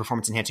are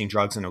performance-enhancing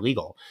drugs and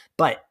illegal,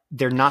 but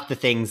they're not the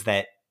things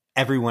that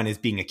everyone is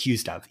being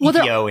accused of,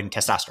 EPO and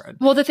testosterone.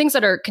 Well, the things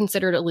that are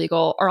considered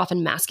illegal are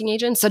often masking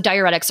agents. So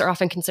diuretics are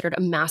often considered a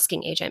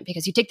masking agent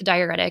because you take the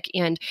diuretic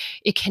and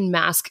it can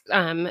mask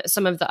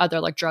some of the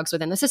other like drugs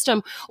within the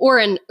system. Or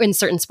in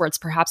certain sports,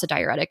 perhaps a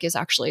diuretic is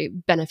actually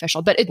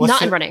beneficial, but it's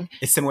not in running.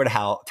 It's similar to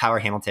how Tyler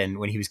Hamilton,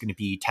 when he was going to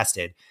be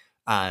tested,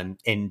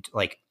 and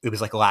like it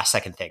was like a last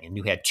second thing and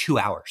knew he had 2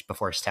 hours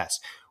before his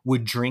test,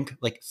 would drink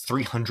like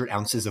 300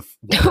 ounces of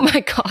water. Oh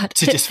my God.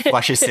 To just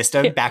flush his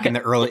system back in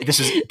the this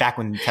was back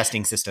when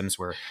testing systems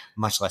were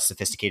much less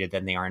sophisticated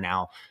than they are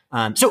now.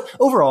 So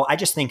overall, I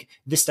just think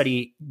this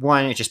study,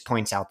 one, it just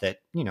points out that,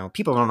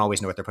 people don't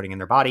always know what they're putting in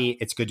their body.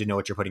 It's good to know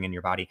what you're putting in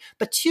your body.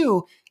 But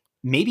two,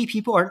 maybe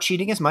people aren't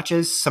cheating as much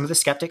as some of the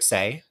skeptics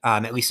say,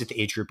 at least at the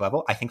age group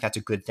level. I think that's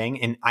a good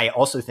thing. And I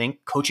also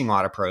think coaching a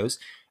lot of pros,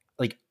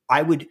 like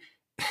I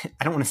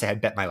don't want to say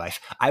I'd bet my life.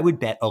 I would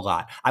bet a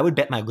lot. I would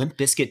bet my Limp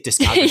Bizkit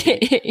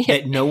discography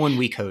that no one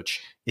we coach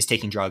is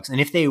taking drugs.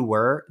 And if they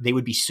were, they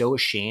would be so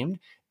ashamed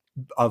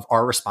of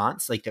our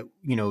response. Like that,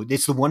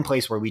 it's the one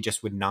place where we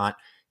just we'd have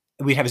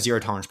a zero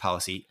tolerance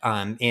policy.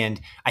 And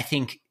I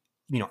think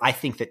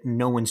that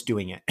no one's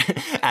doing it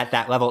at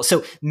that level.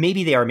 So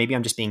maybe they are, maybe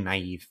I'm just being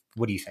naive.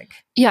 What do you think?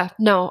 Yeah,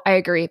 no, I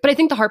agree. But I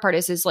think the hard part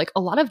is like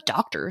a lot of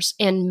doctors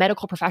and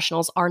medical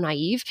professionals are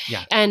naive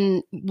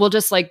and will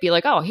just like be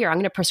like, oh, here, I'm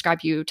going to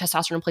prescribe you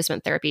testosterone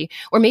replacement therapy,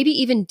 or maybe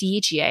even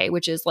DHEA,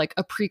 which is like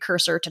a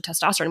precursor to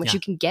testosterone, which you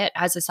can get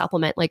as a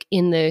supplement, like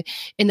in the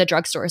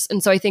drugstores.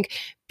 And so I think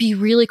be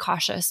really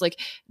cautious. Like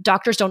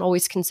doctors don't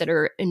always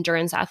consider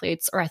endurance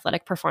athletes or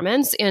athletic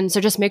performance. And so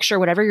just make sure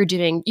whatever you're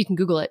doing, you can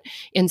Google it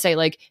and say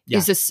like,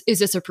 is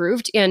this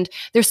approved? And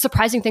there's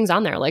surprising things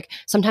on there. Like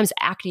sometimes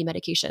acne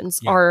medications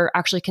are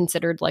actually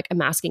considered like a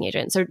masking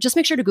agent. So just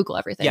make sure to Google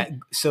everything. Yeah.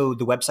 So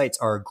the websites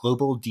are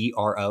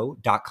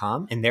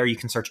globaldro.com, and there you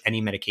can search any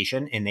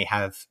medication and they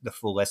have the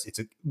full list. It's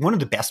one of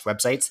the best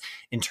websites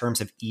in terms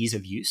of ease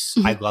of use.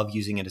 Mm-hmm. I love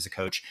using it as a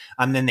coach.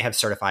 Then they have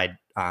certified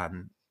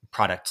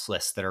products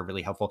lists that are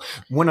really helpful.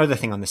 One other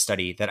thing on this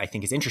study that I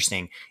think is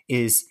interesting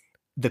is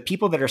the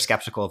people that are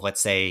skeptical of,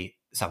 let's say,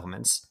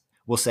 supplements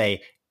will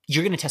say,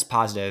 you're going to test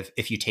positive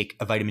if you take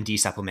a vitamin D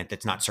supplement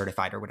that's not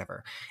certified or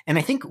whatever. And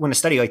I think when a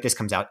study like this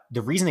comes out,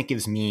 the reason it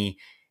gives me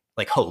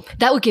like hope.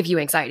 That would give you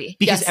anxiety.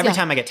 Because every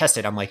time I get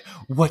tested, I'm like,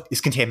 what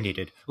is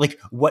contaminated? Like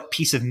what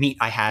piece of meat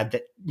I had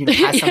that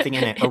has something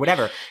in it or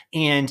whatever.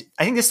 And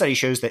I think this study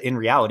shows that in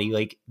reality,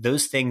 like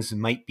those things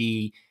might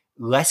be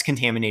less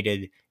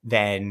contaminated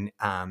than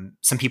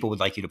some people would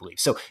like you to believe.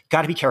 So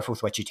got to be careful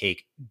with what you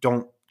take.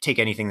 Don't take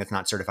anything that's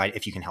not certified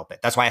if you can help it.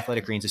 That's why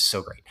Athletic Greens is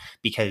so great,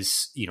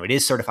 because it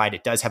is certified.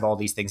 It does have all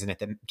these things in it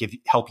that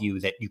help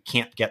you that you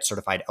can't get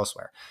certified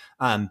elsewhere.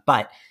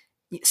 But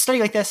a study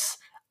like this,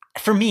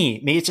 for me,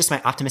 maybe it's just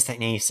my optimistic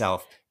naive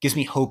self, gives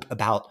me hope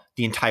about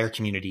the entire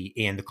community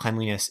and the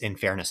cleanliness and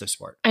fairness of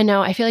sport. I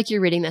know. I feel like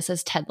you're reading this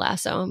as Ted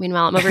Lasso.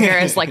 Meanwhile, I'm over here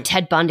as like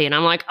Ted Bundy, and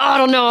I'm like, oh, I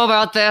don't know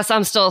about this.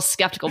 I'm still a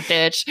skeptical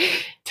bitch.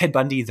 Ted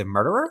Bundy, the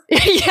murderer?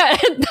 Yeah,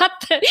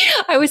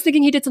 I was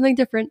thinking he did something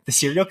different. The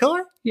serial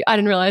killer? Yeah, I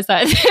didn't realize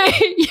that.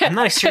 Yeah. I'm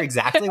not sure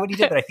exactly what he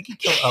did, but I think he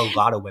killed a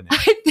lot of women.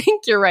 I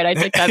think you're right. I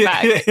take that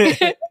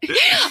back.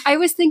 I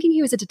was thinking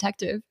he was a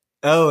detective.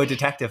 Oh, a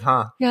detective,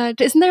 huh? Yeah.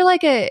 Isn't there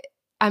like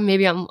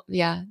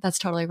that's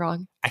totally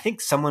wrong. I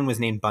think someone was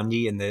named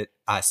Bundy in the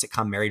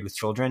sitcom Married with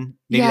Children.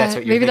 Maybe that's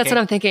what you're maybe thinking. That's what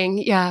I'm thinking.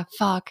 Yeah,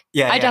 fuck.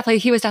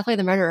 He was definitely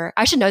the murderer.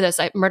 I should know this.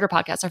 Murder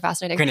podcasts are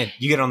fascinating. Granted,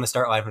 you get on the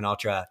Start Live and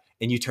Ultra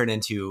and you turn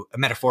into a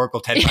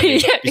metaphorical Ted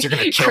Bundy because you're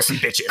going to kill some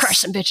bitches. Crush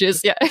some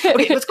bitches, yeah.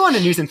 Okay, let's go on to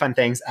news and fun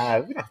things. We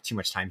don't have too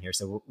much time here,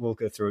 so we'll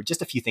go through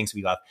just a few things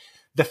we love.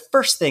 The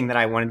first thing that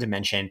I wanted to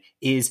mention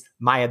is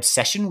my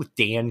obsession with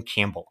Dan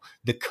Campbell,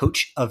 the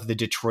coach of the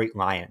Detroit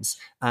Lions.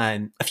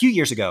 A few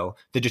years ago,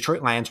 the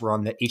Detroit Lions were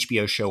on the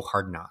HBO show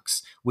Hard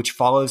Knocks, which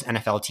follows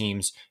NFL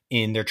teams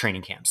in their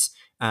training camps.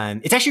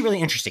 It's actually really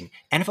interesting.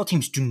 NFL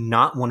teams do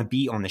not want to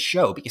be on the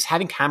show because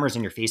having cameras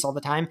in your face all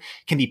the time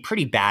can be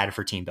pretty bad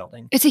for team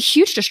building. It's a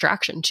huge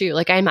distraction too.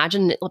 Like I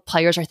imagine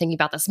players are thinking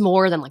about this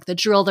more than like the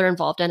drill they're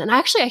involved in. And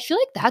actually, I feel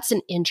like that's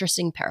an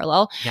interesting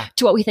parallel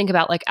to what we think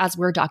about like as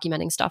we're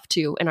documenting stuff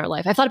too in our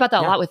life. I've thought about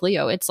that a lot with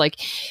Leo. It's like,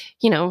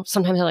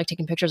 sometimes I like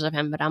taking pictures of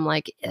him, but I'm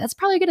like, that's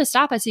probably going to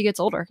stop as he gets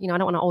older. I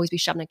don't want to always be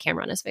shoving a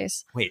camera in his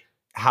face. Wait.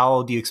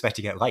 How do you expect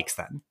to get likes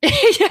then?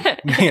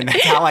 Man,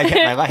 that's how I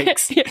get my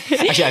likes.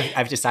 Actually,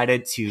 I've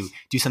decided to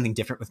do something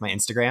different with my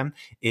Instagram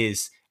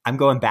is I'm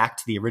going back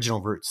to the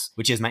original roots,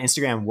 which is my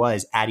Instagram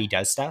was Addie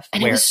Does Stuff.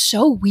 And it was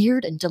so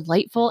weird and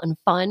delightful and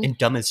fun. And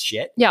dumb as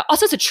shit. Yeah.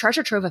 Also, it's a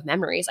treasure trove of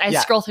memories. I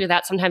scroll through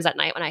that sometimes at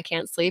night when I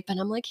can't sleep. And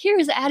I'm like,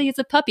 here's Addie as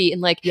a puppy.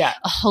 And like a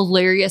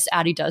hilarious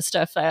Addie Does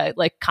Stuff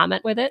like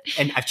comment with it.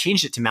 And I've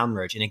changed it to Mountain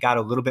Roach and it got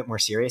a little bit more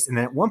serious. And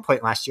then at one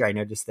point last year, I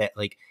noticed that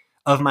like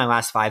of my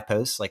last 5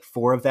 posts, like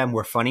 4 of them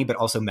were funny, but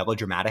also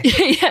melodramatic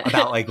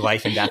about like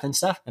life and death and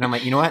stuff. And I'm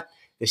like, you know what?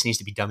 This needs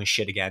to be dumb as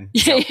shit again.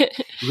 So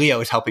Leo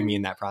is helping me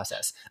in that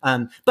process.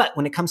 But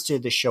when it comes to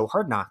the show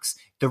Hard Knocks,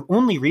 the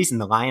only reason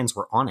the Lions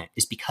were on it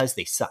is because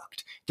they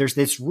sucked. There's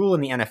this rule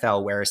in the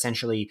NFL where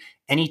essentially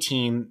any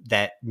team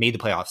that made the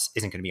playoffs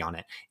isn't going to be on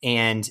it.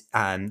 And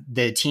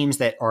the teams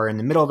that are in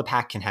the middle of the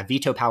pack can have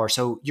veto power.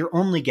 So you're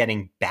only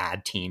getting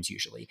bad teams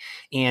usually.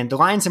 And the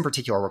Lions in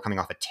particular were coming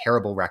off a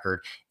terrible record.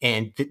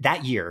 And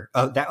that year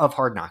of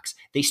Hard Knocks,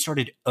 they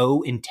started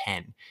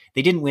 0-10.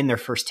 They didn't win their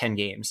first 10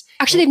 games.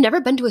 Actually, they've never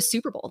been to a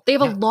Super Bowl. They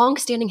have a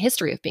long-standing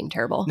history of being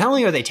terrible. Not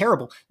only are they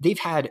terrible, they've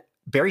had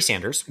Barry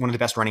Sanders, one of the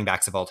best running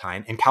backs of all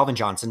time, and Calvin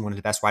Johnson, one of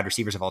the best wide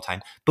receivers of all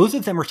time. Both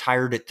of them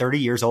retired at 30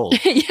 years old.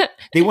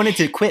 They wanted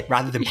to quit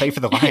rather than play for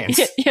the Lions.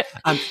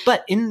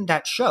 But in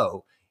that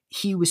show,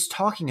 he was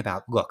talking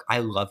about, look, I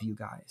love you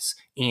guys.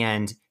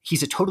 And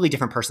he's a totally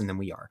different person than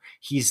we are.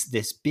 He's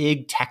this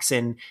big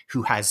Texan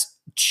who has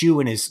chew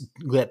in his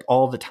lip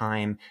all the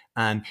time.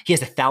 He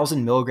has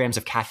 1,000 milligrams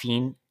of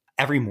caffeine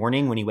every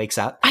morning when he wakes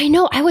up. I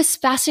know. I was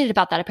fascinated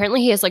about that.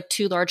 Apparently he has like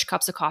 2 large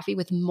cups of coffee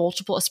with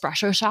multiple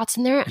espresso shots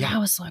in there. And I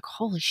was like,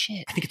 holy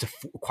shit. I think it's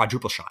a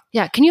quadruple shot.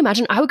 Yeah. Can you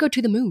imagine? I would go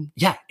to the moon.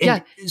 Yeah.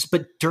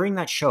 But during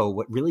that show,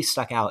 what really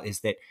stuck out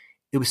is that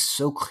it was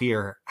so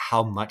clear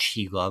how much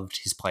he loved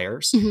his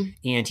players. Mm-hmm.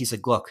 And he's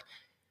like, look,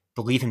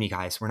 believe in me,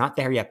 guys. We're not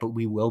there yet, but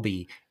we will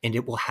be, and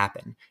it will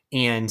happen.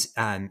 And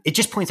it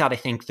just points out, I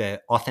think,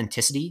 the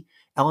authenticity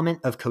element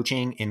of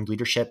coaching and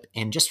leadership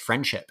and just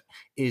friendship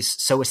is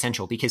so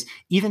essential, because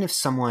even if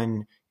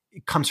someone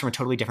comes from a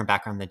totally different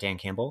background than Dan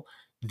Campbell,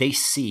 they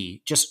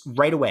see just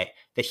right away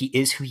that he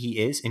is who he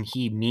is and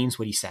he means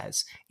what he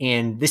says.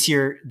 And this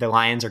year, the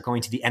Lions are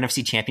going to the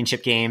NFC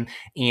Championship game,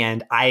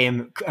 and I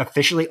am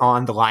officially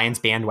on the Lions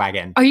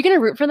bandwagon. Are you going to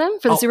root for them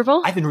for the Super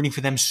Bowl? I've been rooting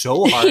for them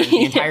so hard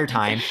the entire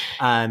time.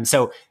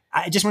 So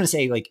I just want to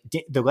say, like,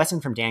 the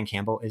lesson from Dan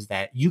Campbell is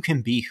that you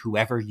can be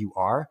whoever you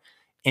are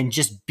and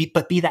just be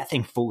that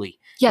thing fully.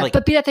 Yeah,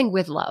 but be that thing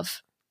with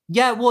love.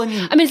 Yeah, well,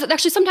 I mean,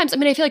 actually, sometimes,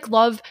 I feel like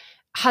love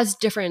has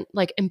different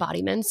like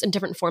embodiments and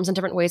different forms and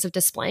different ways of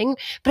displaying.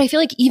 But I feel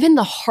like even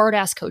the hard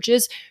ass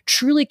coaches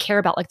truly care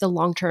about like the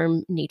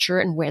long-term nature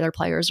and where their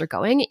players are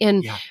going.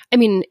 And I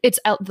mean, it's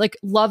like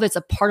love is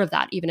a part of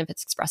that, even if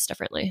it's expressed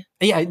differently.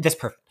 Yeah, that's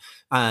perfect.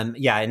 And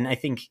I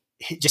think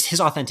just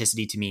his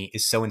authenticity to me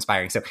is so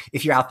inspiring. So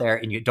if you're out there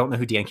and you don't know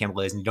who Dan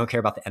Campbell is and you don't care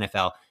about the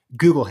NFL,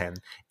 Google him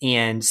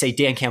and say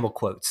Dan Campbell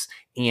quotes.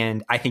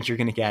 And I think you're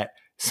going to get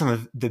some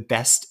of the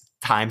best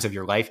times of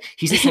your life.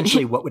 He's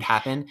essentially what would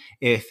happen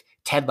if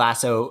Ted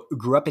Lasso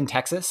grew up in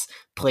Texas,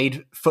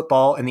 played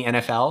football in the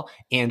NFL,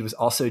 and was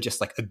also just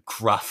like a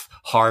gruff,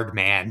 hard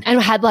man. And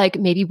had like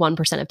maybe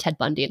 1% of Ted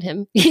Bundy in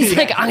him. He's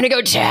like, I'm going to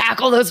go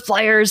tackle those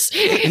players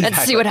and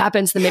see what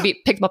happens. Then maybe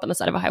pick them up on the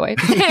side of a highway.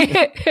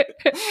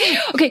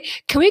 Okay.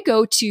 Can we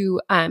go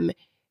to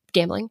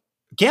gambling?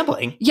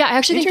 Gambling? Yeah, I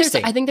actually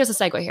think there's a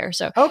segue here.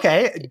 So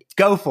okay,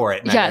 go for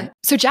it, Megan. Yeah.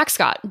 So Jack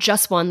Scott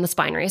just won the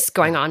spine race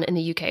going on in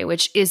the UK,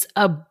 which is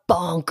a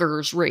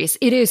bonkers race.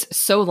 It is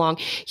so long.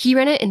 He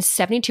ran it in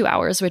 72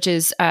 hours, which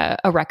is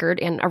a record,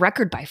 and a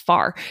record by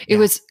far. It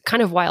was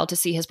kind of wild to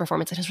see his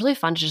performance. It was really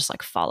fun to just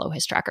like follow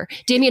his tracker.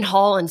 Damian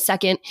Hall in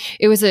second.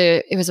 It was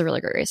a really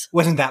great race.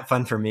 Wasn't that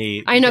fun for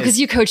me? I know, because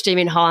you coach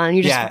Damian Hall and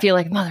you just feel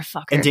like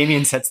motherfucker. And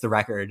Damian sets the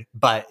record,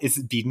 but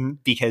it's beaten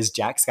because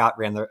Jack Scott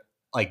ran the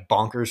like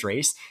bonkers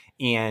race.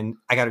 And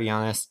I got to be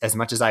honest, as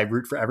much as I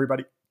root for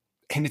everybody,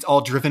 and it's all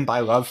driven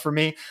by love for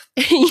me,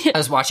 I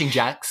was watching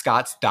Jack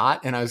Scott's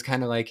dot and I was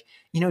kind of like,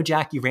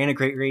 Jack, you ran a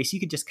great race. You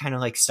could just kind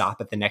of like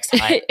stop at the next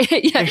hut.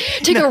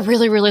 Take a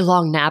really, really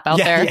long nap out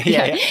there.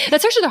 Yeah.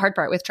 That's actually the hard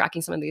part with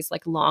tracking some of these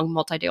like long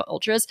multi-day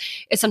ultras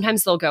is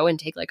sometimes they'll go and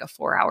take like a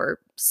 4-hour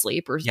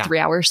sleep or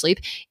 3-hour sleep.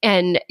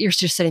 And you're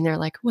just sitting there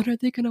like, when are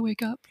they going to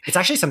wake up? It's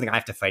actually something I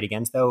have to fight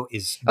against though,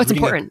 is it's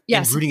important.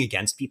 Yes. Rooting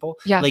against people.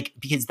 Yeah. Like,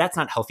 because that's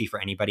not healthy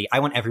for anybody. I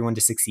want everyone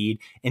to succeed.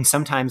 And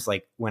sometimes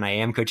like when I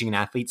am coaching an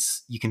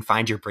athletes, you can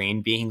find your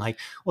brain being like,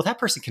 well, that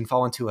person can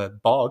fall into a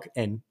bog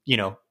and,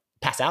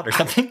 pass out or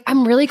something.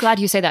 I'm really glad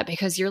you say that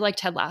because you're like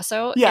Ted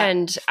Lasso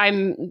and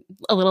I'm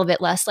a little bit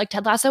less like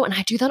Ted Lasso and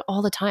I do that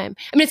all the time.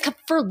 I mean, it's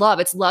for love.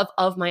 It's love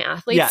of my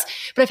athletes,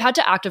 but I've had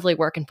to actively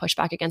work and push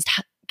back against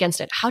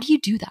it. How do you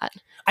do that?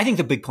 I think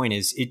the big point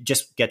is it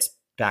just gets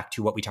back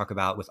to what we talk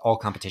about with all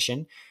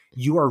competition.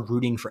 You are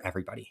rooting for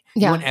everybody.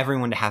 You want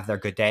everyone to have their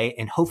good day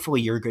and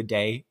hopefully your good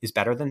day is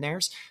better than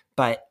theirs.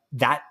 But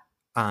that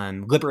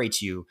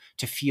liberates you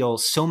to feel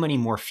so many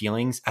more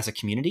feelings as a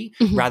community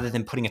rather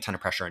than putting a ton of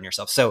pressure on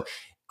yourself. So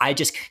I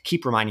just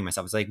keep reminding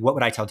myself, it's like, what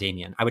would I tell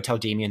Damien? I would tell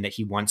Damien that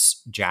he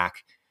wants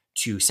Jack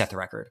to set the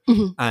record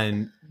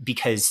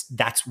because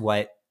that's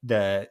what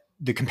the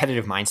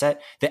competitive mindset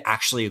that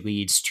actually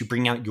leads to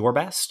bring out your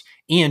best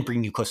and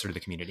bring you closer to the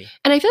community.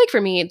 And I feel like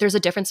for me, there's a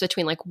difference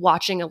between like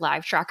watching a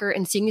live tracker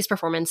and seeing these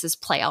performances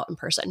play out in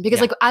person.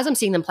 Because like as I'm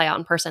seeing them play out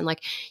in person,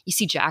 like you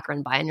see Jack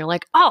run by and you're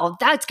like, oh,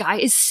 that guy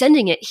is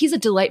sending it. He's a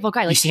delightful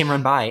guy. Like, you see him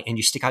run by and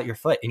you stick out your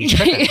foot and you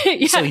trip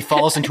him. So he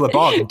falls into a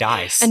bog and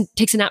dies. And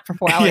takes a nap for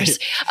 4 hours.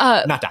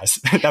 Not dies.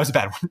 That was a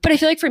bad one. But I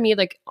feel like for me,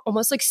 like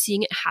almost like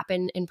seeing it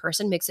happen in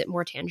person makes it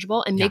more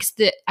tangible and makes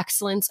the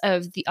excellence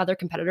of the other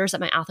competitors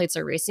that my athletes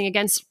are racing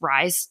against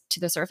rise to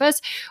the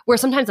surface. Where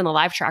sometimes on the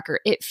live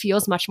tracker, it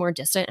feels much more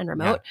distant and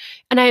remote.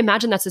 And I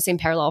imagine that's the same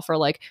parallel for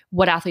like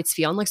what athletes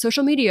feel on like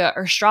social media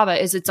or Strava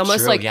is it's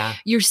almost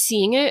you're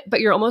seeing it,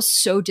 but you're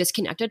almost so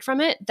disconnected from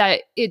it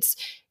that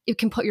it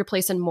can put your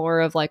place in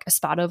more of like a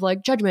spot of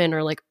like judgment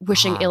or like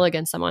wishing ill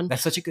against someone.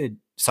 That's such a good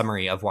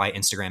summary of why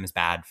Instagram is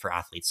bad for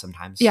athletes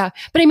sometimes. Yeah.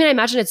 But I mean, I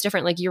imagine it's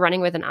different. Like you're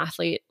running with an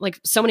athlete, like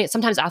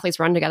sometimes athletes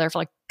run together for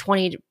like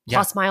 20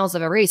 plus miles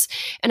of a race.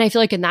 And I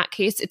feel like in that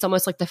case, it's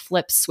almost like the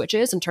flip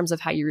switches in terms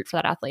of how you root for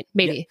that athlete.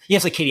 Maybe. Yeah,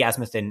 it's like Katie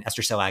Asmuth and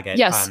Esther Silag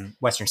at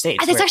Western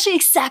States. That's actually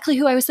exactly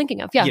who I was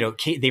thinking of. Yeah.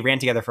 They ran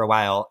together for a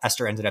while.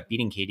 Esther ended up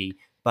beating Katie.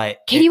 But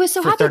Katie was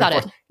so happy about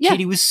it. Yeah.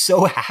 Katie was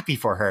so happy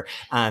for her.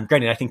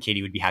 Granted, I think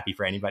Katie would be happy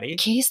for anybody.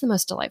 Katie's the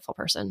most delightful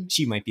person.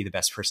 She might be the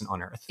best person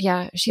on earth.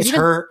 Yeah. It's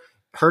her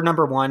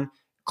number one,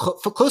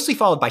 closely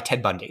followed by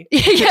Ted Bundy.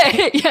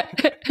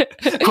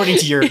 According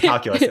to your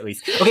calculus, at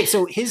least. Okay,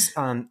 so his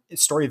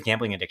story of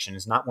gambling addiction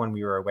is not one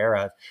we were aware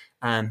of.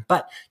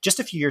 But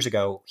just a few years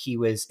ago, he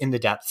was in the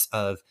depths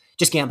of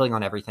just gambling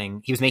on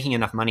everything. He was making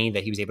enough money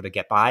that he was able to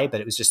get by, but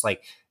it was just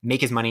like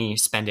make his money,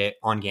 spend it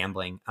on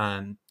gambling.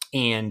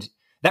 And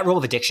that role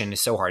of addiction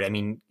is so hard. I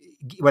mean,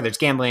 whether it's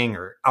gambling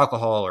or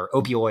alcohol or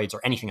opioids or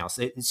anything else,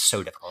 it's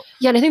so difficult.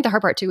 Yeah. And I think the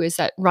hard part too is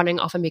that running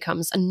often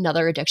becomes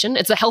another addiction.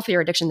 It's a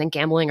healthier addiction than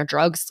gambling or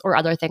drugs or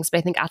other things, but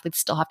I think athletes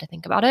still have to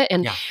think about it.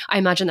 And I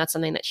imagine that's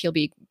something that he'll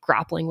be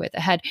grappling with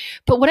ahead.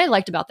 But what I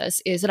liked about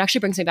this is it actually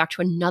brings me back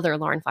to another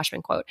Lauren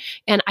Fleshman quote,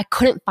 and I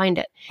couldn't find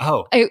it.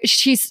 Oh,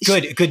 she's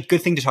good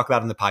thing to talk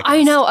about in the podcast.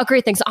 I know, a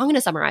great thing. So I'm going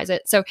to summarize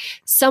it. So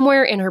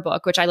somewhere in her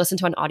book, which I listened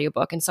to an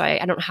audiobook, and so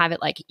I don't have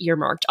it like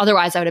earmarked.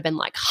 Otherwise I would have been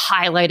like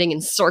highlighting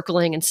and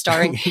circling and starring.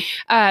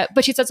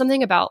 But she said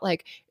something about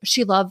like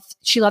she loves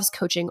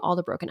coaching all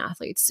the broken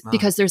athletes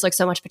because there's like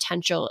so much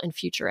potential and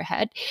future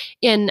ahead.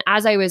 And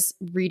as I was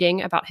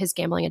reading about his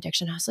gambling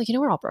addiction, I was like,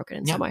 we're all broken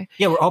in some way.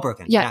 Yeah, we're all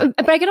broken. Yeah.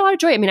 But I get a lot of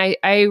joy. I mean,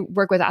 I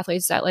work with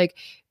athletes that like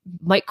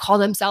might call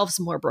themselves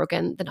more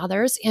broken than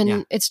others.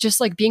 And it's just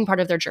like being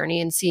part of their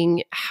journey and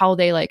seeing how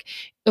they like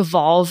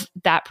evolve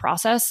that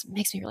process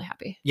makes me really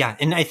happy. Yeah.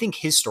 And I think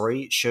his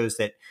story shows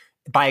that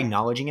by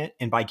acknowledging it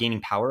and by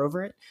gaining power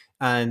over it,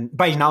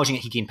 by acknowledging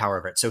it, he gained power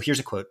over it. So here's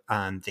a quote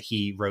that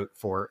he wrote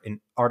for an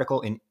article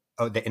in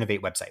the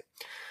Innovate website.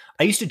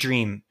 I used to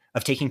dream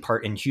of taking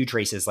part in huge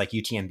races like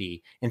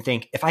UTMB and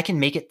think, if I can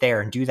make it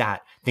there and do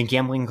that, then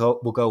gambling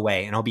will go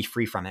away and I'll be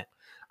free from it.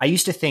 I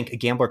used to think a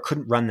gambler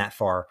couldn't run that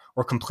far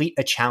or complete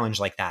a challenge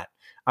like that.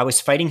 I was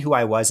fighting who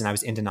I was and I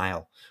was in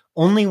denial.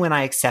 Only when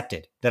I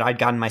accepted that I'd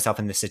gotten myself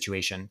in this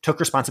situation, took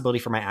responsibility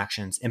for my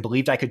actions, and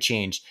believed I could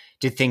change,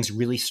 did things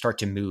really start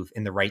to move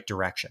in the right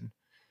direction.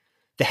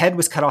 The head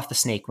was cut off the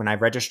snake when I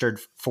registered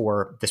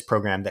for this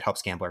program that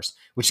helps gamblers,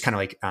 which is kind of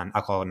like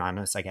Alcohol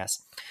Anonymous, I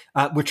guess,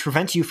 which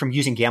prevents you from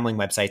using gambling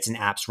websites and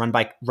apps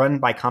run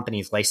by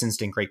companies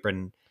licensed in Great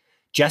Britain.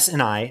 Jess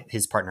and I,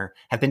 his partner,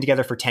 have been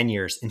together for 10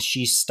 years, and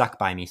she's stuck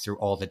by me through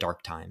all the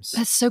dark times.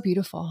 That's so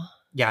beautiful.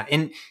 Yeah,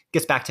 and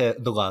gets back to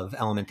the love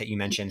element that you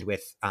mentioned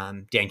with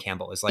Dan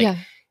Campbell is like,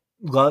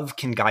 love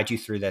can guide you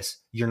through this.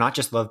 You're not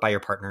just loved by your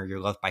partner, you're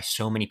loved by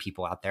so many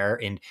people out there,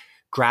 and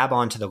grab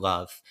onto the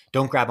love.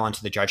 Don't grab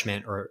onto the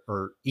judgment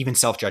or even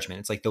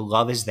self-judgment. It's like the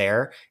love is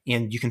there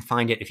and you can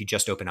find it if you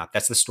just open up.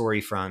 That's the story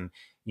from,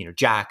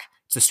 Jack.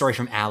 It's the story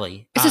from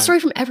Allie. It's a story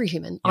from every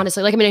human,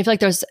 honestly. Like, I mean, I feel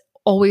like there's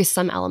always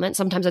some element.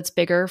 Sometimes it's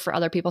bigger for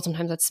other people.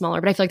 Sometimes it's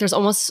smaller. But I feel like there's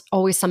almost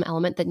always some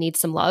element that needs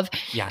some love.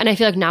 Yeah. And I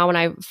feel like now when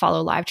I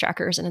follow live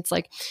trackers and it's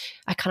like,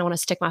 I kind of want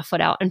to stick my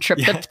foot out and trip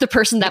the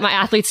person that my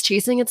athlete's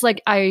chasing. It's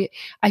like, I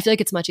feel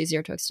like it's much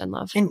easier to extend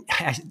love. And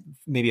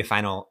maybe a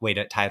final way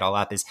to tie it all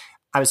up is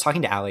I was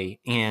talking to Allie,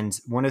 and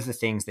one of the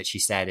things that she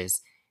said is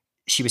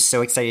she was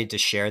so excited to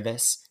share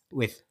this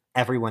with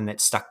everyone that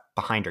stuck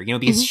behind her,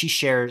 because she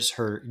shares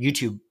her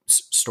YouTube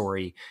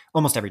story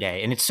almost every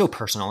day, and it's so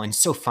personal and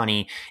so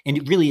funny, and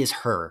it really is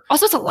her.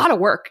 Also, it's a lot of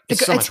work.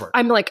 It's so much work.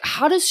 I'm like,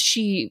 how is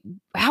she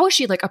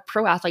like a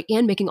pro athlete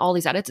and making all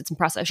these edits? It's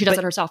impressive. She does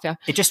it herself. Yeah.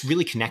 It just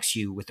really connects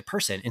you with the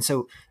person. And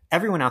so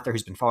everyone out there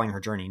who's been following her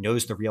journey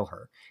knows the real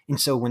her. And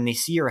so when they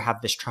see her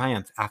have this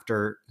triumph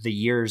after the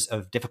years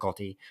of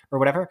difficulty or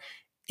whatever,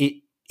 it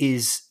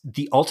is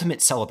the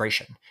ultimate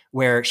celebration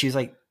where she's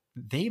like,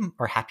 they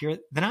are happier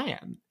than I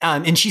am.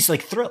 And she's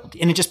like thrilled.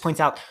 And it just points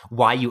out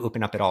why you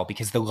open up at all,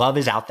 because the love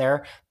is out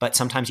there, but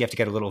sometimes you have to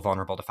get a little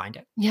vulnerable to find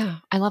it. Yeah,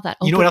 I love that.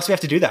 You know what else we have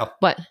to do though?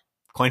 What?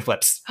 Coin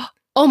flips.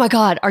 Oh my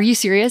God. Are you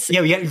serious?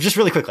 Yeah, just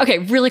really quickly. Okay,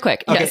 really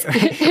quick. Okay. Yes.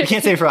 We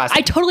can't save it for last. I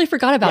totally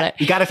forgot about it.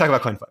 You got to talk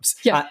about coin flips.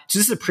 Yeah. So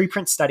this is a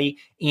preprint study,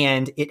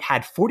 and it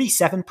had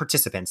 47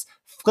 participants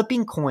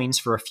flipping coins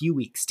for a few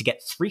weeks to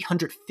get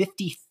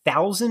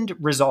 350,000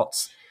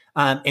 results.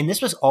 And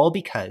this was all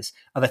because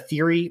of a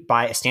theory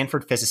by a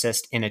Stanford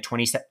physicist in a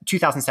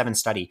 2007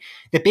 study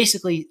that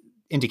basically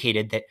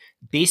indicated that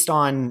based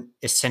on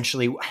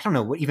essentially, I don't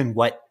know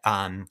what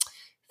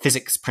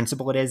physics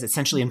principle it is,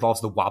 essentially involves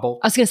the wobble.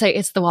 I was going to say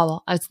it's the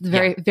wobble. It's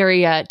the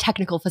very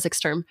technical physics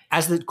term.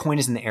 As the coin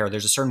is in the air,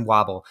 there's a certain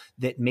wobble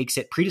that makes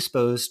it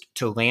predisposed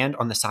to land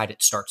on the side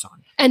it starts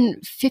on. And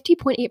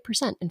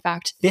 50.8%, in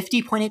fact.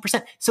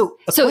 50.8%. So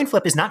coin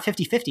flip is not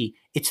 50-50.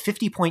 It's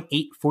 50.8,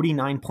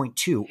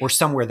 49.2, or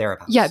somewhere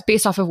thereabouts. Yeah,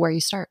 based off of where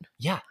you start.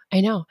 Yeah. I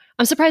know.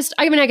 I'm surprised.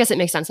 I mean, I guess it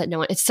makes sense that no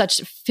one, it's such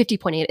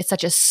 50.8. It's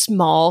such a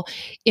small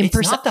It's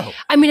not though.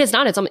 I mean, it's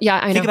not. It's, yeah,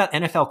 I know. Think about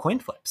NFL coin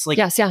flips. Like,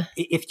 yes, yeah.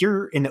 If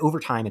you're in the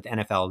overtime at the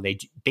NFL,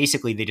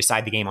 they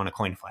decide the game on a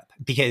coin flip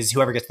because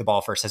whoever gets the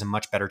ball first has a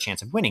much better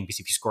chance of winning,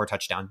 because if you score a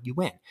touchdown, you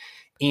win.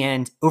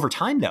 And over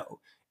time though,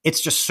 it's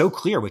just so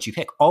clear what you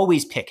pick.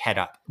 Always pick head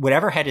up.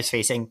 Whatever head is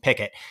facing, pick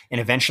it. And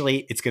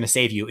eventually it's going to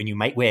save you and you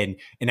might win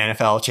an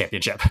NFL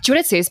championship. Do you know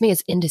what it saves me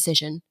is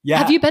indecision. Yeah.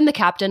 Have you been the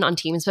captain on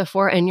teams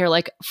before? And you're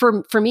like,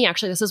 for me,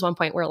 actually, this is one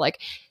point where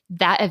like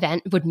that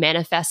event would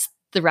manifest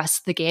the rest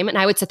of the game. And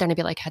I would sit there and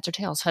be like, heads or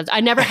tails. I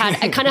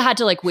kind of had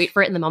to like wait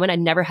for it in the moment. I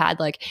never had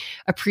like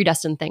a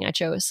predestined thing I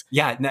chose.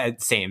 Yeah, no,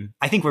 same.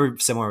 I think we're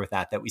similar with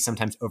that we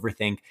sometimes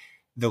overthink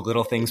the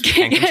little things we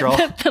can control.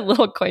 the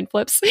little coin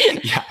flips.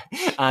 Yeah.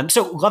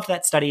 So love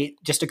that study.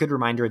 Just a good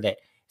reminder that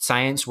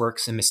science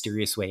works in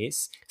mysterious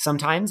ways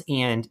sometimes.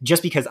 And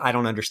just because I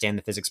don't understand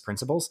the physics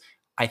principles,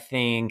 I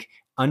think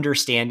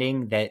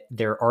understanding that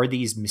there are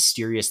these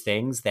mysterious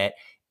things that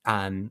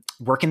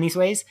work in these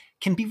ways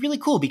can be really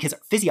cool, because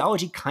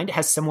physiology kind of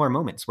has similar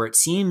moments where it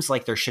seems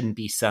like there shouldn't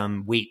be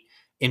some weight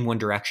in one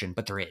direction,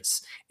 but there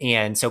is.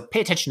 And so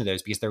pay attention to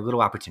those because they're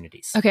little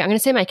opportunities. Okay, I'm going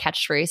to say my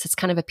catchphrase. It's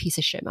kind of a piece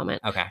of shit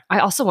moment. Okay. I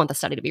also want the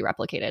study to be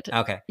replicated.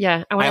 Okay.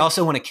 Yeah. I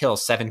also want to kill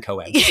 7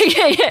 co-eds.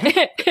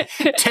 yeah.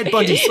 Ted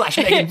Bundy /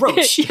 Megan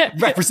Roach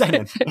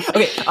representing.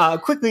 Okay,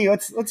 quickly,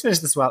 let's finish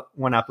this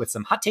one up with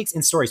some hot takes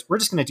and stories. We're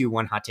just going to do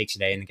one hot take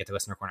today and then get to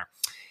listener corner.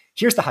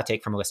 Here's the hot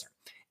take from a listener.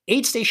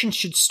 Aid stations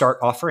should start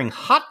offering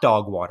hot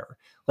dog water,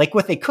 like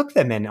what they cook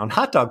them in on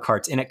hot dog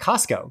carts and at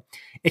Costco.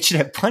 It should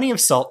have plenty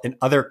of salt and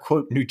other,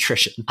 quote,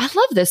 nutrition. I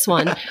love this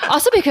one.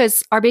 Also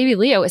because our baby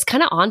Leo is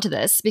kind of onto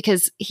this,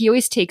 because he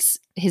always takes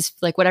his,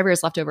 like whatever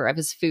is left over of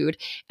his food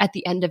at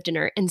the end of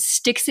dinner and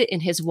sticks it in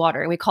his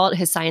water. And we call it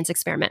his science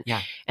experiment.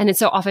 Yeah. And then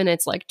so often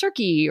it's like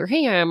turkey or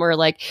ham or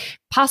like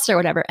pasta or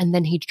whatever. And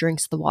then he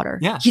drinks the water.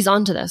 Yeah. He's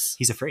onto this.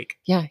 He's a freak.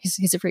 Yeah.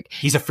 He's a freak.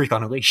 He's a freak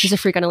on a leash. He's a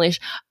freak on a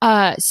leash.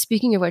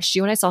 Speaking of which, do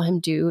you know what I saw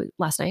him do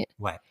last night?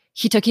 What?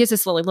 He has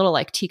this little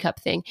like teacup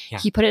thing. Yeah.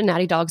 He put it in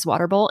Natty Dog's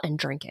water bowl and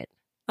drank it.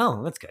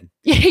 Oh, that's good.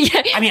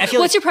 Yeah. I mean, I feel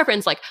what's your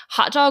preference? Like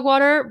hot dog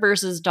water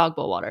versus dog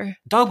bowl water?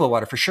 Dog bowl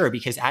water for sure,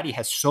 because Addie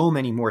has so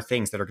many more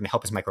things that are going to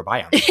help his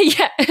microbiome.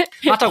 Yeah.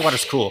 Hot dog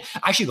water's cool.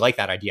 I actually like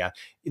that idea.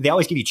 They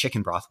always give you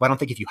chicken broth. Why don't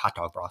they give you hot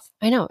dog broth?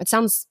 I know. It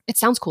sounds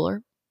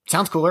cooler.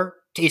 Sounds cooler.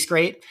 Tastes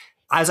great.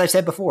 As I've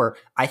said before,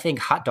 I think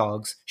hot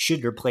dogs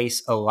should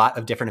replace a lot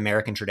of different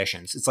American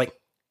traditions. It's like,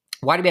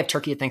 why do we have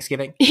turkey at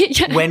Thanksgiving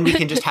when we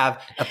can just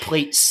have a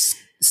plate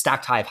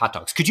stacked high of hot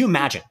dogs? Could you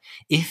imagine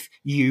if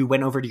you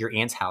went over to your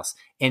aunt's house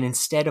and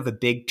instead of a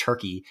big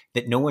turkey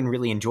that no one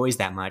really enjoys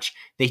that much,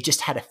 they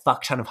just had a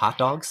fuck ton of hot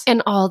dogs?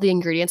 And all the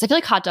ingredients. I feel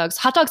like hot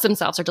dogs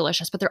themselves are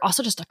delicious, but they're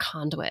also just a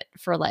conduit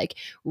for like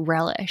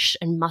relish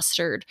and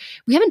mustard.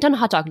 We haven't done a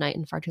hot dog night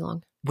in far too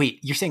long. Wait,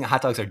 you're saying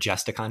hot dogs are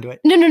just a conduit?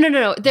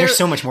 No. There's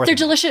so much more. They're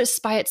delicious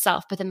by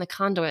itself, but then the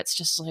conduits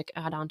just like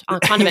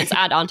condiments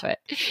add on to it.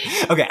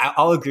 Okay,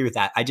 I'll agree with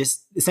that. I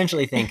just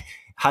essentially think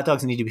hot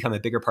dogs need to become a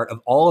bigger part of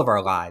all of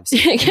our lives.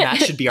 And that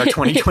should be our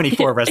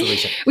 2024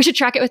 resolution. We should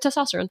track it with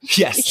testosterone.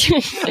 Yes.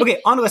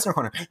 Okay, on to Listener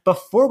Corner.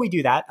 Before we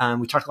do that,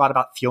 we talked a lot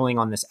about fueling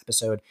on this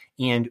episode.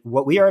 And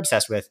what we are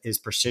obsessed with is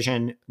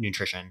precision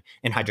nutrition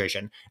and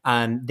hydration.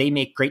 They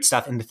make great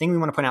stuff. And the thing we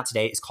want to point out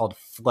today is called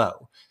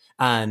Flow.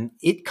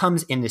 It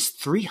comes in this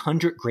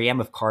 300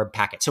 gram of carb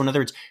packet. So in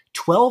other words,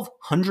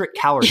 1,200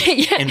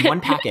 calories in one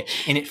packet,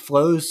 and it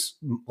flows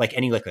like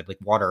any liquid, like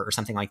water or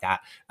something like that.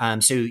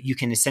 So you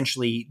can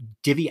essentially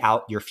divvy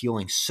out your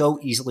fueling so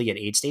easily at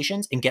aid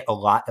stations and get a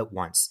lot at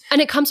once.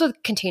 And it comes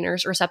with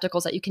containers or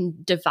receptacles that you can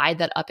divide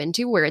that up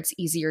into where it's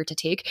easier to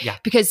take. Yeah.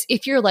 Because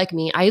if you're like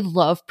me, I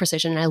love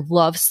precision and I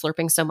love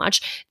slurping so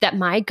much that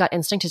my gut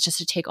instinct is just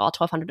to take all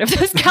 1,200 of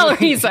those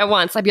calories at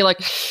once. I'd be like,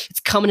 it's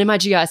coming in my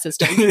GI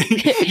system.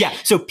 Yeah.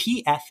 So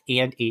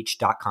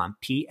pfandh.com,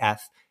 pfandh.com.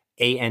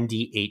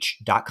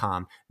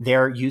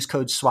 There, use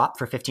code SWAP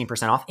for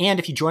 15% off. And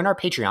if you join our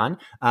Patreon,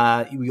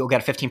 you'll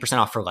get a 15%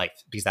 off for life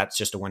because that's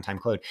just a one-time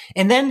code.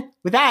 And then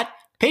with that,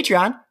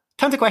 Patreon,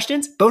 tons of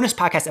questions, bonus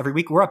podcasts every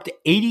week. We're up to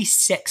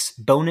 86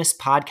 bonus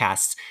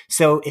podcasts.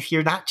 So if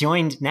you're not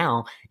joined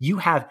now, you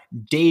have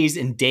days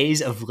and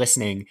days of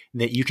listening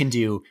that you can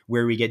do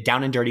where we get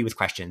down and dirty with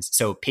questions.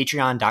 So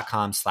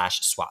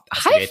patreon.com/swap.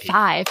 High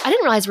five. I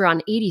didn't realize we're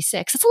on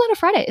 86. That's a lot of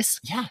Fridays.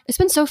 Yeah. It's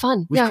been so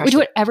fun. We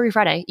do it every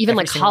Friday, even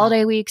like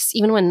holiday weeks,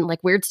 even when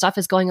like weird stuff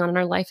is going on in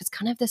our life. It's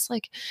kind of this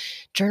like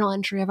journal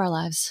entry of our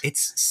lives.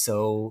 It's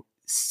so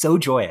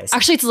joyous.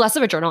 Actually, it's less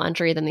of a journal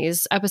entry than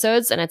these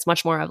episodes, and it's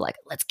much more of like,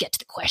 let's get to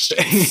the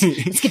questions.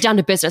 Let's get down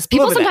to business.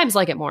 People sometimes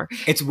like it more.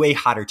 It's way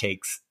hotter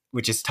takes,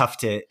 which is tough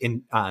to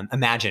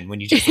imagine when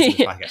you just listen to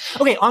the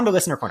podcast. Okay, on to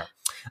Listener Corner.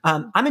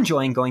 I'm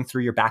enjoying going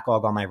through your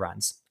backlog on my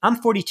runs. I'm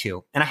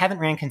 42, and I haven't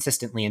ran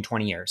consistently in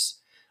 20 years.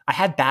 I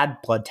had bad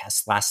blood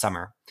tests last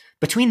summer.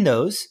 Between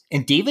those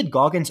and David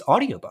Goggins'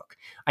 audiobook,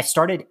 I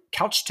started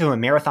Couch to a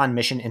Marathon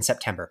mission in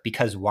September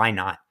because why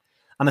not?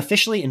 I'm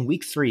officially in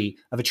week 3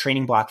 of a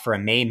training block for a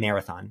May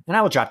marathon, and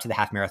I will drop to the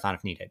half marathon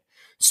if needed.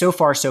 So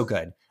far, so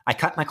good. I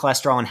cut my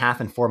cholesterol in half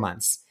in 4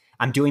 months.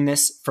 I'm doing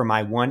this for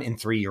my 1 and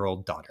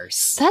 3-year-old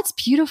daughters. That's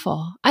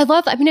beautiful. I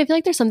feel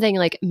like there's something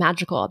like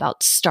magical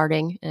about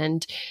starting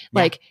and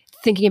like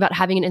thinking about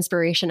having an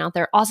inspiration out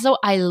there. Also,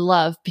 I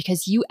love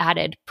because you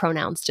added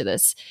pronouns to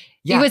this.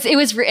 Yeah. It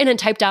was written and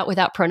typed out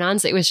without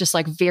pronouns. It was just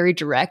like very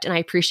direct, and I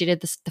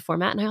appreciated the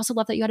format. And I also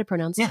love that you added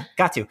pronouns. Yeah,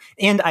 got to.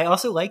 And I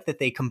also like that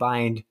they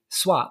combined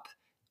swap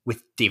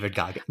with David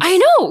Goggins. I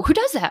know. Who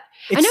does that?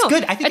 It's I know.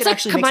 Good. I think it's it like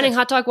actually combining makes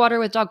hot dog water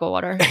with dog bowl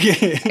water.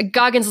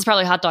 Goggins is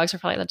probably hot dogs are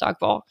probably the dog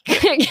bowl.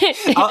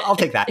 I'll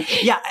take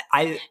that. Yeah,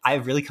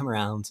 I've really come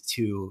around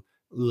to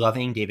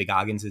loving David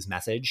Goggins'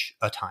 message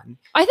a ton.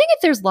 I think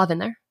there's love in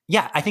there.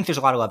 Yeah, I think there's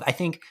a lot of love. I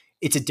think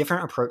it's a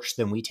different approach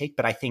than we take,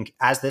 but I think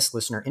as this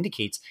listener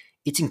indicates,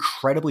 it's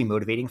incredibly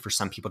motivating for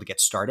some people to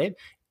get started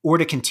or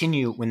to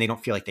continue when they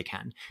don't feel like they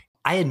can.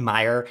 I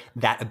admire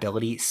that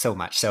ability so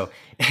much. So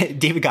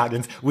David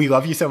Goggins, we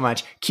love you so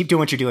much. Keep doing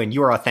what you're doing.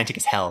 You are authentic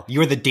as hell.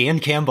 You are the Dan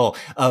Campbell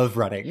of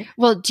running.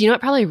 Well, do you know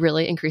what probably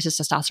really increases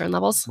testosterone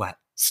levels? What?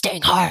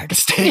 Staying hard.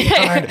 Staying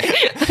hard.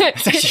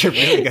 That's actually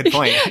a really good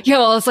point. Yeah,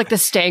 well, it's like the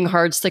staying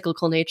hard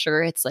cyclical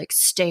nature. It's like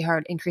stay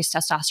hard, increase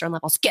testosterone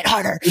levels, get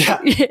harder. Yeah.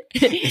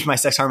 If my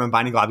sex hormone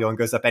binding globulin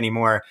goes up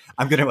anymore,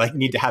 I'm going to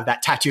need to have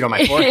that tattooed on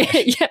my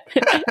forehead.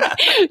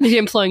 Maybe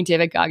employing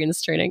David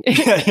Goggins training.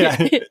 Yeah.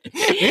 Maybe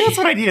that's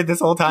what I needed this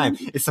whole time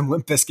is some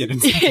Limp Bizkit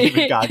and some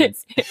David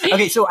Goggins.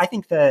 Okay, so I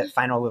think the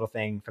final little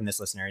thing from this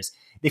listener is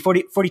they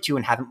 42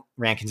 and haven't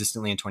ran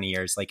consistently in 20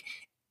 years. Like,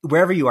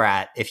 wherever you are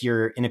at, if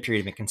you're in a period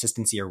of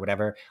inconsistency or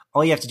whatever,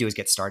 all you have to do is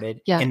get started.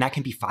 Yeah. And that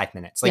can be 5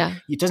 minutes. Like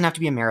it doesn't have to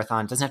be a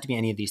marathon. It doesn't have to be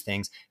any of these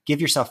things. Give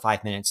yourself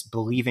 5 minutes,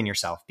 believe in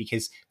yourself,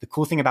 because the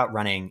cool thing about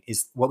running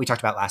is what we talked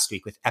about last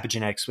week with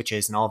epigenetic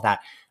switches and all of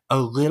that.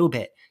 A little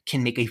bit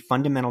can make a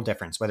fundamental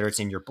difference, whether it's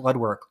in your blood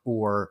work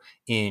or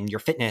in your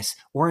fitness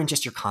or in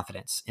just your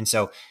confidence. And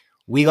so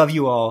we love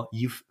you all.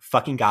 You've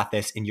fucking got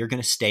this, and you're going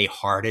to stay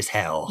hard as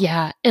hell.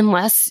 Yeah.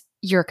 Unless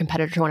you're a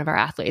competitor to one of our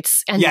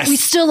athletes. And we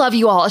still love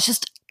you all. It's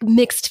just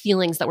mixed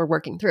feelings that we're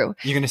working through.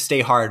 You're going to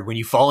stay hard when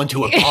you fall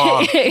into a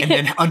bog and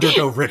then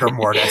undergo rigor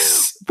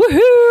mortis.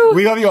 Woohoo!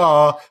 We love you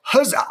all.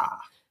 Huzzah!